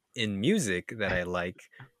music that I like.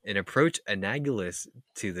 An approach analogous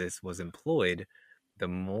to this was employed. The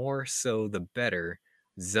more so, the better.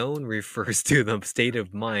 Zone refers to the state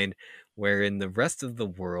of mind wherein the rest of the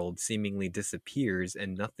world seemingly disappears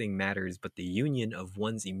and nothing matters but the union of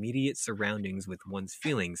one's immediate surroundings with one's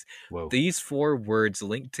feelings. whoa. These four words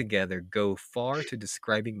linked together go far to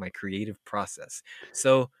describing my creative process.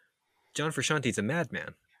 So, John Frusciante's a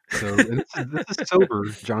madman. So, and this is sober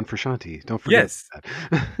John Frusciante. Don't forget Yes,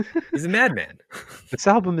 that. he's a madman. This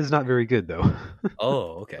album is not very good though.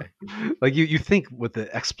 Oh, okay. Like you think with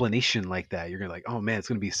the explanation like that, you're gonna like, oh man, it's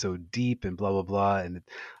gonna be so deep and blah blah blah. And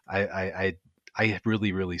I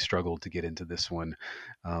really really struggled to get into this one.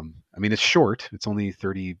 I mean, it's short; it's only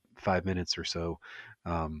 35 minutes or so,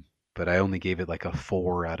 but I only gave it like a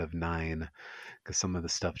 4 out of 9 because some of the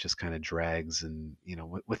stuff just kind of drags, and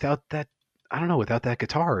without that, I don't know, without that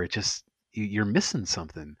guitar, it just you're missing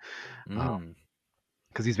something. Mm.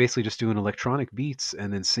 Because he's basically just doing electronic beats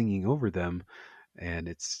and then singing over them, and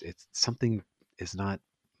it's something is not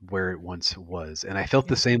where it once was. And I felt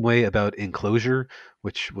the Yeah. same way about Enclosure,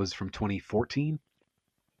 which was from 2014.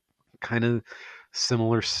 Kind of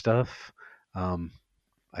similar stuff. um,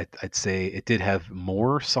 I'd say it did have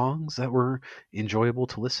more songs that were enjoyable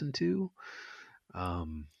to listen to.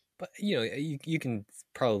 um, But you can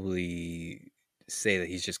probably say that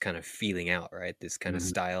he's just kind of feeling out, right? This kind of mhm,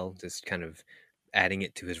 style, just kind of adding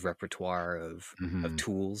it to his repertoire of mhm.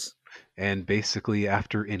 tools. And basically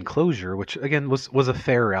after Enclosure, which again was a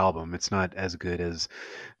fair album, it's not as good as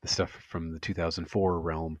the stuff from the 2004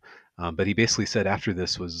 realm. But he basically said after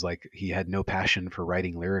this was like he had no passion for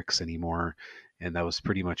writing lyrics anymore, and that was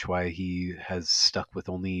pretty much why he has stuck with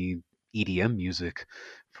only EDM music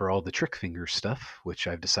for all the Trick Finger stuff, which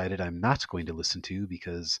I've decided I'm not going to listen to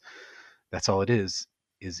because that's all it is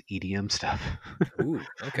EDM stuff. Ooh,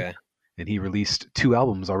 okay. And he released 2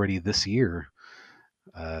 albums already this year,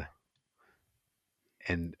 uh,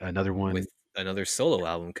 and another one. With another solo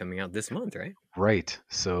album coming out this month, right? Right.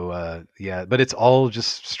 So yeah, but it's all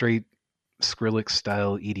just straight Skrillex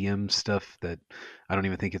style EDM stuff that I don't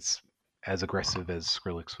even think it's as aggressive as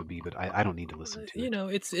Skrillex would be, but I don't need to listen to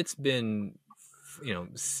it. It's been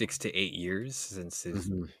 6 to 8 years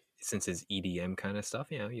Hmm. since his EDM kind of stuff.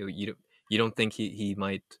 You don't think he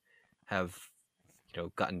might have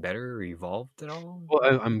gotten better or evolved at all?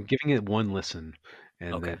 Well, I'm giving it one listen,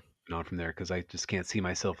 and then Okay. moving on from there because I just can't see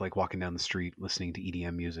myself like walking down the street listening to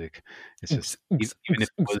EDM music. It's just Oops, oops, even if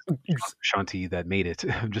oops, it oops, was oops. John Shanti that made it,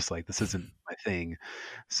 I'm just like this isn't my thing.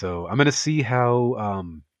 So I'm gonna see how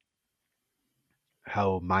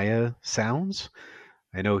Maya sounds.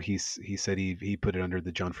 I know he said he put it under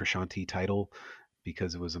the John Frusciante title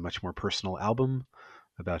because it was a much more personal album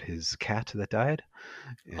about his cat that died,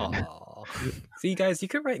 and Aw. See, guys, you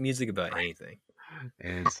could write music about anything.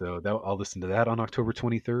 so I'll listen to that on October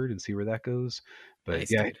 23rd and see where that goes. But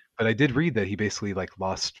Nice, yeah, dude. but I did read that he basically like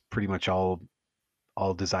lost pretty much all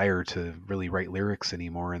desire to really write lyrics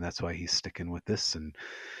anymore, and that's why he's sticking with this. And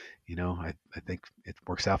I think it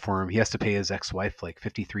works out for him. He has to pay his ex-wife like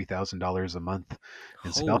 $53,000 a month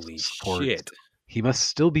in spousal Holy support. shit. So he must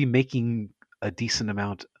still be making a decent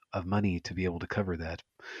amount of money to be able to cover that.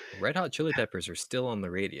 Red Hot Chili Peppers are still on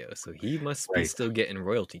the radio, so he must be Right, still getting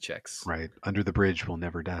royalty checks. right. Under the bridge will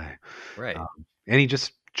never die. Right. And he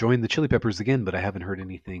just joined the Chili Peppers again, but I haven't heard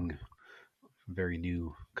anything very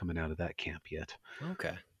new coming out of that camp yet.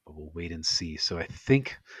 Okay. But we'll wait and see. So I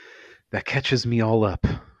think that catches me all up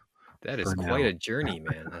That is for quite now. a journey,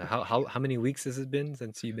 man. How many weeks has it been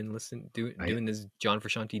since you've been I doing this John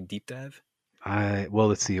Frusciante deep dive? well,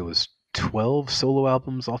 let's see. It was 12 solo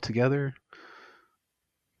albums altogether.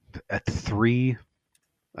 At 3,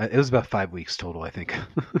 it was about 5 weeks total, I think.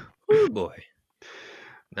 Oh boy.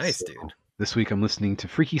 Nice, So dude. this week I'm listening to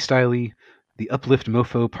Freaky Styley, the Uplift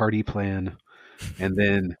Mofo Party Plan, and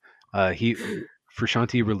then he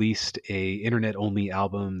Frusciante released a internet only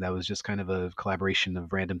album that was just kind of a collaboration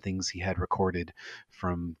of random things he had recorded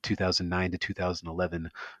from 2009 to 2011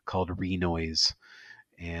 called Renoise,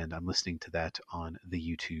 and I'm listening to that on the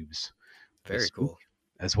YouTubes Very this week, cool.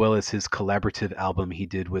 as well as his collaborative album he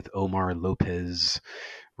did with Omar Lopez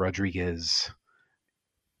Rodriguez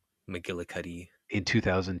McGillicuddy. in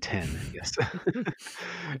 2010. Yes.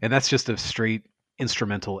 And that's just a straight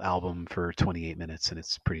instrumental album for 28 minutes, and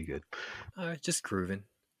it's pretty good. Just grooving.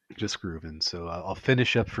 just grooving. So I'll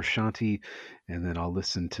finish up for Shanti, and then I'll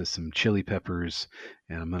listen to some Chili Peppers,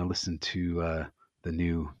 and I'm gonna listen to the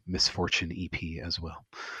new Misfortune EP as well,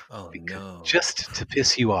 Oh because no. just to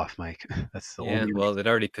piss you off, Mike. That's the Yeah, only well, it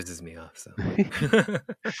already pisses me off, so. reason.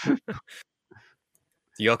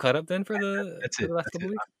 So y'all caught up then That's for it. the last That's couple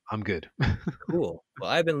it. weeks? I'm good. Cool. Well,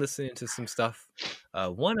 I've been listening to some stuff.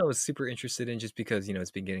 One I was super interested in just because,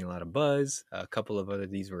 it's been getting a lot of buzz. A couple of other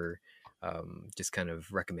these were just kind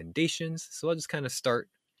of recommendations. So I'll just kind of start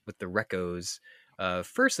with the recos.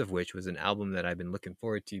 First of which was an album that I've been looking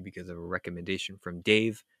forward to because of a recommendation from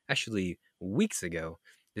Dave, actually weeks ago.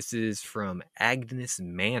 This is from Agnes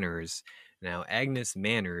Manners. Now, Agnes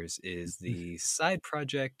Manners is the side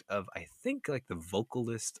project of, I think, like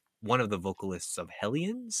one of the vocalists of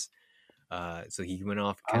Hellions. So he went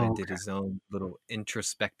off, kind of Oh, did his own little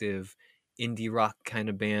introspective indie rock kind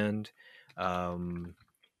of band. Um,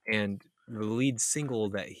 and the lead single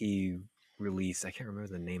that he released, I can't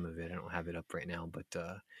remember the name of it. I don't have it up right now, but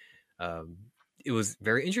um, it was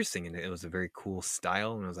very interesting and it was a very cool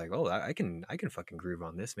style. And I was like, oh, I can fucking groove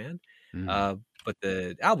on this, man. mm, Uh, but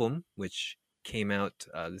the album, which came out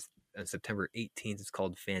on September 18th, is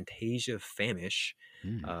called Fantasia Famish.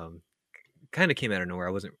 mm, Um, kind of came out of nowhere.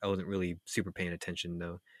 I wasn't really super paying attention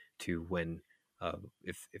though to when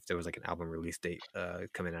if there was like an album release date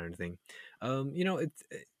coming out or anything. It's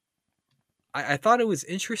I thought it was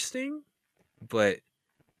interesting, but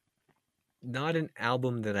not an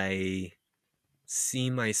album that I see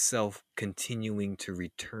myself continuing to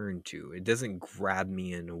return to. It doesn't grab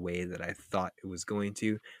me in a way that I thought it was going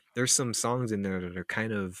to. There's some songs in there that are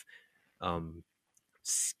kind of um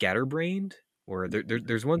scatterbrained, or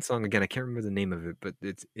there's one song, again I can't remember the name of it, but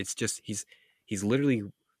it's just he's literally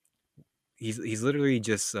he's literally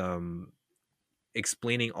just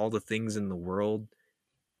explaining all the things in the world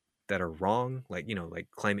that are wrong, like like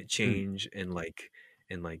climate mm. change and like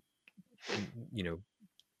you know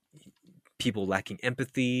people lacking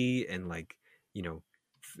empathy and like you know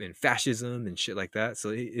and fascism and shit like that. So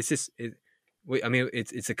it's just I mean,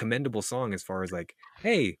 it's a commendable song as far as like,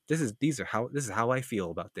 hey, this is how I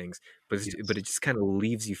feel about things, but Yes. it just kind of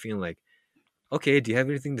leaves you feeling like, okay, do you have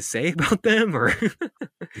anything to say about them, or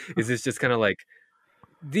is this just kind of like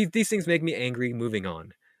these things make me angry? Moving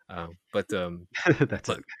on. But That's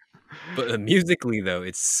but okay. musically though,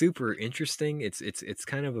 it's super interesting. It's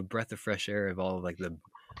kind of a breath of fresh air of all of like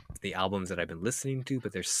the albums that I've been listening to,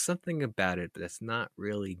 but there's something about it that's not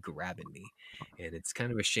really grabbing me. And it's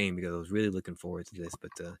kind of a shame because I was really looking forward to this,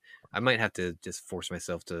 but I might have to just force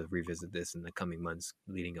myself to revisit this in the coming months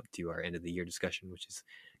leading up to our end of the year discussion, which is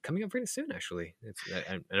coming up pretty soon, actually.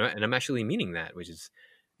 And I'm actually meaning that, which is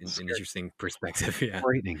an Scary, interesting perspective. Yeah.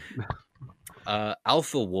 frightening.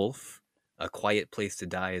 Alpha Wolf, A Quiet Place to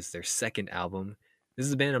Die is their second album. This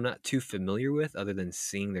is a band I'm not too familiar with other than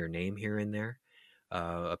seeing their name here and there.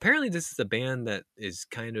 Apparently, this is a band that is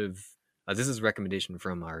kind of. This is a recommendation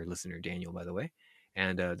from our listener Daniel, by the way.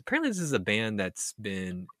 And apparently, this is a band that's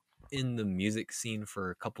been in the music scene for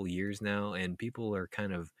a couple years now, and people are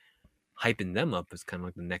kind of hyping them up as kind of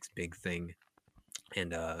like the next big thing.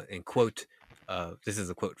 And quote, this is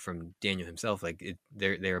a quote from Daniel himself. Like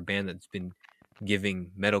they're a band that's been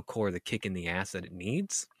giving metalcore the kick in the ass that it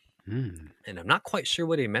needs. Mm. And I'm not quite sure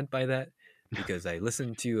what he meant by that because I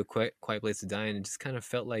listened to A Quiet Place to Die and it just kind of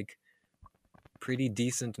felt like pretty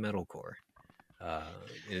decent metalcore.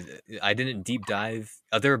 I didn't deep dive.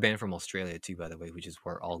 They're a band from Australia too, by the way, which is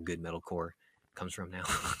where all good metalcore comes from now.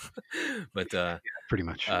 but Pretty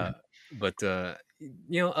much. uh,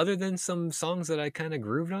 other than some songs that I kind of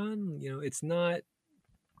grooved on, it's not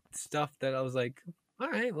stuff that I was like, all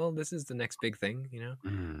right, well, this is the next big thing.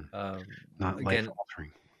 Mm. Um, Not life Again,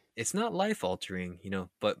 altering. it's not life altering,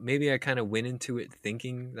 but maybe I kind of went into it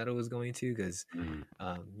thinking that it was going to, because, Mm.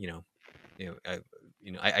 um, you know,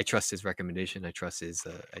 you know, I, I trust his recommendation. I trust his,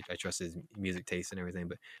 I trust his music taste and everything.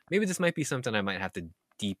 But maybe this might be something I might have to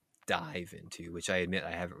deep dive into, which I admit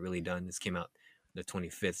I haven't really done. This came out the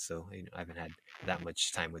 25th, so I haven't had that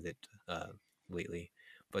much time with it lately.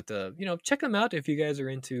 But check them out if you guys are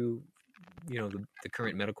into, the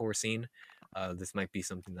current metalcore scene. This might be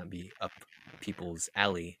something that be up people's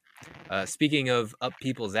alley. Speaking of up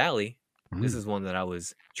people's alley, this Mm. is one that I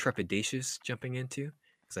was trepidatious jumping into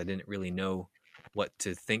because I didn't really know what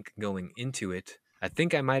to think going into it. I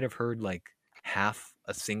think I might have heard like half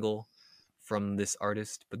a single from this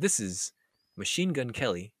artist, but this is Machine Gun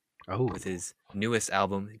Kelly Oh, with his newest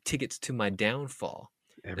album, Tickets to My Downfall.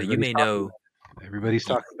 Now, you everybody's may talking know, about Everybody's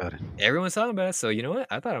Y- talking about it. Everyone's talking about it, so you know what?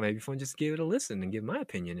 I thought it might be fun just to give it a listen and give my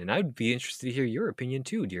opinion, and I'd be interested to hear your opinion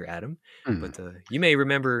too, dear Adam. Hmm. But you may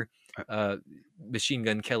remember uh, Machine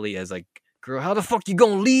Gun Kelly as like, "Girl, how the fuck you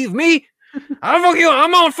gonna leave me? How the fuck you?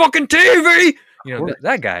 I'm on fucking TV." Of You know course.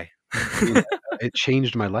 that guy. I mean, it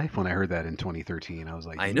changed my life when I heard that in 2013. I was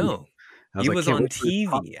like, I "Ooh." know. I was He like, was "Can't on wait for his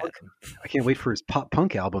pop TV, punk. Adam. I can't wait for his pop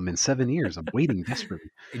punk album in 7 years. I'm waiting desperately."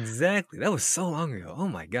 Exactly. That was so long ago. Oh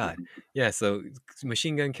my god. Yeah, so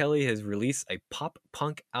Machine Gun Kelly has released a pop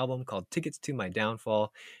punk album called Tickets to My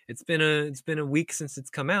Downfall. It's been a week since it's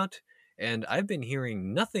come out, and I've been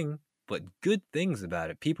hearing nothing but good things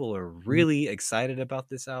about it. People are really excited about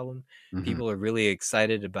this album. Mm-hmm. People are really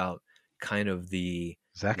excited about kind of the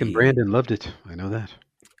Zach and the Brandon loved it. I know that.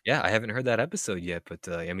 yeah, I haven't heard that episode yet, but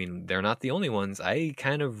I mean, they're not the only ones. I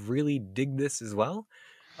kind of really dig this as well.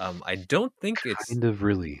 I don't think it's Kind of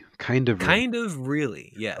really. Kind of really. kind of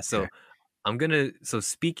really, yeah. Okay. So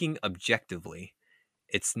speaking objectively,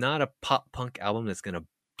 it's not a pop punk album that's gonna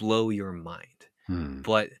blow your mind, Hmm.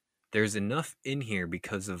 but there's enough in here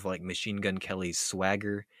because of like Machine Gun Kelly's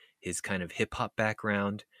swagger, his kind of hip hop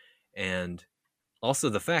background, and also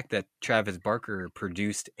the fact that Travis Barker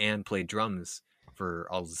produced and played drums for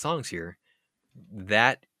all the songs here.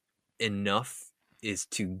 That enough is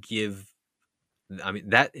to give. I mean,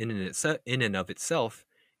 that in and of itself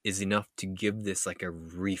is enough to give this like a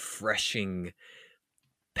refreshing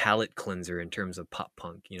palate cleanser in terms of pop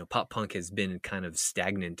punk. You know, pop punk has been kind of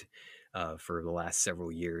stagnant for the last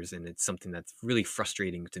several years, and it's something that's really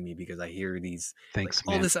frustrating to me because I hear these like Thanks,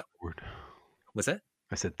 all man. this. Overboard. What's that?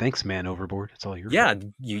 I said, "Thanks, man. Overboard. It's all your fault." Yeah,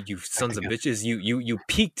 you Back sons of again. bitches, you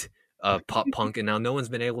peaked pop punk, and now no one's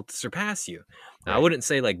been able to surpass you. Now, I Right. wouldn't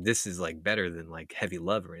say like this is like better than like Heavy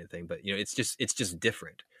Love or anything, but you know, it's just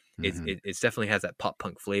different. It's Mm-hmm. it's definitely has that pop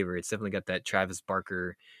punk flavor. It's definitely got that Travis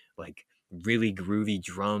Barker like really groovy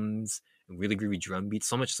drums, really groovy drum beats.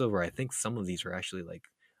 So much so where I think some of these were actually like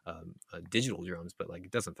digital drums, but like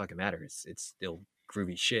it doesn't fucking matter. It's still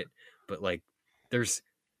groovy shit. But like there's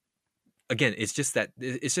again, it's just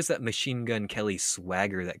that Machine Gun Kelly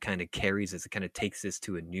swagger that kind of carries us. It kind of takes this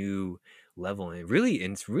to a new level, and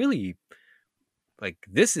it's really like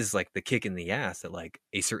this is like the kick in the ass that like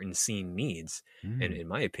a certain scene needs, and Mm. in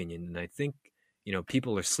my opinion, and I think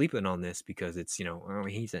people are sleeping on this because it's oh,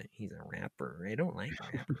 he's a rapper. I don't like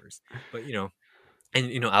rappers, but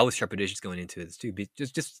and I was trepidatious going into this too,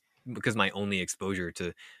 just because my only exposure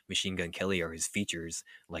to Machine Gun Kelly are his features,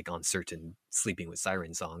 like on certain Sleeping with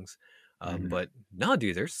Siren songs. Mm-hmm. But no,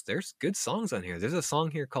 dude, there's good songs on here. There's a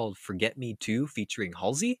song here called "Forget Me Too" featuring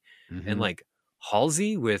Halsey, and Mm-hmm. like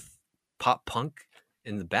Halsey with pop punk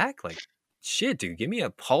in the back, like shit, dude, give me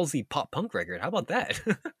a Halsey pop punk record. How about that?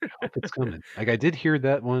 Hope it's coming. Like I did hear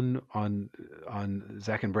that one on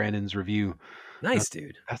Zach and Brandon's review. That Nice,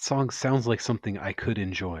 dude. that song sounds like something I could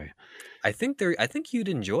enjoy. I think you'd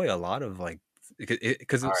enjoy a lot of like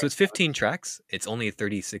because All so right. it's 15 tracks. It's only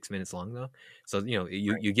 36 minutes long though, so you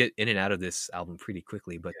Right. you get in and out of this album pretty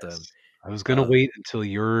quickly. But Yes. I was gonna uh, wait until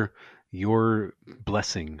your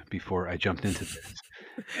blessing before I jumped into this.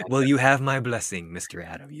 well, you have my blessing, Mr.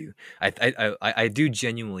 Adam. I do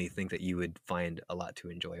genuinely think that you would find a lot to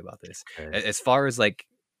enjoy about this. Okay. As far as like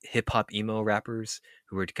hip hop emo rappers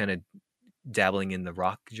who are kind of dabbling in the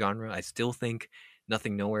rock genre, I still think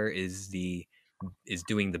Nothing Nowhere is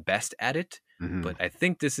doing the best at it. Hmm. But I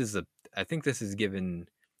think this is giving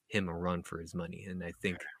him a run for his money, and I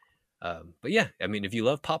think, but yeah, I mean, if you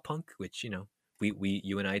love pop punk, which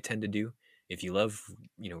you and I tend to do, if you love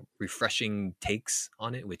refreshing takes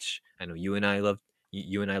on it, which I know you and I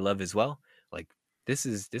love as well, like this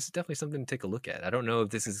is definitely something to take a look at. I don't know if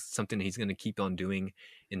this is something he's going to keep on doing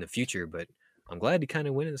in the future, but I'm glad he kind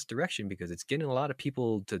of went in this direction because it's getting a lot of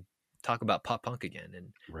people to talk about pop punk again, and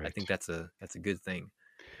I Right. think that's a good thing.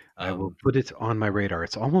 I will Um, put it on my radar.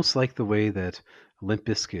 It's almost like the way that Limp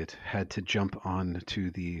Bizkit had to jump on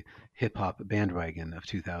to the hip hop bandwagon of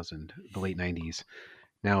 2000, the late 90s.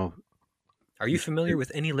 Now, are you familiar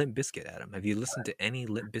with any Limp Bizkit, Adam? Have you listened to any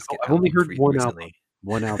Limp Bizkit I've only albums heard recently?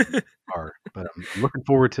 one album so far, but I'm looking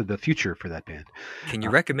forward to the future for that band. Can you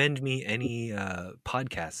Uh, recommend me any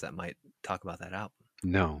podcasts that might talk about that album?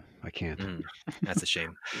 no, I can't. Mm, that's a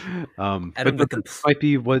shame. But Adam, this might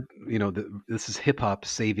be what this is hip hop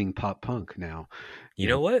saving pop punk now, you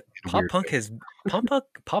know what? in a weird way.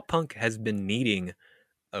 Pop punk has been needing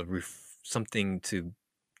something to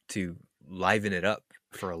liven it up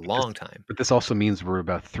for a But this, long time. but this also means we're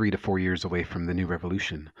about 3 to 4 years away from the new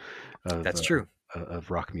revolution of That's true.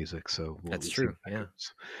 rock music. So That's we'll see true. how that Yeah.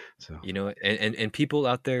 goes. So And people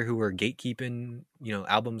out there who are gatekeeping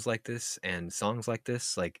albums like this and songs like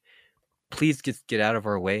this, like please just get out of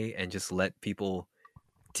our way and just let people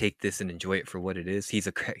take this and enjoy it for what it is. He's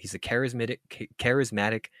a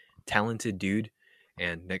charismatic, talented dude,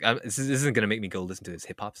 and like this isn't gonna make me go listen to his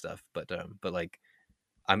hip hop stuff, but like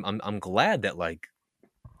I'm glad that like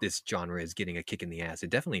this genre is getting a kick in the ass. It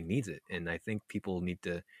definitely needs it, and I think people need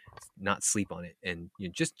to not sleep on it and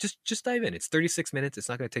just dive in. It's 36 minutes. It's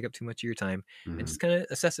not gonna take up too much of your time, and just kind of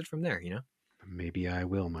assess it from there. Maybe I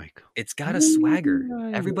will, Mike. It's got a swagger. Maybe I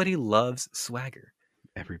will. Everybody loves swagger.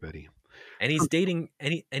 Everybody. And he's dating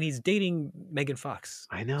he's dating Megan Fox.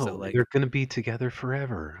 I know. So like They're going to be together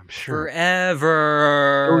forever, I'm sure. No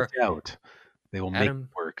forever. doubt. They will make it Adam,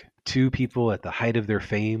 work. Two people at the height of their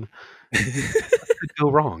fame. What could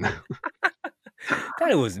go wrong?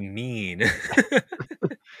 that was mean.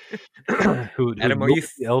 who Adam, are you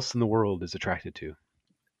nobody else in the world is attracted to.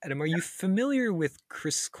 Adam, are you familiar with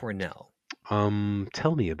Chris Cornell?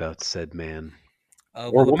 Tell me about said man.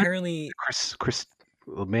 Or Well, woman? apparently, Chris,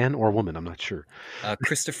 man or woman? I'm not sure.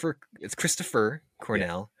 it's Christopher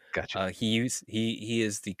Cornell. Yeah, gotcha. He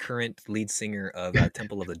is the current lead singer of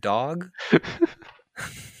Temple of the Dog.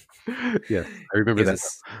 Yeah, I remember that.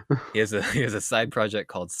 He has a side project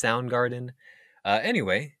called Soundgarden.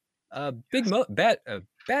 Anyway, Bad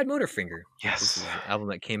Motorfinger. Yes. This is an album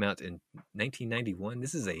that came out in 1991.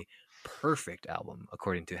 This is a perfect album,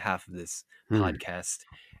 according to half of this podcast.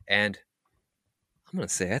 And I'm going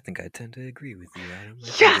to say, I think I tend to agree with you, Adam. I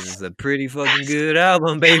think this is a pretty fucking good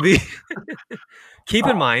album, baby. Keep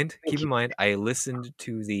in mind, I listened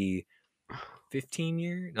to the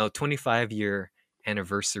 25-year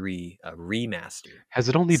anniversary remaster. Has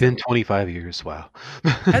it only been 25 years? Wow.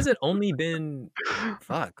 Has it only been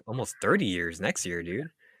almost 30 years next year, dude?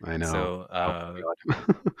 I know.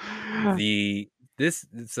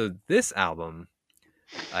 So this album,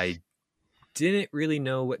 I didn't really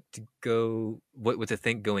know what to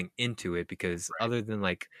think going into it, because other than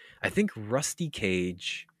like I think Rusty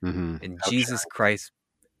Cage and Jesus Christ,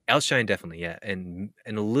 Outshine definitely, yeah, and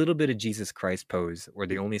a little bit of Jesus Christ Pose were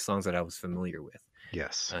the only songs that I was familiar with.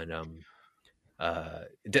 Yes.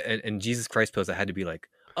 And Jesus Christ Pose, I had to be like,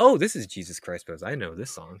 oh, this is Jesus Christ Pose. I know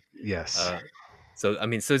this song. Yes. So I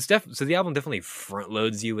mean, so the album definitely front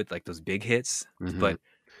loads you with like those big hits, but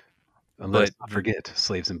let's not forget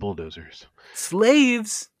Slaves and Bulldozers.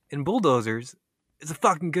 Slaves and Bulldozers is a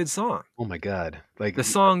fucking good song. Oh my god! Like the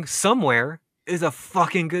song Somewhere is a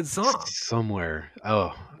fucking good song. Somewhere.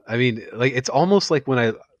 Oh, I mean, like it's almost like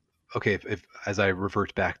when if as I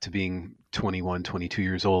revert back to being 21, 22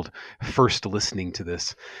 years old, first listening to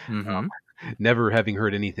this, never having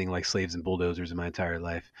heard anything like Slaves and Bulldozers in my entire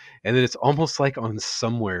life. And then it's almost like on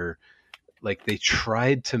Somewhere, like they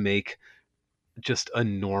tried to make just a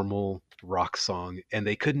normal rock song and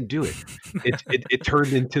they couldn't do it. It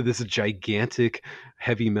turned into this gigantic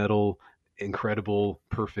heavy metal, incredible,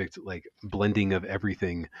 perfect like blending of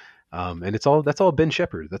everything. And that's all Ben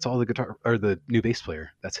Shepherd. That's all the guitar or the new bass player.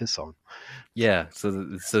 That's his song. Yeah. So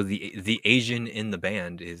the Asian in the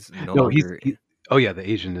band is no longer. Oh yeah, the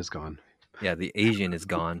Asian is gone. Yeah, the Asian is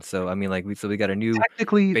gone. So I mean, like we got a new.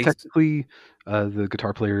 Technically, the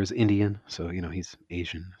guitar player is Indian, so he's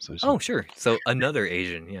Asian. So sure. So another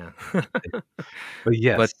Asian, yeah. But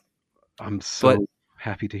yes, I'm so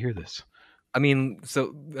happy to hear this. I mean,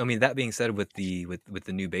 that being said, with the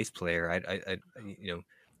new bass player, I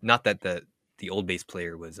not that the old bass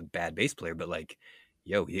player was a bad bass player, but like,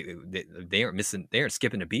 they aren't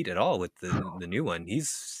skipping a beat at all with the new one.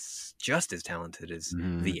 He's just as talented as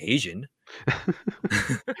the Asian,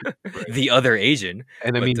 the other Asian.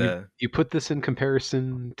 And I mean, you put this in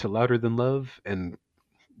comparison to Louder Than Love, and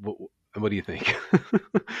what do you think?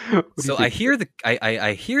 I hear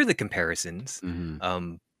the comparisons,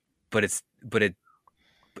 but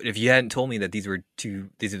if you hadn't told me that these were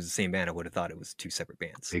the same band, I would have thought it was two separate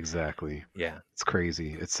bands. Exactly. Yeah, it's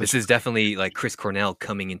crazy. This is definitely like Chris Cornell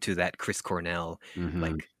coming into that Chris Cornell,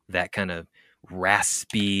 like that kind of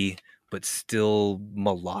raspy but still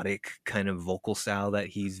melodic kind of vocal style that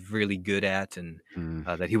he's really good at, and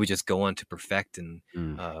that he would just go on to perfect. And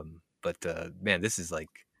man, this is like,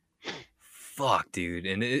 fuck, dude,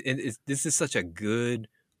 and this is such a good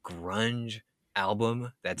grunge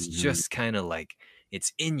album that's just kind of like,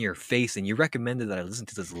 it's in your face, and you recommended that I listen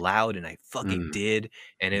to this loud, and I fucking did,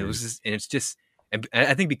 and it was just, and it's just, and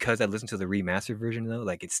I think because I listened to the remastered version though,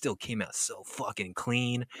 like it still came out so fucking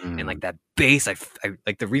clean, and like that bass, I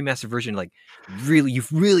like the remastered version, like you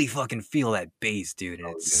really fucking feel that bass, dude, and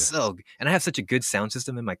it's and I have such a good sound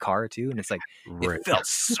system in my car too, and it's like it felt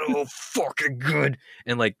so fucking good,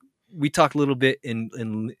 and like we talked a little bit in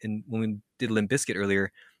when we did Limp Bizkit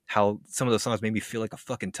earlier, how some of those songs made me feel like a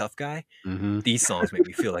fucking tough guy. Mm-hmm. These songs make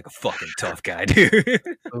me feel like a fucking tough guy, dude.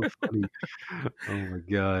 So funny. Oh my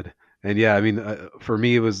god. And yeah, I mean, for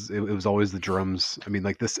me, it was always the drums. I mean,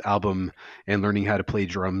 like this album and learning how to play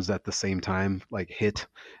drums at the same time, like hit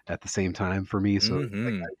at the same time for me. So like,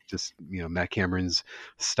 Hmm. I just Matt Cameron's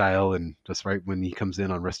style, and just right when he comes in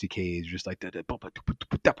on Rusty Cage, just like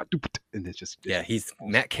and it's Yeah, he's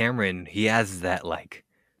Matt Cameron. He has that like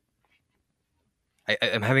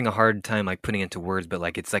I'm having a hard time like putting into words, but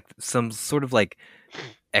like it's like some sort of like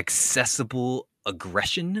accessible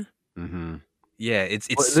aggression. mm-hmm. Yeah, it's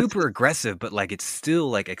Well, this super aggressive, but like it's still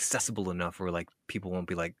like accessible enough where like people won't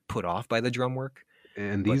be like put off by the drum work.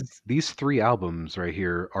 and But these three albums right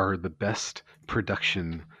here are the best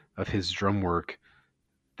production of his drum work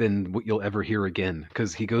than what you'll ever hear again,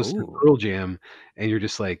 because he goes through oh, Pearl Jam and you're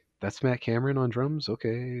just like, that's Matt Cameron on drums?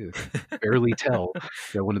 Okay. I can barely tell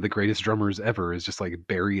that one of the greatest drummers ever is just like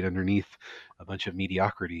buried underneath a bunch of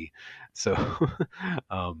mediocrity. So,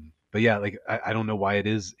 but yeah, like I don't know why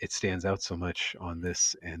it stands out so much on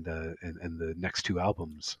this and the next two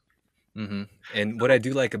albums. hmm. And what I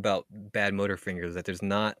do like about Bad Motorfinger is that there's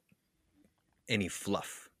not any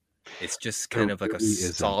fluff. It's just There kind of like a really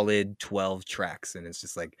isn't. solid 12 tracks, and it's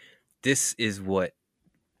just like this is what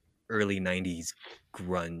early 90s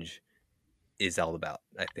grunge is all about.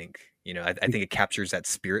 I think I think it captures that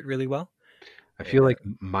spirit really well. I feel And like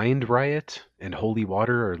Mind Riot and Holy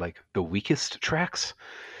Water are like the weakest tracks.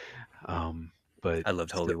 Um, but I loved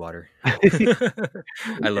still, Holy Water.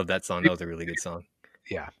 I love that song. That was a really good song.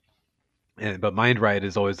 yeah. But Mind Riot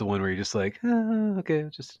is always the one where you're just like, okay,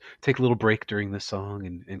 just take a little break during this song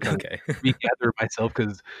and kind of Okay. regather myself,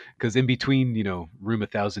 because in between, Room a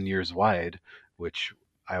Thousand Years Wide, which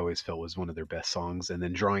I always felt was one of their best songs, and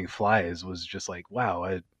then Drawing Flies was just like, wow,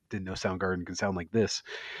 I didn't know Soundgarden could sound like this.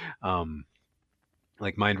 Um,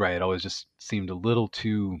 like Mind Riot always just seemed a little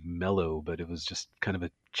too mellow, but it was just kind of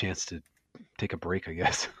a chance to take a break, I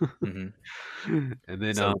guess. Hmm. And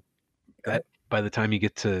then So go ahead. by the time you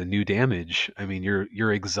get to New Damage, I mean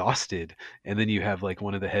you're exhausted, and then you have like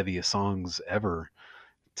one of the heaviest songs ever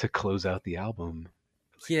to close out the album.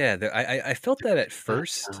 Yeah, I felt that at Like,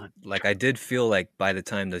 first. Like I did feel like by the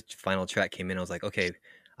time the final track came in, I was like, okay,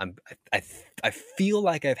 I feel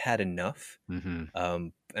like I've had enough, mm-hmm.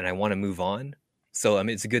 and I want to move on. So I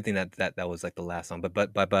mean, it's a good thing that was like the last song.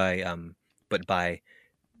 But by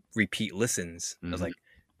repeat listens, I was Mm-hmm. like,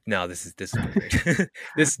 no, this is perfect.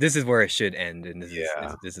 This is where it should end, and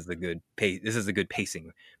Yeah, this is a good pace. This is a good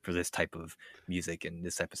pacing for this type of music and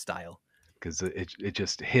this type of style. because it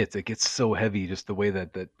just hits. It gets so heavy, just the way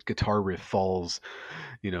that guitar riff falls,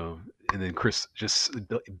 and then Chris just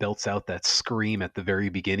belts out that scream at the very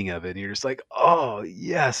beginning of it, and you're just like, oh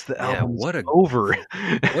yes, the Yeah, album's over.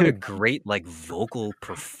 what a great like vocal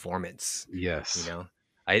performance. You Yes. know,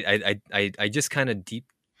 I just kind of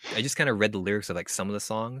I just kind of read the lyrics of like some of the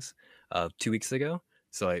songs 2 weeks ago.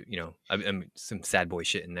 So I'm some sad boy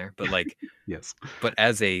shit in there, but like, Yes. but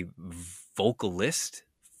as a vocalist,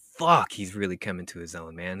 fuck, he's really coming to his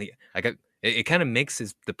own, man. It kind of makes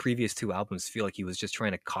the previous two albums feel like he was just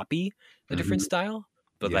trying to copy a different Hmm. style,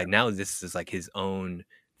 but Yeah, like now this is like his own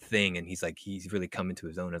thing, and he's really coming to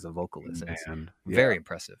his own as a vocalist, and it's man. Yeah. very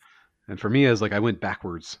impressive. And for me, as like I went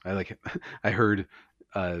backwards. I like I heard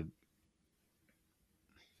uh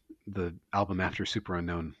the album after Super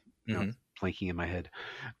Unknown. Now Hmm. it's blanking in my head,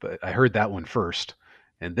 but I heard that one first,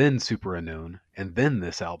 and then Super Unknown, and then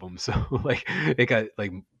this album. So like it got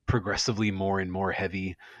like progressively more and more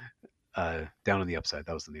heavy. Down on the Upside,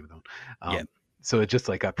 that was the name of the one. Yeah. So it just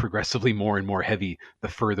like got progressively more and more heavy the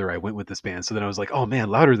further I went with this band. So then I was like, oh man,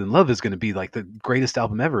 Louder Than Love is going to be like the greatest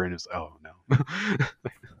album ever, and it's oh no.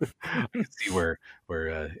 I can see where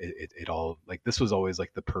it all, like, this was always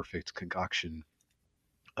like the perfect concoction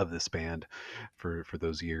of this band for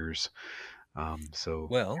those years. So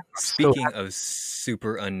Well, I'm so speaking of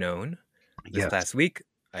Super Unknown, happy. this Yes. past week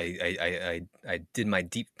I did my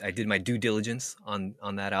due diligence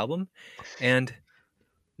on that album, and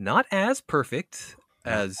not as perfect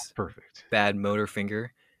Not as perfect. Bad Motorfinger.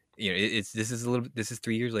 It's this is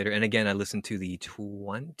 3 years later, and again I listened to the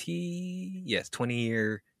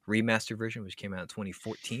 20-year remaster version, which came out in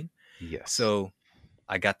 2014. Yes. So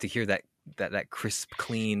I got to hear that crisp,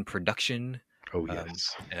 clean production. Oh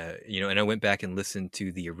yes. And I went back and listened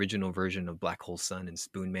to the original version of Black Hole Sun and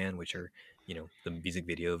Spoon Man, which are the music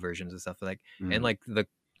video versions and stuff like. And Mm, like the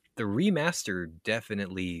remaster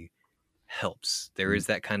definitely helps. There mm, is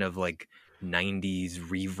that kind of like 90s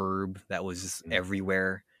reverb that was just mm.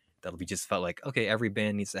 everywhere, that we just felt like, okay, every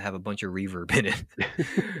band needs to have a bunch of reverb in it.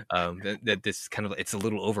 That this kind of, it's a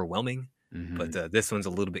little overwhelming, Hmm. but this one's a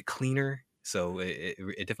little bit cleaner, so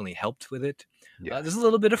it definitely helped with it. Yeah. There's a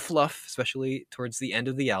little bit of fluff, especially towards the end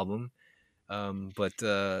of the album, But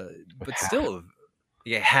but half. still,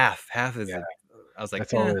 yeah, half is Yeah. a. I was like,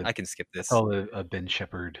 That's all. I can skip That's this. all a Ben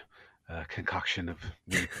Shepherd concoction of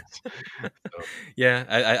weirdness. So Yeah,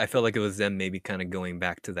 I felt like it was them maybe kind of going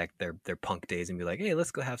back to that their punk days and be like, hey,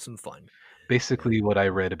 let's go have some fun. basically, what I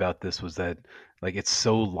read about this was that like it's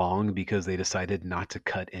so long because they decided not to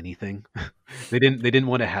cut anything. They didn't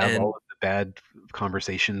want to have all And of the bad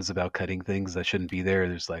conversations about cutting things that shouldn't be there.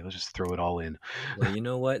 They're just like, let's just throw it all in. well, you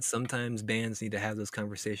know what? Sometimes bands need to have those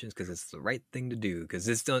conversations because it's the right thing to do. Because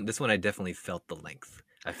this one, I definitely felt the length.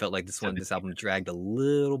 I felt like this 17 album minutes. dragged a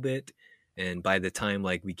little bit, and by the time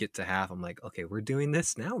like we get to half, I'm like, okay, we're doing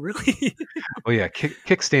this now, really? Oh yeah,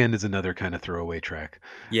 Kickstand is another kind of throwaway track.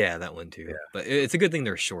 Yeah, that one Yeah, too. But it's a good thing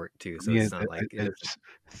they're short too, I so mean, it's not like it doesn't. there's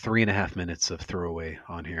 3.5 minutes of throwaway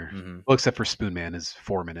on here. Hmm. Well, except for Spoon Man is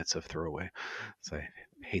 4 minutes of throwaway. So I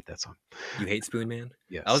hate that song. You hate Spoon Man?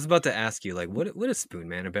 I Yes, was about to ask you like, what is Spoon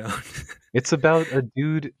Man about? it's about a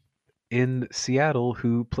dude in Seattle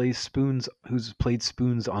who plays spoons, who's played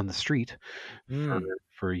spoons on the street for Hmm.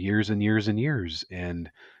 for years and years and years,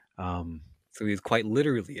 and um, So he's quite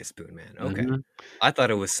literally a spoon man. Okay. mhm. I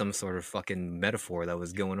thought it was some sort of fucking metaphor that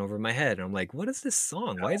was going over my head. And I'm like, what is this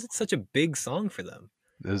song? Why is it such a big song for them?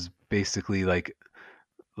 It was basically like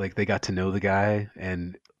they got to know the guy,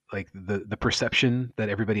 and like the perception that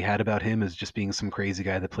everybody had about him as just being some crazy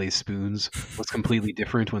guy that plays spoons was completely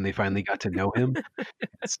different when they finally got to know him.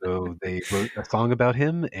 So they wrote a song about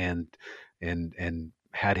him and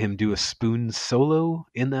had him do a spoon solo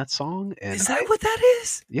in that song, and Is that I what that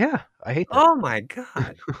is? yeah, I hate that. Oh my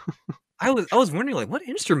god. I was wondering like what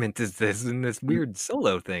instrument is this in this weird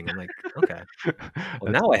solo thing? I'm like, okay. Well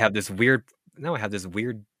That's now I have this weird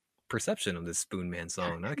perception of this Spoon Man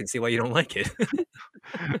song. Now I can see why you don't like it.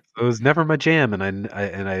 it was never my jam, and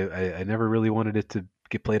I never really wanted it to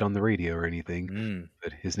get played on the radio or anything. Mm.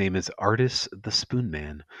 But his name is Artis the Spoon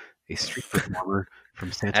Man, a street performer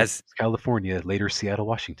from Santa As Cruz, California, later Seattle,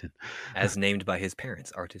 Washington. as named by his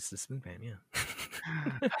parents, artist the Spoon Man, yeah.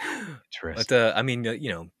 But Interesting. I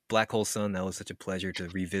mean, Black Hole Sun. That was such a pleasure to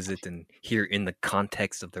revisit and hear in the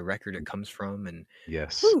context of the record it comes from. And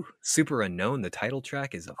Yes. whew, Super Unknown. The title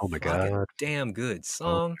track is a Oh my fucking god. damn good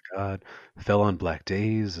Oh song. my god. Fell on Black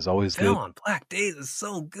Days is always Fell good. on Black Days is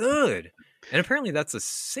so good. And apparently that's a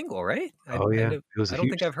single, right? Oh yeah. It was a I don't huge.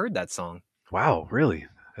 think I've heard that song. Wow, really?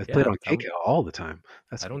 It played Yeah, on KCAL all the time.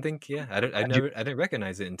 That's I don't think. Yeah, how'd you I didn't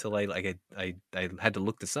recognize it until I had to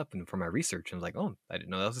look this up and for my research. I was like, oh, I didn't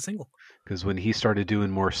know that was a single. because when he started doing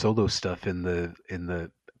more solo stuff in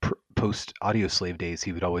the post Audio Slave days,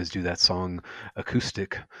 he would always do that song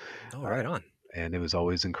acoustic, Oh, uh, right on. and it was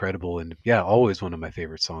always incredible. And yeah, always one of my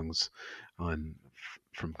favorite songs on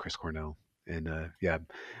from Chris Cornell. And yeah,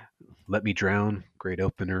 Let Me Drown, great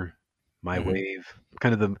opener. My Hmm. Wave,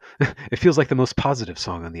 kind of the. It feels like the most positive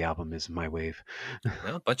song on the album is My Wave.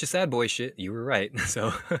 Well, bunch of sad boy shit. You were right.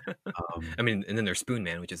 So, Um, I mean, and then there's Spoon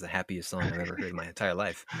Man, which is the happiest song I've ever heard in my entire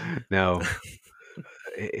life. now,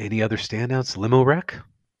 any other standouts? Limo Wreck.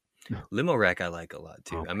 Limo Rack I like a lot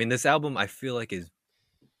Oh, too. I mean, this album I feel like is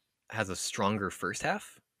has a stronger first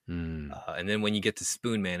half, mm, and then when you get to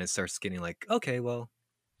Spoon Man, it starts getting like, okay, well,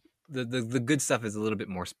 the good stuff is a little bit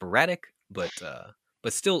more sporadic, but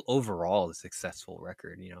still overall a successful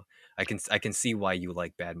record. I can see why you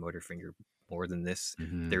like Bad Motorfinger more than this.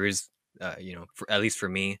 mhm, There is, for at least for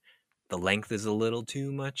me, the length is a little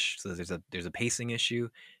too much. So there's a pacing issue,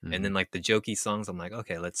 and mhm. then like the jokey songs, I'm like,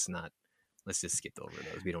 okay, let's just skip over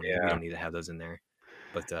those. We Yeah, don't need to have those in there.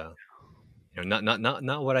 But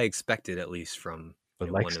not what I expected at least from but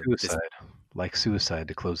one of this. Like Suicide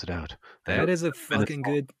to close it out. I know That it's is a 7 minutes fucking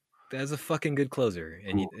long. good. That's a fucking good closer,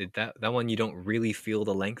 and Ooh, that one you don't really feel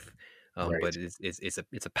the length, right. but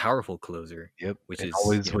it's a powerful closer, Yep. which And is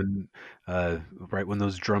always when, uh, right when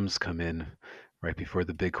those drums come in, right before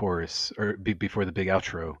the big chorus or before the big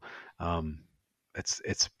outro, um,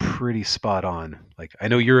 it's pretty spot on. Like I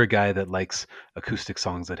know you're a guy that likes acoustic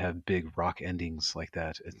songs that have big rock endings like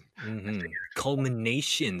that. I figured.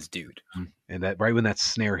 culminations, dude. And that right when that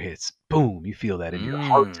snare hits, boom, you feel that in your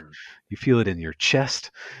heart, Mm, you feel it in your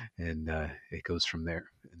chest, and it goes from there.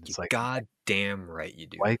 And you it's like, goddamn right you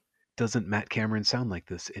do. why doesn't Matt Cameron sound like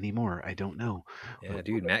this anymore? I don't know. Yeah,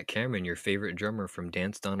 dude, Matt Cameron, your favorite drummer from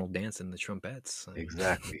Dance Donald Dance and the Trumpettes. I mean,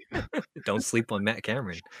 Exactly. don't sleep on Matt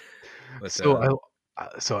Cameron. But So I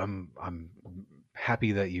so I'm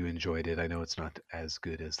happy that you enjoyed it. I know it's not as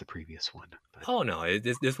good as the previous one, but Oh no,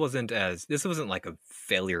 this wasn't like a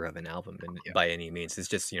failure of an album yeah. by any means. It's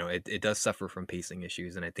just, it does suffer from pacing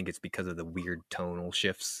issues, and I think it's because of the weird tonal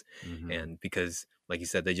shifts, Hmm. and because, like you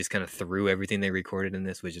said, they just kind of threw everything they recorded in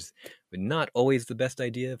this, which is not always the best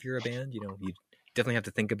idea if you're a band. You definitely have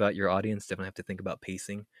to think about your audience, definitely have to think about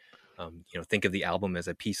pacing. Think of the album as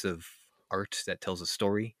a piece of art that tells a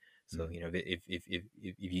story. So, Hmm. if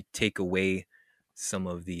you take away some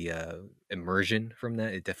of the immersion from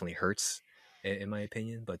that, it definitely hurts, in my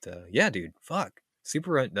opinion. But yeah, dude, fuck,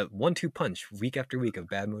 that 1-2 punch week after week of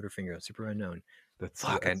Bad Motor Finger, Super Unknown. That's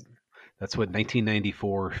Fuck, I. that's what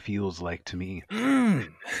 1994 feels like to me.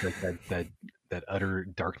 Mm. It's like that utter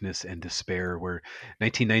darkness and despair, where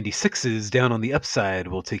 1996's Down on the Upside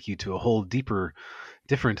will take you to a whole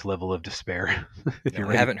different level of despair. If No, you're I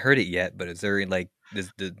ready. haven't heard it yet, but is there like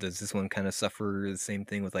does this one kind of suffer the same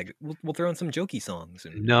thing with like we'll throw in some jokey songs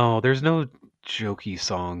and No, there's no jokey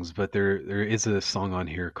songs, but there is a song on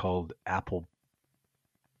here called Apple.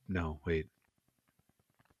 No, wait,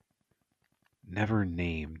 Never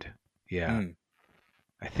Named. Yeah, mm,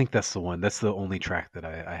 I think that's the one. That's the only track that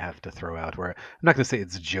I have to throw out. Where I'm not gonna say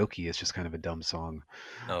it's jokey. It's just kind of a dumb song.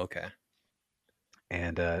 oh, okay.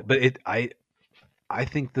 And but I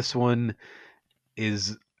think this one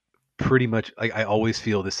is pretty much like I always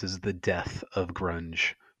feel this is the death of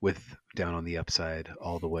grunge with Down on the Upside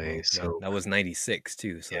all the way. Well, yeah, So that was 96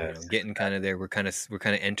 too. So, yes, getting kind of there, we're kind of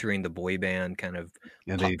entering the boy band kind of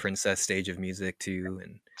and pop they princess stage of music too.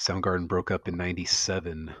 And Soundgarden broke up in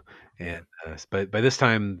 '97, and yeah. but by this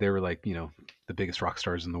time they were like the biggest rock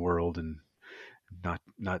stars in the world, and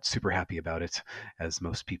not super happy about it, as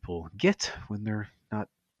most people get when they're not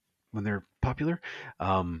when they're popular.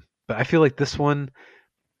 But I feel like this one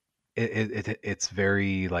it's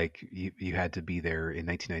very like you had to be there in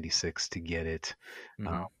 1996 to get it. Uh,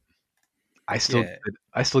 Hmm. I Yeah.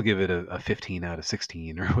 I still give it a 15 out of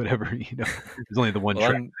 16 or whatever. There's only the one Well,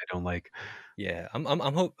 track I'm I don't like. yeah, I'm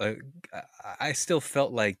hope I still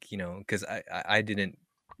felt like, because I didn't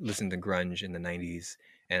listen to grunge in the 90s,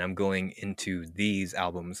 and I'm going into these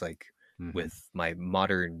albums like Hmm. with my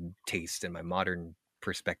modern taste and my modern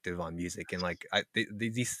perspective on music, and like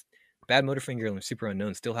these Bad Motorfinger and Super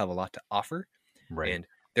Unknown still have a lot to offer. Right. And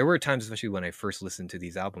there were times, especially when I first listened to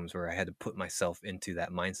these albums, where I had to put myself into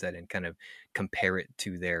that mindset and kind of compare it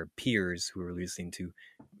to their peers who were listening to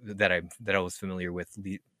that I was familiar with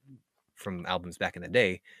from albums back in the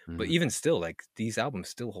day. But Hmm. even still, like these albums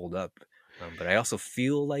still hold up. But I also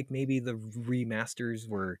feel like maybe the remasters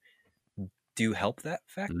were do help that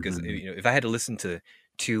fact, because Hmm. if I had to listen to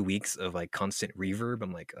 2 weeks of like constant reverb,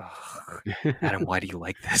 I'm like, oh, Adam, why do you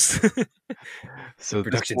like this? The So this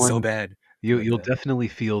production's so one, bad. But you'll definitely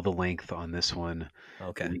feel the length on this one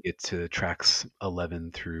okay, when you get to tracks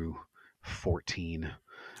 11 through 14,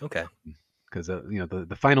 okay, because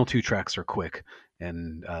the final two tracks are quick,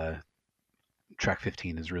 and track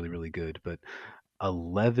 15 is really really good, but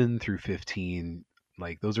 11 through 15,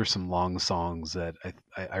 like those are some long songs that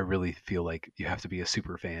I really feel like you have to be a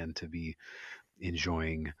super fan to be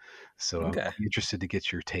enjoying. So I'll okay. be interested to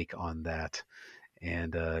get your take on that.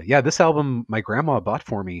 And yeah, this album my grandma bought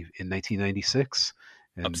for me in 1996,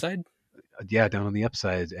 and Upside, yeah, Down on the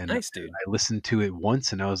Upside, and nice dude, I listened to it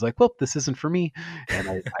once, and I was like, "Well, this isn't for me," and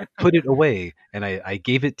I put it away, and I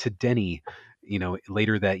gave it to Denny,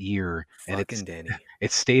 later that year, and fucking Danny.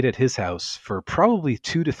 it stayed at his house for probably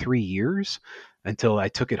 2 to 3 years until I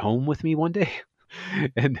took it home with me one day.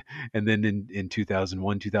 and and then in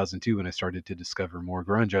 2001 2002, when I started to discover more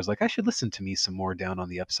grunge, I was like, I should listen to me some more Down on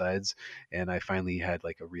the Upsides, and I finally had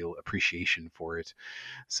like a real appreciation for it.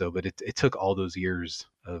 So but it took all those years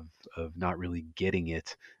of not really getting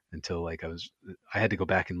it until like I had to go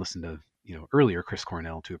back and listen to earlier Chris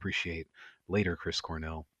Cornell to appreciate later Chris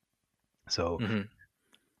Cornell. So Hmm.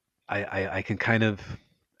 I can kind of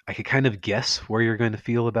guess where you're going to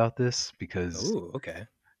feel about this, because Oh, okay.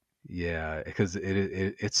 yeah, because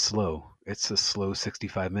it's slow. It's a slow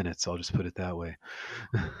 65 minutes. I'll just put it that way.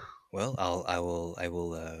 Well, I will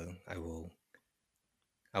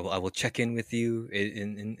check in with you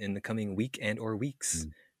in the coming week and or weeks.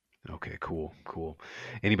 Mm. Okay, cool, cool.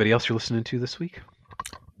 Anybody else you're listening to this week?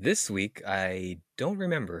 This week, I don't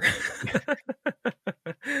remember.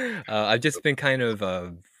 I've just been kind of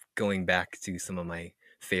going back to some of my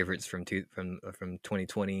favorites from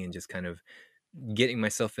 2020, and just kind of getting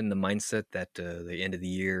myself in the mindset that the end of the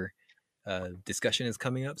year discussion is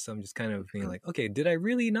coming up. So I'm just kind of being like, okay, did I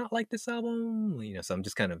really not like this album? So I'm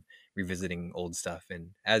just kind of revisiting old stuff,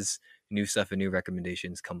 and as new stuff and new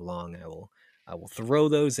recommendations come along, I will throw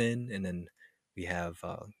those in, and then We have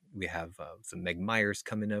some Meg Myers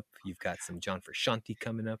coming up. You've got some John Frusciante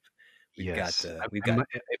coming up. Yes. We've got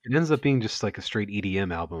If it ends up being just like a straight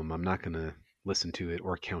EDM album, I'm not gonna listen to it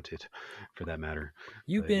or count it, for that matter.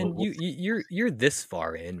 you've But been we'll you're this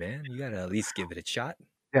far in, man. You gotta at least give it a shot.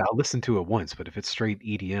 yeah, I'll listen to it once, but if it's straight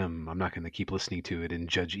EDM, I'm not gonna keep listening to it and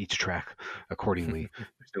judge each track accordingly.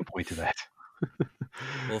 There's no point to that.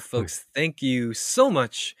 Well, The folks, thank you so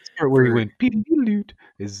much part where he for went "Beep-a-doot-a-doot"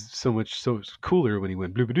 is so cooler when he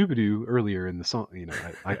went "blooba-dooba-doo" earlier in the song.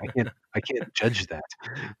 I can't judge that.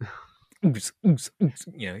 oops, oops, oops.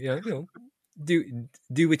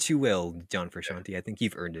 Do what you will, John Frusciante. I think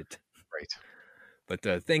you've earned it. Right.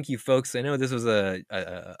 But thank you, folks. I know this was a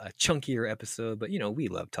chunkier episode, but we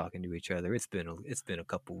love talking to each other. It's been a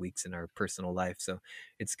couple weeks in our personal life, so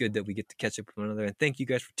it's good that we get to catch up with one another. And thank you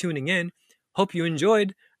guys for tuning in. Hope you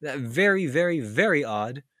enjoyed that very, very, very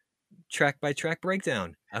odd track by track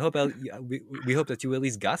breakdown. We hope that you at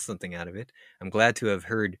least got something out of it. I'm glad to have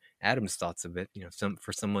heard Adam's thoughts of it.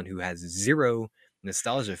 For someone who has zero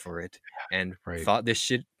nostalgia for it and Right. thought this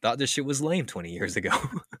shit was lame 20 years ago.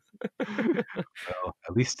 Well,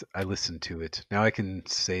 at least I listened to it. Now I can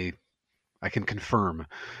confirm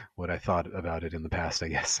what I thought about it in the past, I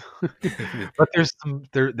guess. But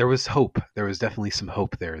there was hope. There was definitely some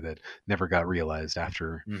hope there that never got realized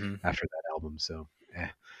after hmm that album. So,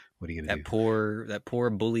 what are you gonna do? that poor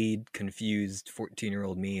bullied, confused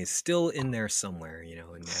 14-year-old me is still in there somewhere,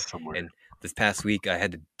 Somewhere. and this past week I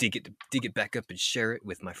had to dig it back up and share it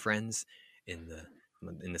with my friends in the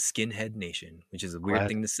skinhead nation, which is a weird Glad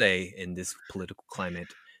thing to say in this political climate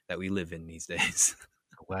that we live in these days.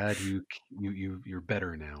 glad you're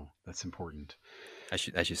better now. That's important. I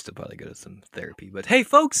should still probably go to some therapy. But hey,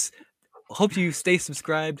 folks, hope you stay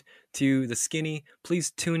subscribed to the Skinny.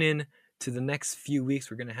 Please tune in to the next few weeks.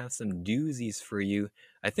 We're gonna have some doozies for you.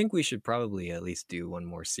 I think we should probably at least do one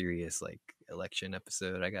more serious election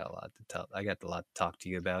episode. I got a lot to talk. I got a lot to talk to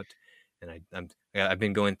you about, and I've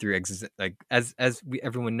been going through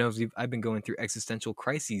everyone knows I've been going through existential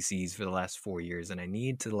crises for the last 4 years, and I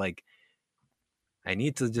need to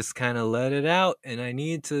just kind of let it out, and I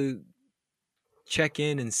need to check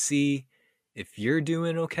in and see if you're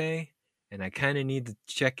doing okay. And I kind of need to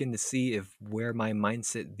check in to see if where my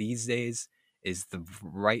mindset these days is the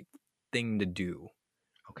right thing to do.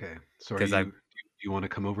 Okay. So Because I do you want to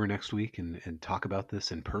come over next week and talk about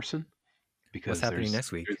this in person? What's Because happening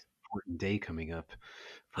next there's week? an important day coming up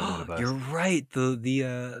for one of You're us. right.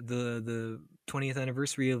 The 20th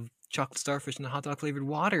anniversary of chocolate starfish and the hot dog flavored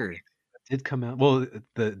water. Did come out, well,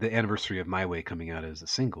 the anniversary of My Way coming out as a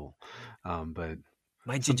single, but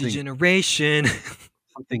My something generation.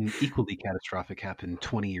 something equally catastrophic happened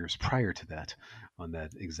 20 years prior to that on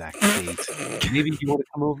that exact date. Maybe you want to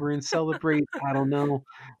come over and celebrate. I don't know.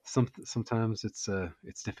 Sometimes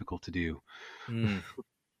it's difficult to do. Mm,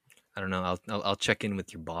 I don't know. I'll check in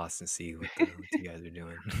with your boss and see what you guys are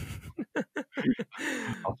doing.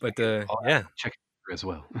 But I'll yeah. check it as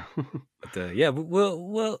well. But yeah,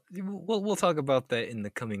 we'll talk about that in the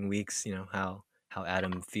coming weeks. How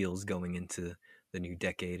Adam feels going into the new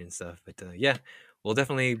decade and stuff. But yeah, we'll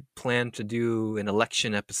definitely plan to do an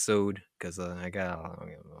election episode because I got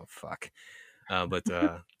oh, fuck. It's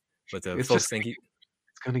Folks, just thank you.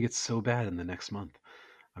 it's gonna get so bad in the next month.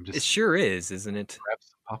 I'm It just sure is, isn't it? grab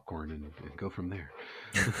some popcorn and go from there.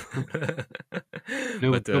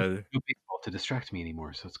 No, But no baseball to distract me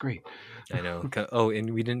anymore, so it's great. I know. Oh,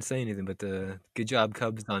 and we didn't say anything, but good job,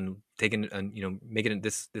 Cubs, on taking on making it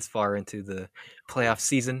this far into the playoff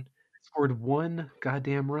season. Scored one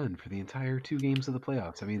goddamn run for the entire 2 games of the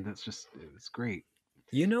playoffs. I mean, it's great.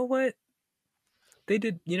 You know what they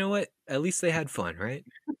did? You know what? At least they had fun, right?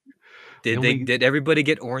 They Did they? only Did everybody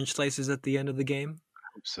get orange slices at the end of the game?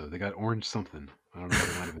 hope so. They got orange something. I don't know what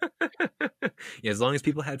it might have been. Yeah, as long as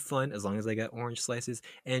people had fun, as long as they got orange slices,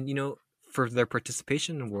 and for their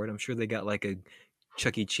participation award, I'm sure they got like a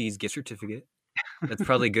Chuck E. Cheese gift certificate. That's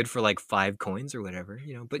probably good for like 5 coins or whatever.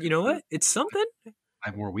 But you know what? It's something.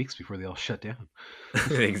 5 more weeks before they all shut down.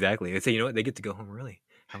 Exactly. They say, you know what? They get to go home early.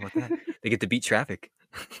 How about that? They get to beat traffic.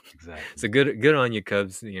 Exactly. So good on you,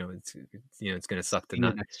 Cubs. It's gonna suck to See you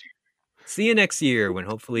not next year. see you next year when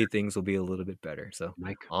hopefully things will be a little bit better. So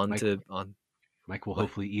Mike on Mike to on. Mike will What?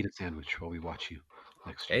 hopefully eat a sandwich while we watch you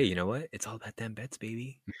next Hey, year. you know what? It's all about them bets,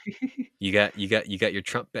 baby. You got your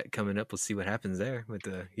Trump bet coming up. We'll see what happens there. With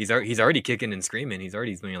he's already kicking and screaming. He's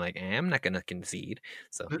already being like, I'm not gonna concede.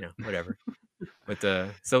 So whatever. But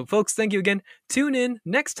so folks, thank you again. Tune in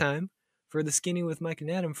next time for the Skinny with Mike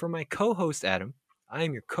and Adam. For my co-host Adam, I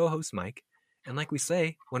am your co-host Mike. And like we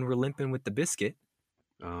say when we're limping with the biscuit,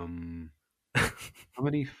 Um How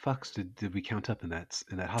many fucks did we count up in that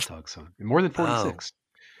hot dog song? More than 46.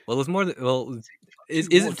 Well, it was more than Two is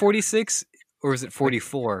more it 46 or is it Like,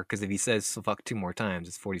 44? Because if he says so fuck 2 more times,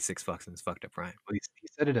 it's 46 fucks and it's fucked up rhyme. he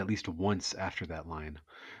said it at least once after that line.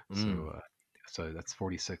 Mm. So that's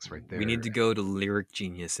 46 right We need there. to go to Lyric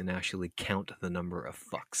Genius and actually count the number of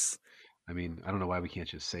fucks. I mean, I don't know why we can't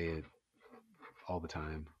just say it all the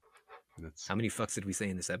time. That's How many fucks did we say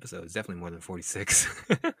in this episode? It's definitely more than 46.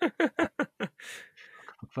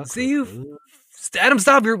 fuck, See you, Adam.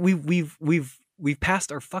 Stop! We've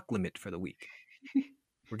passed our fuck limit for the week.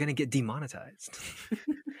 We're gonna get demonetized.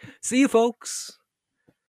 See you, folks.